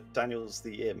world where Daniel's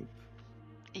the imp,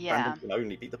 Yeah. Brandon can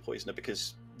only be the poisoner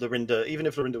because Lorinda, even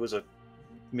if Lorinda was a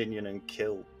minion and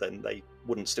killed, then they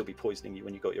wouldn't still be poisoning you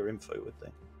when you got your info, would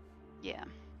they? Yeah.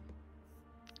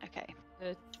 Okay.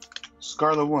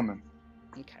 Scarlet Woman.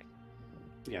 Okay.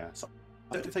 Yeah, so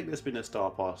I don't think there's been a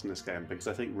star pass in this game because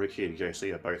I think Ricky and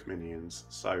JC are both minions.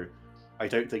 So I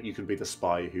don't think you can be the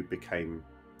spy who became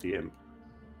the imp.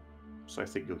 So I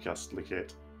think you'll just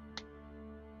legit.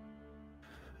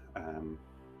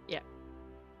 Yeah.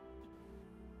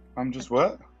 I'm just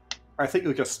what? I think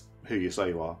you're just who you say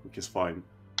you are, which is fine.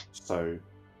 So.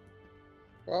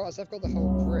 Well, as I've got the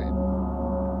whole grim,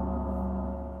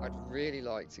 I'd really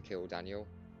like to kill Daniel,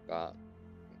 but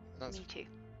that's... Me too.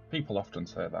 People often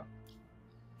say that.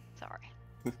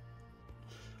 Sorry.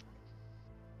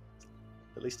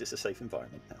 At least it's a safe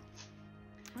environment now.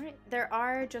 Alright, there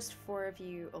are just 4 of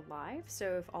you alive,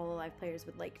 so if all alive players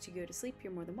would like to go to sleep,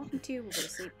 you're more than welcome to. We'll go to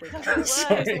sleep with all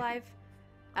players alive.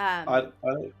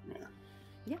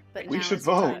 Yeah, but We now should is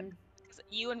the vote. time.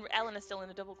 You and Ellen are still in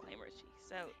a double claim, Richie,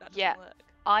 so that doesn't Yeah. work.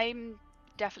 I'm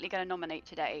definitely going to nominate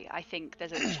today. I think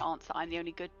there's a chance that I'm the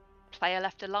only good player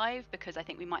left alive because I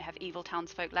think we might have evil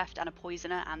townsfolk left and a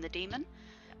poisoner and the demon.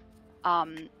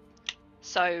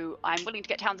 So I'm willing to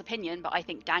get Town's opinion, but I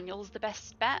think Daniel's the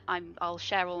best bet. I'll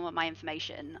share all of my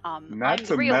information. Not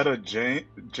to meta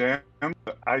jam,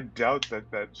 but I doubt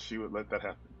that she would let that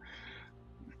happen.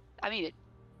 I mean, it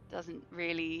doesn't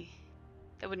really.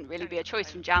 There wouldn't really be a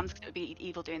choice from Jams because it would be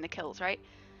evil doing the kills, right?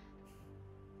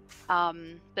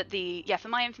 But for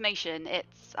my information,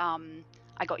 it's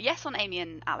I got yes on Amy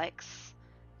and Alex,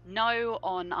 no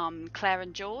on Claire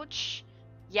and George,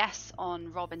 yes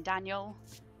on Rob and Daniel,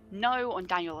 no on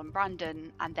Daniel and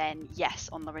Brandon, and then yes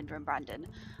on Lorinda and Brandon.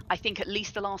 I think at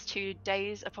least the last 2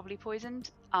 days are probably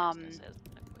poisoned.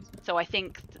 So I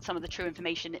think that some of the true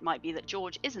information, it might be that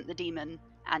George isn't the demon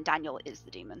and Daniel is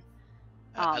the demon.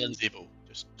 Ellen's evil.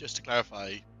 Just to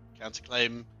clarify,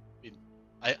 counterclaim.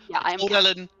 I am told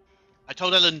Ellen. I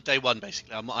told Ellen day one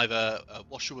basically. I'm either a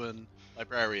washerwoman,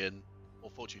 librarian,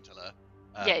 or fortune teller.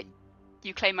 Yeah,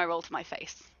 you claim my role to my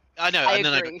face. I know, I and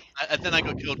agree. then I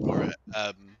got killed for it.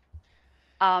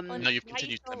 Now you've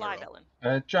continued to claim my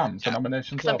role. Jams, the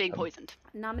nominations Because I'm open. being poisoned.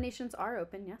 Nominations are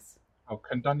open, yes. Oh,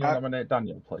 can Daniel nominate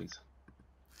Daniel, please?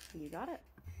 You got it.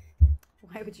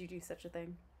 Why would you do such a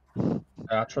thing?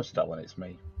 I trust Ellen, it's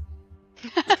me.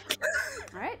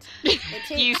 All right. It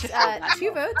takes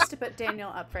 2 votes to put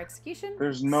Daniel up for execution.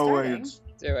 There's no way it's...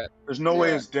 Do it. There's no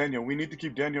way it's Daniel. We need to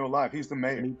keep Daniel alive. He's the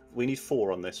mayor. We need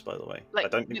 4 on this, by the way. Like, I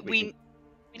don't think we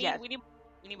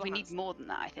need more than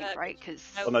that, I think, right? Because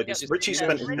Richie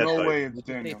spent his There's head no though. way it's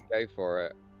Daniel. Go for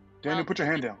it. Daniel, put your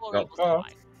hand down.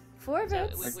 4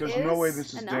 votes. Like, there's no way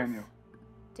this is enough. Daniel.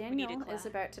 Daniel is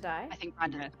about to die. I think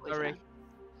Brandon is Sorry.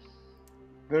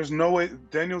 There's no way.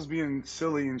 Daniel's being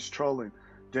silly and trolling.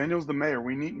 Daniel's the mayor.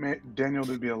 We need Daniel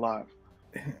to be alive.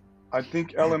 I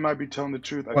think Ellen might be telling the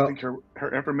truth. I think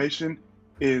her information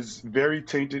is very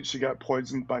tainted. She got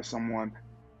poisoned by someone.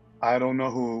 I don't know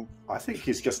who. I think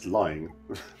he's just lying.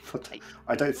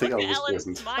 I don't think I was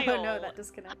poisoned. Oh no, that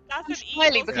disconnect.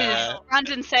 Slightly, because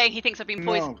Brandon's saying he thinks I've been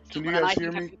poisoned. No, can you and I guys think hear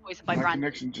I've me? been poisoned by My Brandon.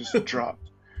 connection just dropped.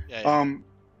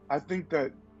 I think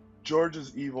that George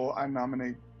is evil. I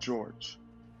nominate George.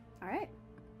 All right.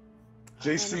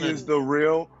 JC is the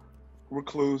real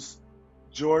recluse.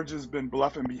 George has been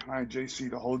bluffing behind JC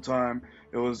the whole time.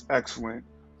 It was excellent.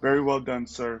 Very well done,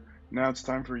 sir. Now it's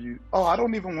time for you. Oh, I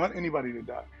don't even want anybody to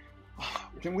die.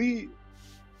 Can we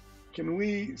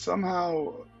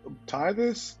somehow tie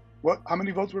this? What? How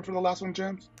many votes were for the last one,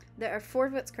 James? There are 4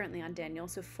 votes currently on Daniel,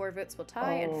 so 4 votes will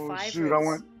tie, and 5 shoot, votes. I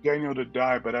want Daniel to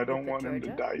die, but I don't want him to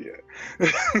die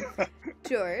yet.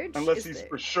 George. Unless he's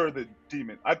for sure the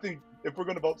demon. I think if we're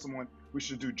going to vote someone, we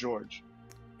should do George.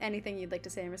 Anything you'd like to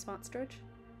say in response, George?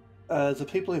 The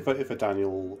people who voted for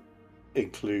Daniel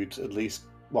include at least,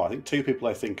 well, I think 2 people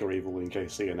I think are evil in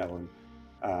JC and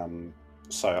Ellen.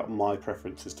 So my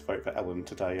preference is to vote for Ellen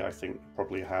today. I think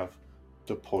probably have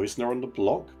the poisoner on the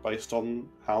block based on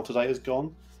how today has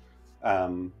gone.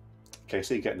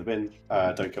 JC, get in the bin.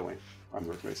 Don't kill me. I'm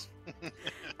the recluse. All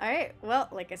right. Well,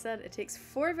 like I said, it takes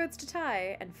 4 votes to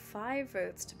tie and 5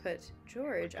 votes to put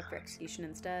George up for execution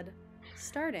instead.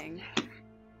 Starting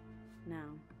now.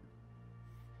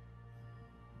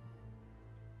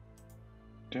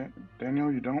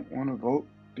 Daniel, you don't want to vote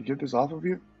to get this off of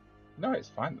you? No, it's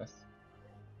fine. This.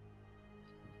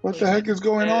 What the heck is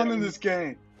going on in this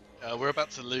game? We're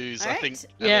about to lose. All I right. think.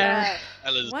 Yeah.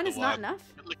 Ellen's One the is not enough.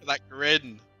 Look at that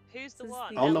grin. Who's the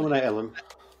one? I'll nominate Ellen.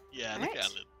 Yeah, All look at right.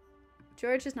 Ellen.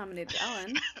 George is nominated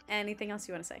Ellen. Anything else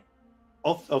you want to say?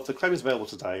 Of the claims available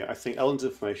today, I think Ellen's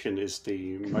information is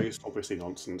the most obviously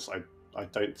nonsense. I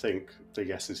don't think the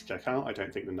yeses check out. I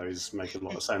don't think the no's make a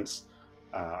lot of sense.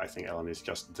 I think Ellen is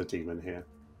just the demon here.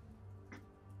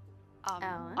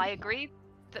 I agree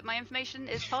that my information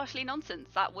is partially nonsense.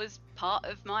 That was part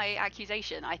of my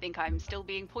accusation. I think I'm still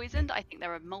being poisoned. I think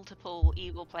there are multiple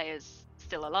evil players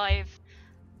still alive.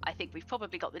 I think we've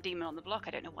probably got the demon on the block.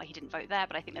 I don't know why he didn't vote there,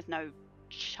 but I think there's no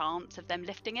chance of them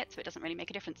lifting it, so it doesn't really make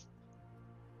a difference.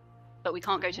 But we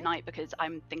can't go tonight because I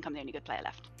think I'm the only good player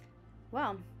left.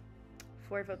 Well,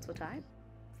 4 votes will tie.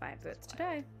 5 votes to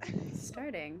tie.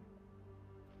 Starting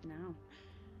now.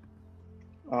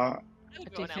 I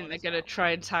do think they're going to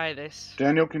try and tie this.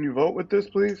 Daniel, can you vote with this,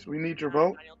 please? We need your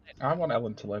vote. I want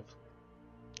Ellen to live.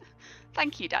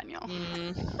 Thank you, Daniel.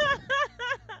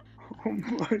 Oh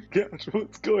my gosh,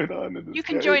 what's going on in this You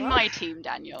can game? join my team,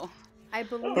 Daniel. I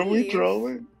believe. Are we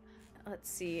trolling? Let's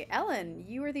see. Ellen,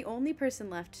 you are the only person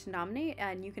left to nominate,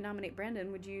 and you can nominate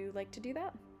Brandon. Would you like to do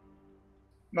that?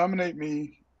 Nominate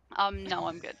me. No,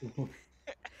 I'm good.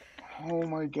 Oh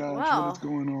my gosh, Wow. what is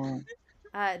going on?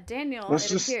 Daniel, Let's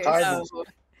it just appears, tie this.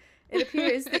 it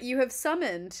appears that you have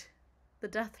summoned the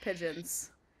death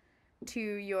pigeons to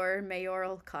your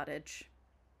mayoral cottage.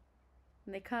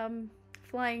 And they come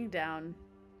flying down.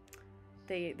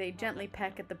 They gently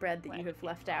peck at the bread that you have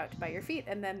left out by your feet,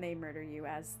 and then they murder you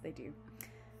as they do.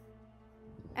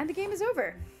 And the game is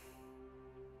over.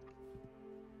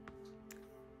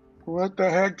 What the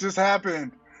heck just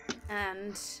happened?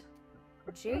 And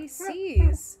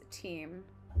JC's team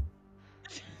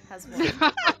has won.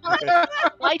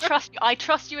 I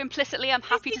trust you implicitly. I'm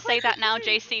happy to say that now,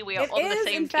 JC. We are on the same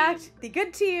team. In fact, the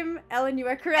good team. Ellen, you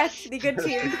are correct. The good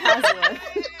team has won.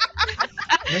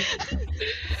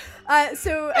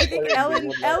 So I think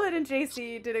Ellen and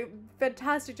JC did a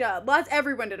fantastic job.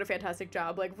 Everyone did a fantastic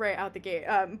job, like right out the gate.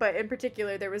 But in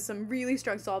particular, there was some really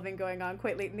strong solving going on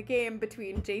quite late in the game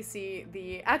between JC,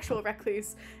 the actual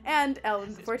recluse, and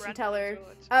Ellen, the fortune teller,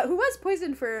 who was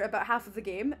poisoned for about half of the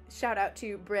game. Shout out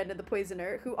to Brandon the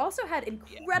Poisoner, who also had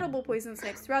incredible poison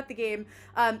snipes throughout the game.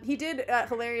 He did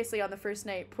hilariously on the first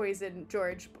night poison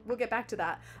George. We'll get back to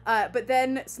that. But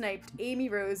then sniped Amy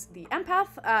Rose, the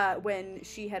empath, when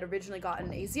she had originally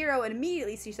gotten a 0, and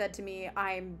immediately she said to me,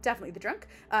 I'm definitely the drunk.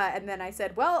 And then I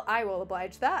said, well, I will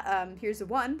oblige that. Here's a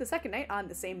 1 the second night on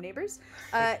the same neighbors.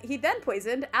 He then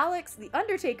poisoned Alex, the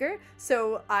Undertaker,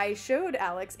 so I showed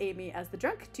Alex Amy as the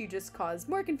drunk to just cause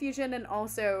more confusion and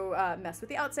also mess with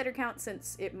the outsider count,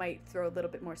 since it might throw a little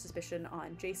bit more suspicion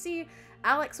on JC.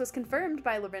 Alex was confirmed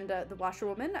by Lorinda, the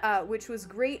washerwoman, which was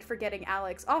great for getting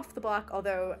Alex off the block,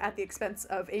 although at the expense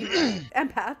of Amy, the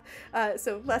empath,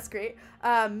 so less great.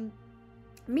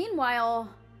 Meanwhile,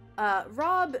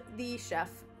 Rob, the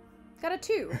chef, got a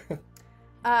 2.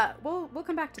 We'll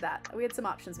come back to that. We had some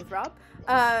options with Rob.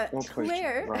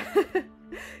 Claire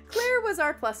Claire was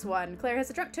our +1. Claire has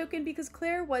a drunk token because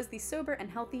Claire was the sober and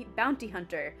healthy bounty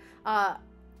hunter.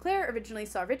 Claire originally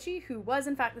saw Richie, who was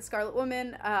in fact the Scarlet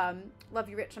Woman. Love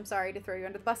you, Rich. I'm sorry to throw you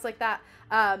under the bus like that.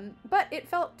 But it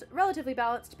felt relatively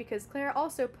balanced because Claire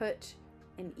also put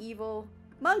an evil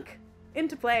monk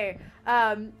into play.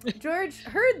 George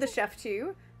heard the chef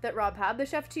 2 that Rob had. The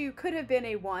chef 2 could have been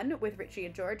a 1 with Richie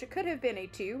and George. It could have been a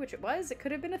 2, which it was. It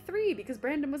could have been a 3 because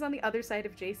Brandon was on the other side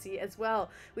of JC as well.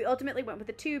 We ultimately went with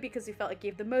a 2 because we felt it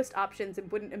gave the most options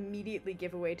and wouldn't immediately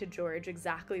give away to George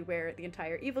exactly where the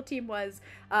entire evil team was.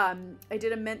 I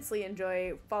did immensely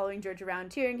enjoy following George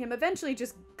around, hearing him eventually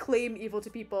just claim evil to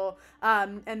people.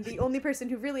 And the only person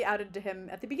who really outed to him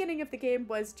at the beginning of the game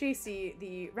was JC,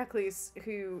 the recluse,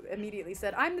 who immediately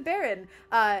said, I'm the Baron.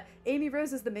 Amy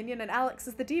Rose is the minion and Alex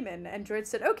is the demon. And George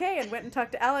said, okay, and went and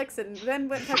talked to Alex and then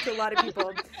went and talked to a lot of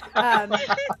people.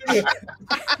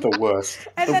 The worst.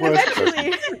 And the then worst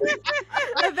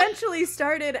eventually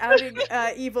started outing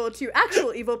evil to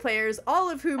actual evil players, all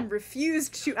of whom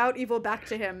refused to out evil back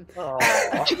to him.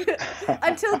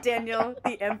 Until Daniel,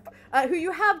 the imp, who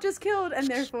you have just killed, and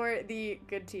therefore the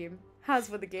good team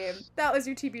has won the game. That was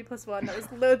your TB +1. That was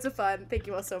loads of fun. Thank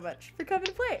you all so much for coming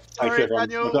to play. Thank you, everyone.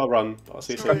 We've got to run. I'll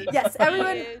see you soon. Yes,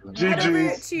 everyone, head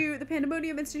over to the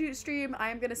Pandemonium Institute stream.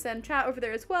 I am going to send chat over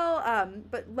there as well.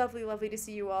 But lovely, lovely to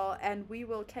see you all, and we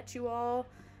will catch you all,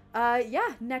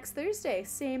 next Thursday.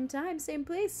 Same time, same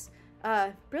place.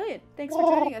 Brilliant. Thanks for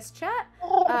joining us, chat.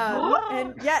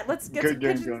 And yeah, let's get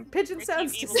some pigeon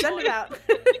sounds to send it out.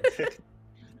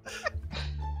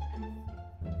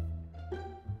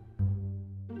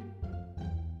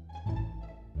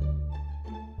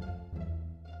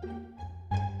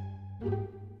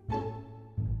 you